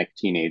Hispanic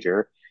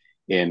teenager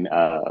in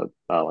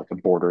like a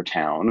border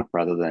town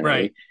rather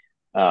than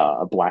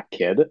a black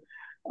kid.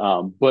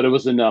 But it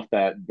was enough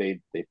that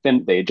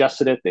they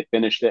adjusted it, they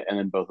finished it, and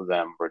then both of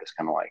them were just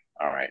kind of like,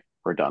 all right,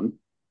 we're done.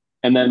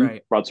 And then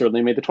Rod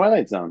Serling made The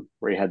Twilight Zone,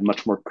 where he had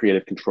much more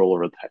creative control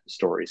over the type of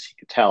stories he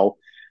could tell.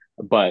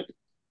 But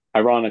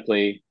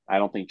ironically, I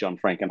don't think John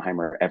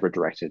Frankenheimer ever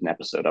directed an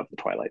episode of The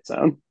Twilight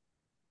Zone.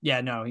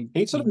 Yeah, no.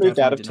 He sort of moved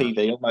out of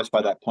TV almost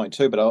by that point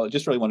too, but I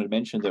just really wanted to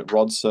mention that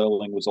Rod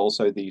Serling was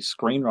also the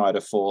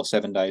screenwriter for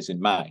 7 Days in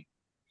May.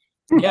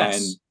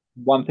 Yes.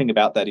 And one thing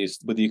about that is,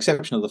 with the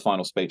exception of the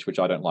final speech, which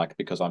I don't like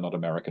because I'm not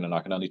American and I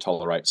can only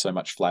tolerate so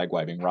much flag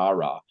waving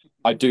rah-rah,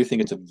 I do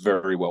think it's a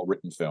very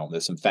well-written film.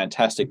 There's some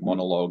fantastic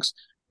monologues.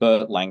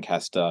 Burt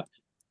Lancaster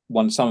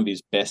won some of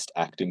his best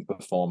acting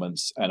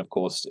performance, and of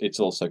course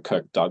it's also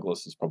Kirk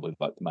Douglas is probably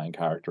like the main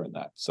character in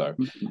that. So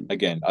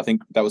again, I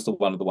think that was the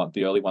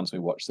early ones we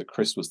watched that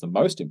Chris was the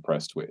most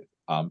impressed with.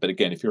 But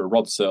again, if you're a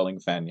Rod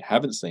Serling fan, you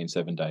haven't seen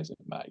 7 Days in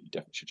May, you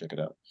definitely should check it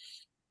out.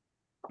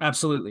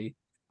 Absolutely.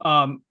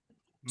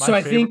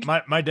 I think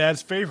my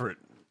dad's favorite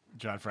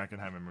John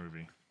Frankenheimer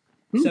movie,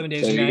 7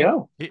 Days in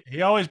May.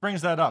 He always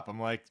brings that up. I'm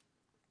like,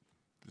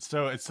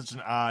 so it's such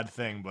an odd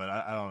thing, but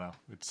I don't know.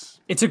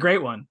 It's a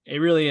great one. It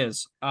really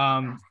is.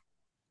 But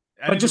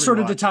just sort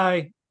of to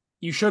tie,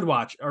 you should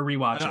watch or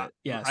rewatch it.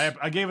 Yes,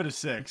 I gave it a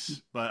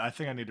 6, but I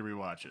think I need to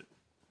rewatch it.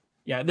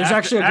 Yeah, there's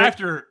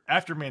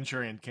after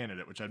Manchurian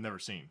Candidate, which I've never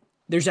seen.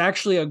 There's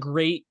actually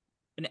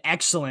an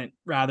excellent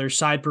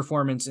side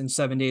performance in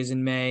 7 Days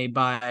in May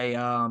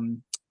by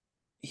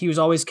he was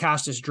always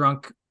cast as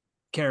drunk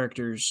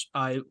characters.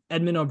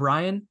 Edmund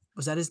O'Brien,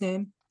 was that his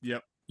name?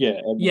 Yep.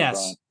 Yeah. Yes.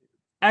 O'Brien.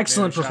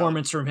 Excellent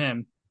performance from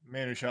him.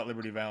 Man who shot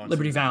Liberty Valance.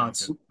 Liberty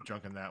Valance.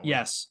 Drunk in that one.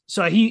 Yes.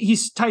 So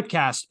he's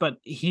typecast, but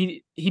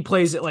he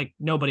plays it like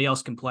nobody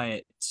else can play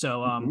it.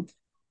 So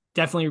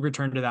definitely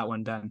return to that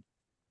one, Ben.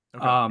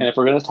 Okay. And if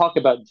we're going to talk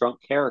about drunk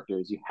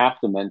characters, you have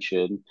to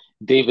mention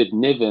David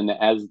Niven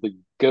as the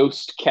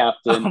ghost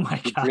captain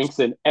who drinks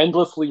an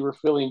endlessly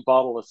refilling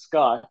bottle of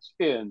scotch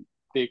in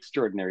The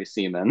Extraordinary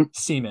Seaman.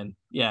 Seaman,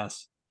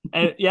 yes.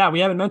 And we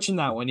haven't mentioned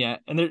that one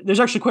yet. And there's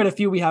actually quite a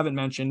few we haven't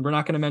mentioned. We're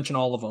not going to mention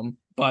all of them,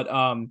 but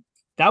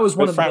that was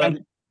one of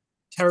the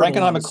terrible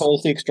Frankenheimer ones.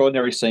 calls The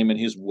Extraordinary Seaman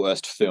his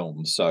worst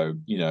film, so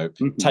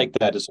take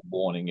that as a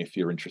warning if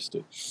you're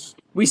interested.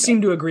 We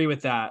seem to agree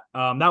with that.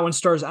 That one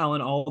stars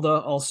Alan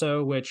Alda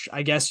also, which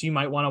I guess you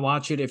might want to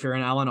watch it if you're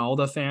an Alan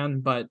Alda fan,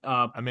 but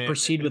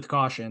proceed with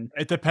caution.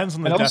 It depends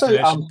on the and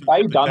definition. Also,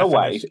 Faye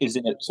Dunaway is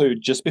in it too.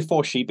 Just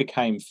before she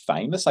became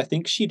famous, I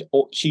think she'd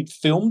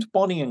filmed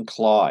Bonnie and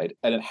Clyde,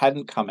 and it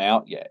hadn't come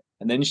out yet.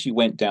 And then she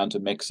went down to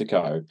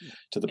Mexico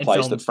to the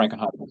place that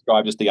Frankenheimer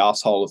described as the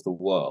asshole of the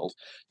world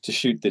to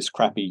shoot this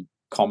crappy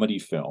comedy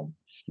film.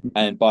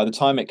 And by the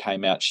time it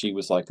came out, she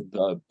was like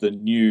the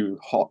new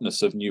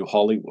hotness of New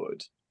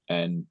Hollywood.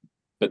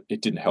 But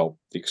it didn't help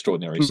The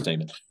Extraordinary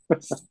Seaman.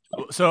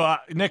 So,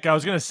 Nick, I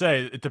was going to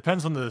say, it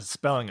depends on the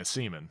spelling of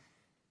semen.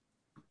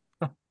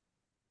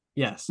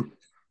 Yes.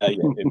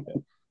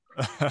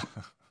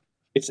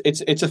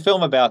 It's a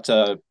film about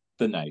the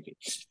Navy.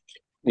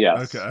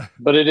 Yes. Okay.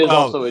 But it is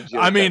also a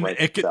joke. I mean,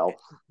 that itself.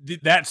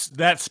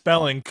 that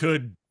spelling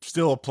could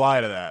still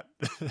apply to that.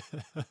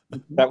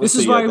 This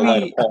is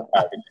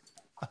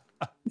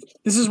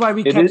why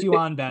we kept you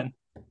on, Ben.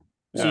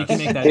 So you can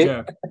make that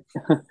joke.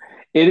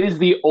 It is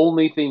the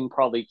only thing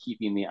probably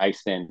keeping the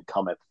Iceman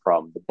Cometh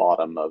from the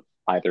bottom of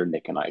either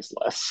Nick and I's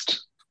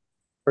list.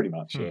 Pretty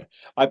much, yeah.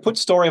 I put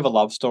Story of a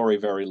Love Story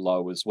very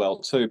low as well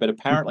too, but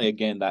apparently,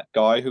 again, that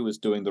guy who was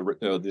doing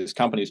this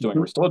company is doing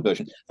a restored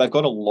version. They've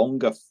got a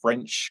longer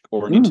French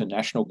or an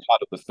international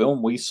cut of the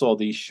film. We saw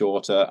the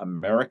shorter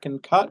American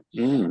cut,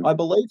 I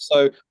believe.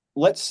 So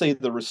let's see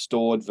the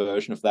restored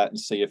version of that and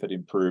see if it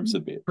improves a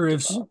bit.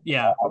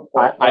 Yeah.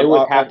 I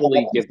would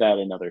happily give that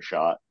another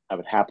shot.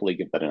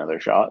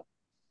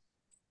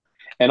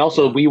 And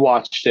also, we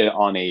watched it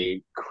on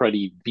a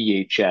cruddy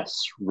VHS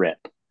rip.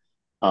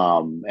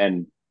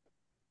 And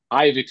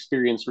I've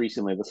experienced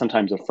recently that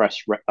sometimes a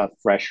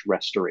fresh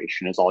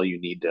restoration is all you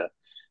need to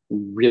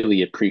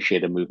really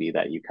appreciate a movie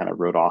that you kind of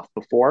wrote off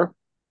before.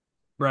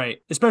 Right.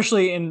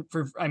 Especially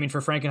for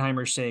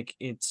Frankenheimer's sake,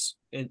 it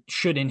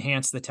should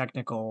enhance the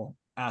technical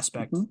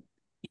aspect,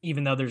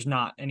 even though there's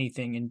not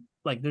anything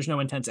there's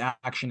no intense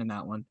action in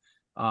that one.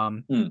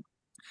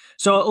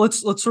 So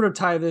let's sort of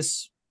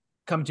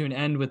come to an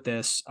end with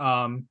this.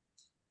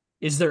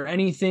 Is there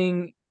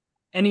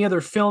any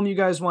other film you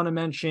guys want to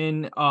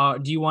mention?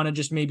 Do you want to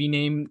just maybe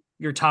name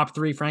your top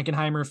 3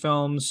 Frankenheimer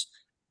films?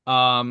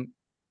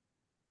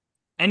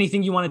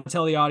 Anything you want to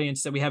tell the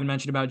audience that we haven't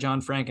mentioned about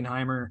John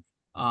Frankenheimer?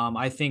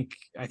 I think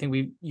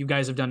you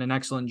guys have done an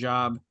excellent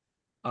job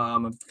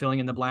of filling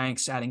in the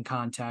blanks, adding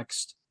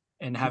context,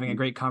 and having a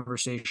great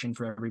conversation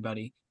for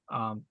everybody.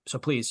 So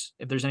please,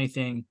 if there's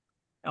anything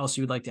else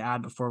you would like to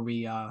add before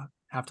we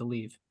have to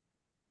leave.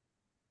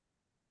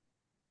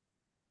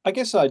 I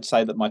guess I'd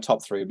say that my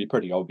top 3 would be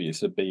pretty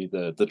obvious. It'd be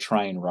the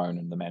Train,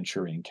 Ronin, the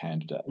Manchurian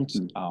Candidate.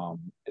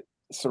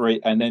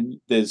 3, and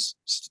then there's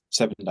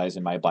 7 Days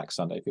in May, Black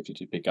Sunday,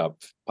 52 Pickup,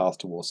 Path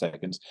to War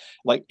Seconds.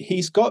 Like,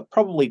 he's got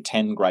probably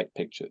 10 great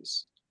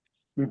pictures.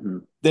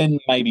 Then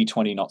maybe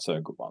 20 not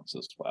so good ones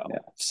as well. Yeah.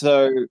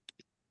 So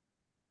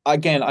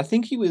again, I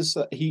think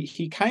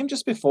he came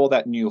just before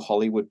that New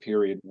Hollywood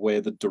period where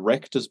the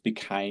directors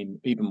became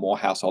even more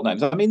household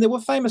names. I mean, there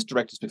were famous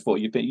directors before.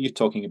 You're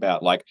talking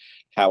about like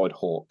Howard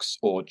Hawks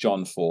or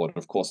John Ford,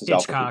 of course, as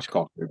Alfred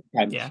Hitchcock.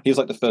 He was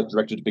like the first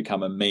director to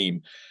become a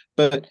meme.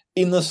 But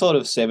in the sort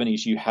of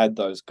 70s, you had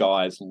those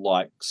guys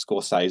like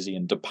Scorsese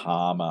and De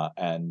Palma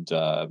and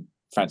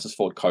Francis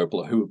Ford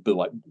Coppola, who would be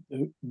like,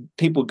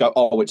 people would go,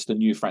 oh, it's the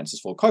new Francis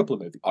Ford Coppola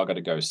movie. I got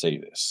to go see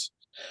this.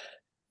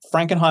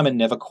 Frankenheimer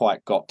never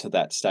quite got to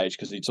that stage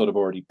because he'd sort of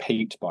already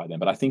peaked by then.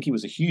 But I think he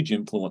was a huge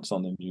influence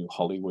on the New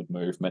Hollywood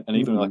movement. And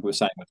even like we were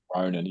saying with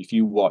Ronin, if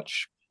you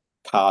watch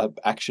car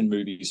action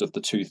movies of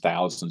the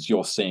 2000s,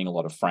 you're seeing a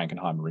lot of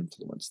Frankenheimer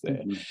influence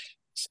there.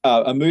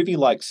 A movie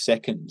like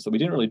Seconds that we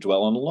didn't really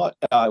dwell on a lot.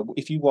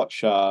 If you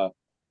watch Pi,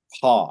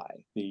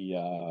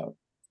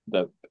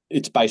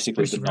 it's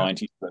basically the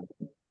 90s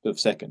of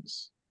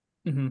Seconds.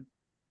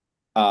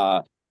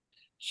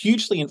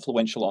 Hugely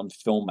influential on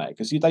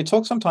filmmakers. They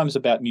talk sometimes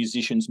about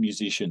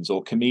musicians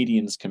or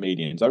comedians.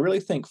 I really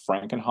think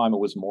Frankenheimer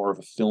was more of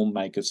a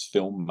filmmaker's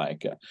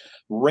filmmaker.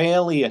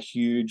 Rarely a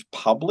huge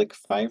public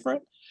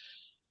favorite,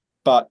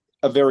 but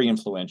a very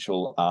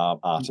influential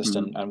artist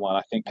and one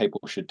I think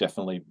people should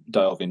definitely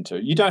delve into.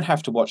 You don't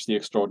have to watch The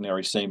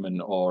Extraordinary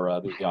Seaman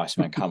or The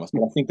Iceman Cometh,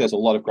 but I think there's a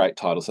lot of great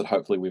titles that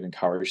hopefully we've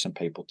encouraged some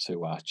people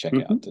to check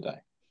out today.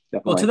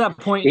 Definitely. Well,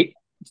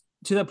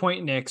 to that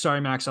point, Nick,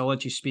 sorry, Max, I'll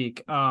let you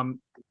speak.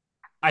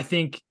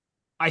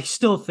 I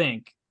still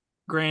think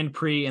Grand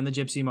Prix and the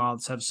Gypsy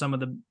Moths have some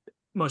of the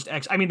most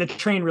the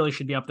Train really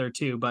should be up there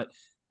too, but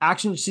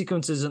action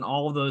sequences in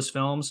all of those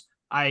films,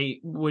 I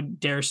would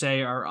dare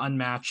say, are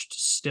unmatched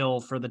still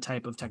for the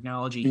type of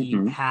technology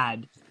he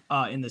had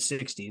in the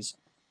 60s.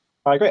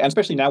 I agree, and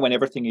especially now when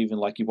everything, even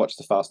like you watch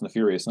the Fast and the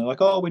Furious, and they're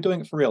like, "Oh, we're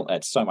doing it for real."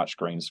 It's so much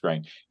green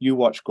screen. You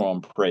watch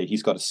Grand Prix;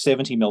 he's got a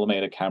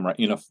 70mm camera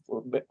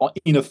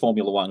in a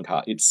Formula One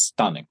car. It's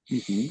stunning.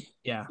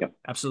 Yeah,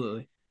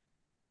 absolutely.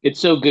 It's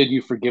so good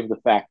you forgive the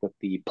fact that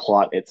the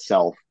plot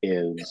itself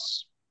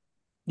is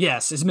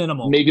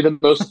minimal. Maybe the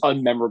most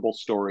unmemorable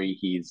story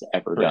he's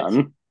ever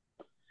done.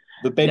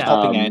 The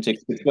bed-hopping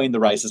antics between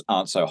the races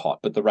aren't so hot,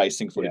 but the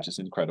racing footage is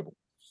incredible.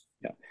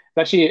 Yeah,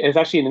 it's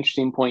actually an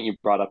interesting point you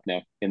brought up,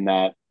 Nick, in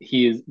that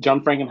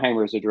John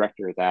Frankenheimer is a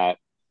director that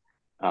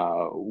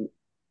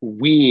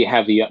we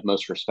have the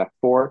utmost respect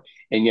for,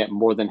 and yet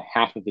more than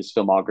half of his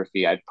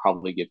filmography I'd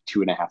probably give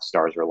 2.5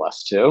 stars or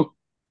less to.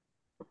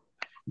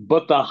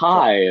 But the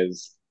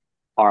highs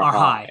are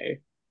high.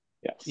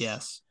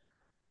 Yes.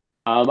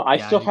 I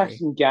Yeah, still I'd have agree.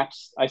 some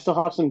gaps. I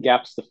still have some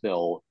gaps to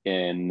fill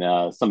in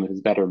some of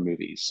his better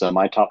movies. So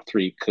my top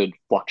three could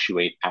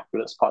fluctuate after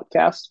this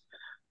podcast.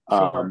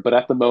 Sure. But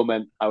at the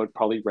moment, I would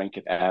probably rank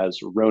it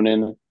as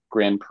Ronin,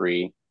 Grand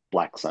Prix,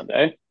 Black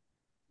Sunday.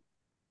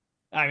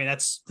 I mean,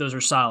 those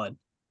are solid.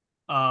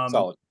 Um,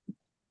 Solid.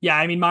 yeah,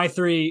 I mean, my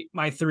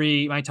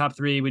top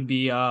three would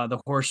be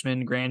the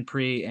Horseman, Grand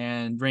Prix,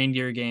 and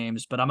Reindeer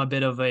Games. But I'm a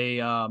bit of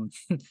a I'm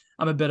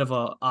a bit of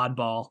a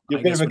oddball, You're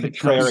I a bit of guess, a when it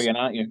comes. contrarian,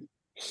 aren't you?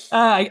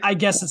 I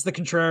guess it's the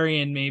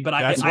contrarian in me, but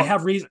That's I what.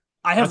 have reason.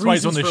 I have That's why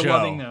he's on reasons the for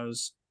loving show.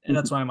 those, and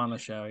that's why I'm on the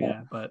show. Yeah.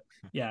 Yeah, but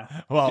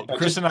yeah, Well, So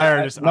Chris just and I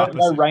are just no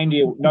opposite.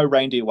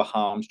 reindeer were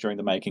harmed during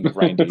the making of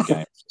Reindeer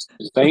Games. Just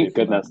so Thank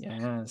people know.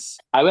 goodness. yes.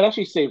 I would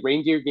actually say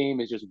Reindeer Game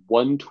is just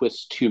one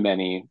twist too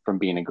many from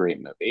being a great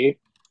movie.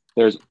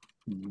 There's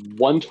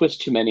one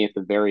twist too many at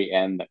the very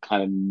end that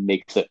kind of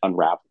makes it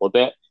unravel a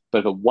bit. But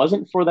if it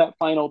wasn't for that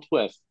final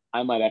twist,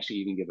 I might actually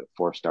even give it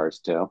 4 stars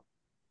too.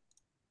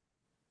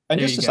 And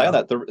There just you to say go.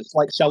 that, it's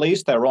like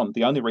Charlize Theron,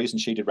 the only reason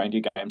she did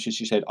Reindeer Games is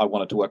she said, I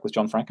wanted to work with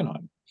John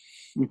Frankenheimer.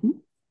 Mm-hmm.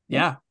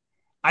 Yeah,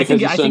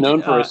 Because he's I so think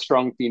known for his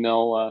strong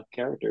female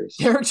characters.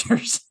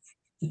 characters.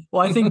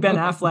 Well, I think Ben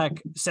Affleck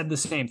said the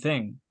same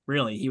thing.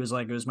 Really, he was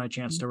like, "It was my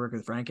chance to work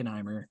with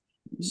Frankenheimer."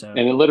 So, And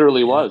it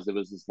literally yeah, was. It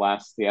was his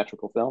last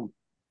theatrical film.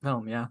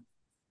 film, yeah.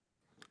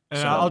 And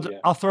So,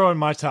 I'll throw in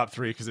my top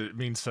three because it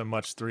means so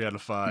much. 3 out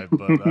of 5,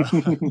 but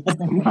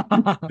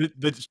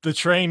the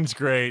train's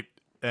great,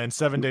 and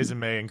 7 Days in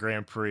May and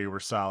Grand Prix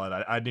were solid.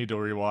 I need to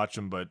rewatch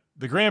them, but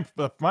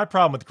my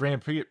problem with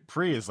Grand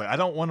Prix is like I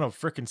don't want to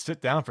freaking sit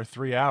down for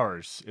 3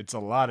 hours. It's a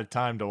lot of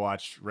time to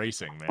watch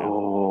racing, man.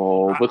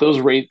 Oh, but those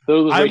I racing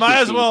might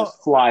as scenes well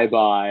just fly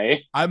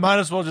by. I might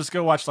as well just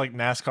go watch like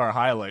NASCAR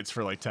highlights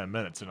for like 10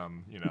 minutes, and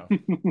I'm maybe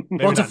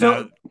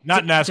well,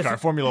 not NASCAR, to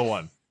Formula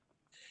One.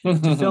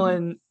 fill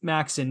in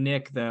Max and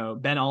Nick, though,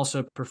 Ben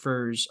also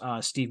prefers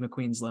Steve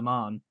McQueen's Le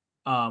Mans,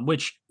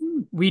 which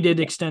we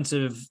did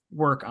extensive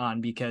work on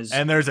because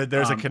And there's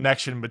a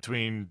connection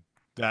between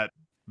that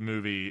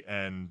movie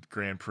and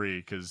Grand Prix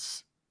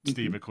because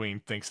Steve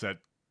McQueen thinks that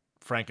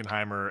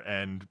Frankenheimer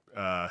and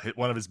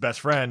one of his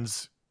best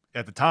friends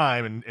at the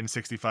time in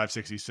 65,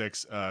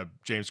 66,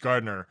 James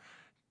Gardner,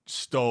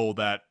 stole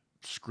that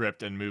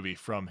script and movie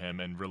from him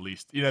and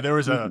released.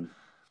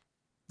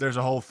 There's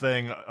a whole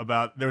thing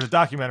about there was a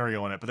documentary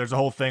on it, but there's a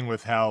whole thing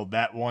with how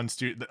that one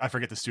I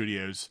forget the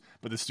studios,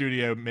 but the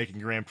studio making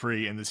Grand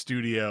Prix and the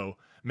studio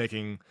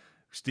making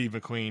Steve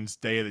McQueen's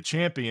Day of the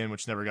Champion,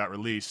 which never got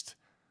released.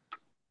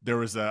 There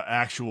was an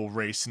actual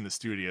race in the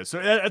studio,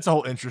 so that's a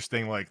whole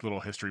interesting like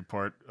little history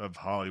part of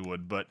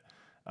Hollywood. But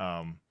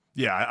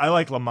yeah, I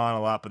like Le Mans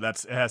a lot, but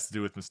it has to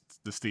do with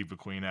the Steve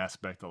McQueen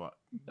aspect a lot.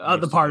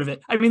 the part of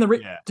it. I mean,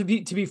 to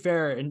be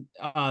fair, and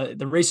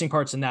the racing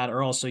parts in that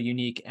are also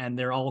unique, and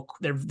they're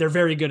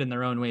very good in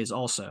their own ways.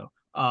 Also,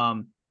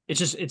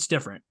 it's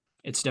different.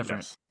 It's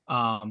different.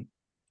 Yes.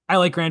 I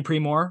like Grand Prix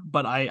more,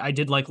 but I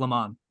did like Le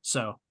Mans.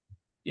 So,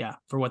 yeah,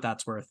 for what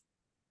that's worth.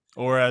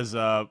 Or as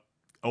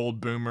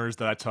old boomers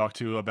that I talk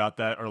to about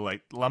that are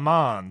like Le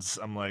Mans.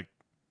 I'm like,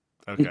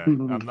 okay,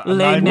 I'm not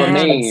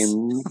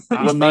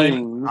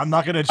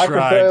going to try. I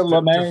prefer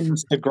Le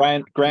Mans to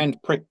Grand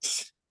Prix.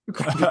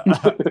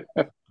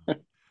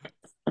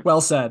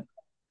 Well said.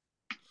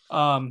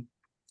 All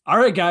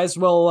right, guys.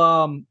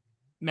 Well,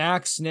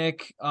 Max,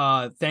 Nick,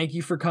 thank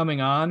you for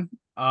coming on.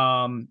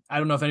 I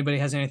don't know if anybody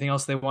has anything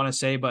else they want to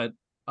say, but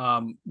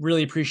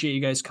really appreciate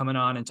you guys coming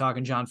on and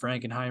talking John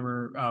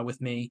Frankenheimer with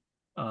me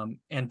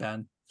and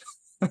Ben.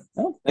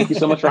 Well, thank you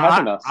so much for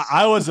having us.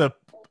 I was a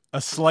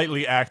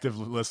slightly active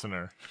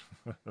listener.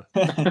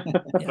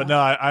 But no,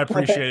 I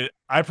appreciate it.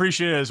 I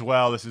appreciate it as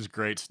well. This is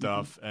great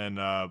stuff. And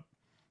now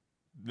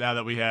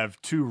that we have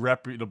 2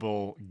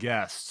 reputable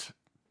guests,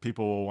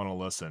 people will want to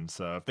listen.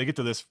 So if they get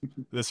to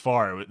this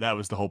far, that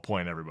was the whole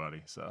point,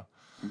 everybody. So,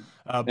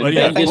 but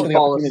yeah, thanks for the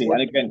opportunity.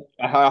 And again,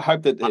 I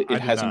hope that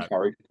it has not.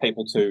 encouraged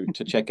people to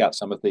check out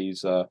some of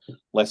these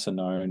lesser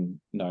known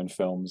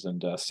films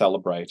and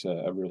celebrate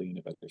a really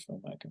innovative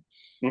filmmaker.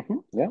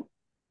 Yeah.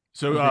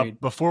 So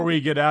before we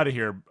get out of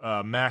here,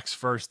 Max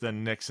first,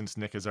 then Nick, since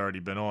Nick has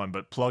already been on.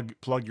 But plug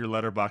your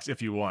letterbox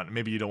if you want.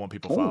 Maybe you don't want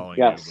people following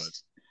you. But...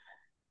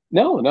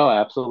 No,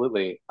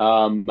 absolutely.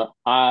 My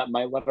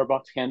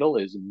letterbox handle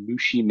is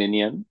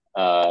MushiMinion.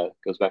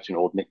 Goes back to an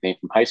old nickname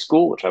from high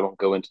school, which I won't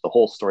go into the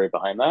whole story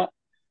behind that.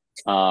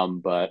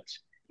 But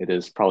it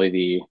is probably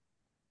the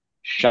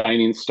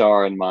shining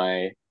star in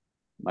my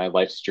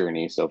life's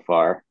journey so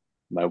far.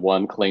 My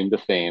one claim to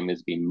fame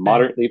is being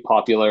moderately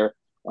popular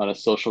on a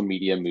social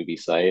media movie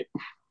site.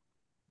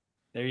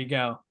 There you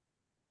go.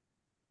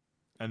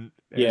 And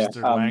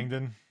Mr.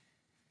 Langdon?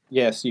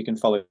 Yes, you can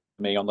follow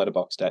me on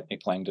Letterboxd at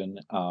Nick Langdon.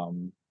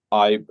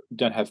 I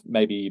don't have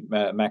maybe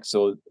Max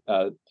or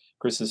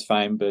Chris's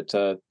fame, but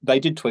they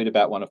did tweet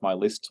about one of my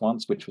lists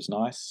once, which was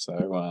nice.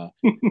 So,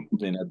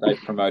 they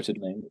promoted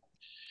me.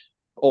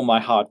 All my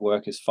hard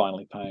work is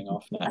finally paying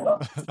off now.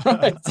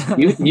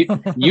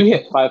 You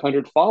hit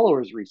 500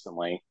 followers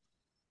recently.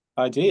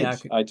 I did. Yeah,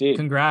 I did.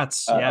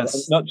 Congrats. I'm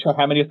Yes. not sure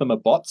how many of them are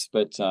bots,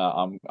 but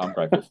I'm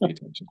grateful for the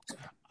attention.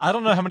 I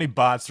don't know how many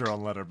bots are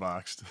on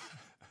Letterboxd.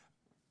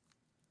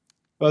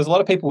 Well, there's a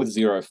lot of people with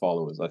 0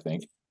 followers, I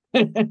think.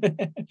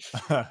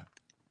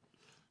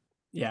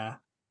 Yeah.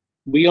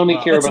 We only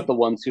care That's about the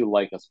ones who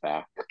like us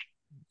back.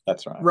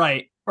 That's right.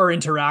 Right. Or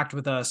interact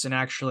with us and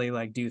actually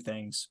like do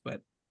things.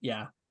 But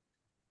yeah.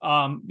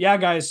 Yeah,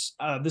 guys,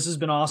 this has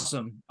been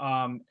awesome.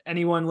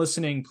 Anyone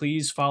listening,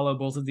 please follow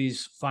both of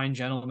these fine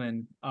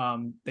gentlemen.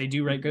 They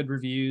do write good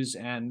reviews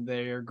and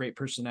they're great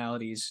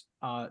personalities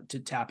to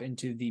tap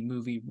into the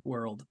movie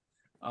world.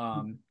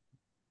 Ben,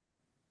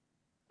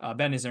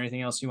 is there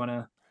anything else you want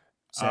to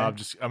say? I'm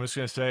just going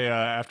to say,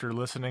 after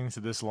listening to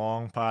this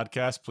long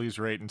podcast, please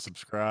rate and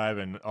subscribe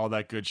and all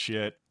that good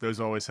shit. Those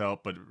always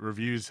help, but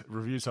reviews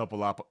help a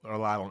lot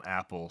on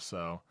Apple.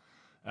 So,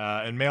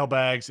 and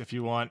mailbags if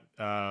you want.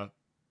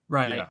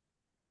 Right. Yeah.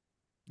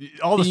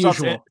 All the stuff,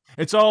 usual.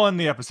 it's all in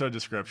the episode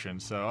description.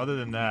 So other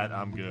than that,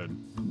 I'm good.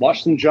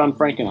 Watch some John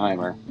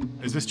Frankenheimer.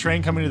 Is this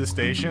train coming to the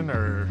station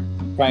or?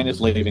 Train is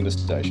leaving the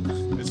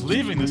station. It's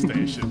leaving the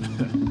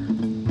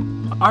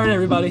station. All right,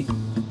 everybody.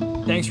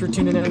 Thanks for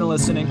tuning in and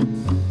listening.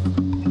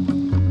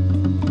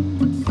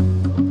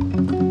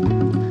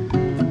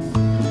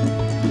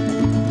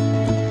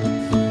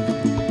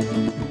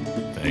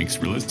 Thanks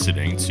for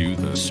listening to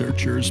the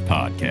Searchers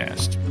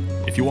Podcast.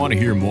 If you want to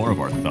hear more of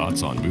our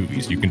thoughts on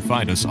movies, you can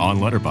find us on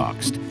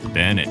Letterboxd.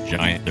 Ben at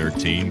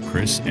Giant13,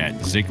 Chris at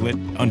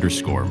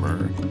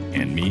Ziglet_mer,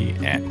 and me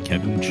at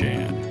Kevin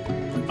Chan.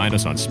 Find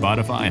us on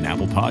Spotify and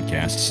Apple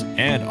Podcasts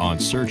and on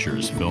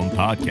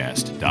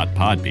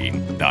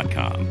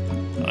searchersfilmpodcast.podbean.com.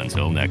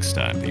 Until next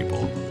time,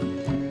 people.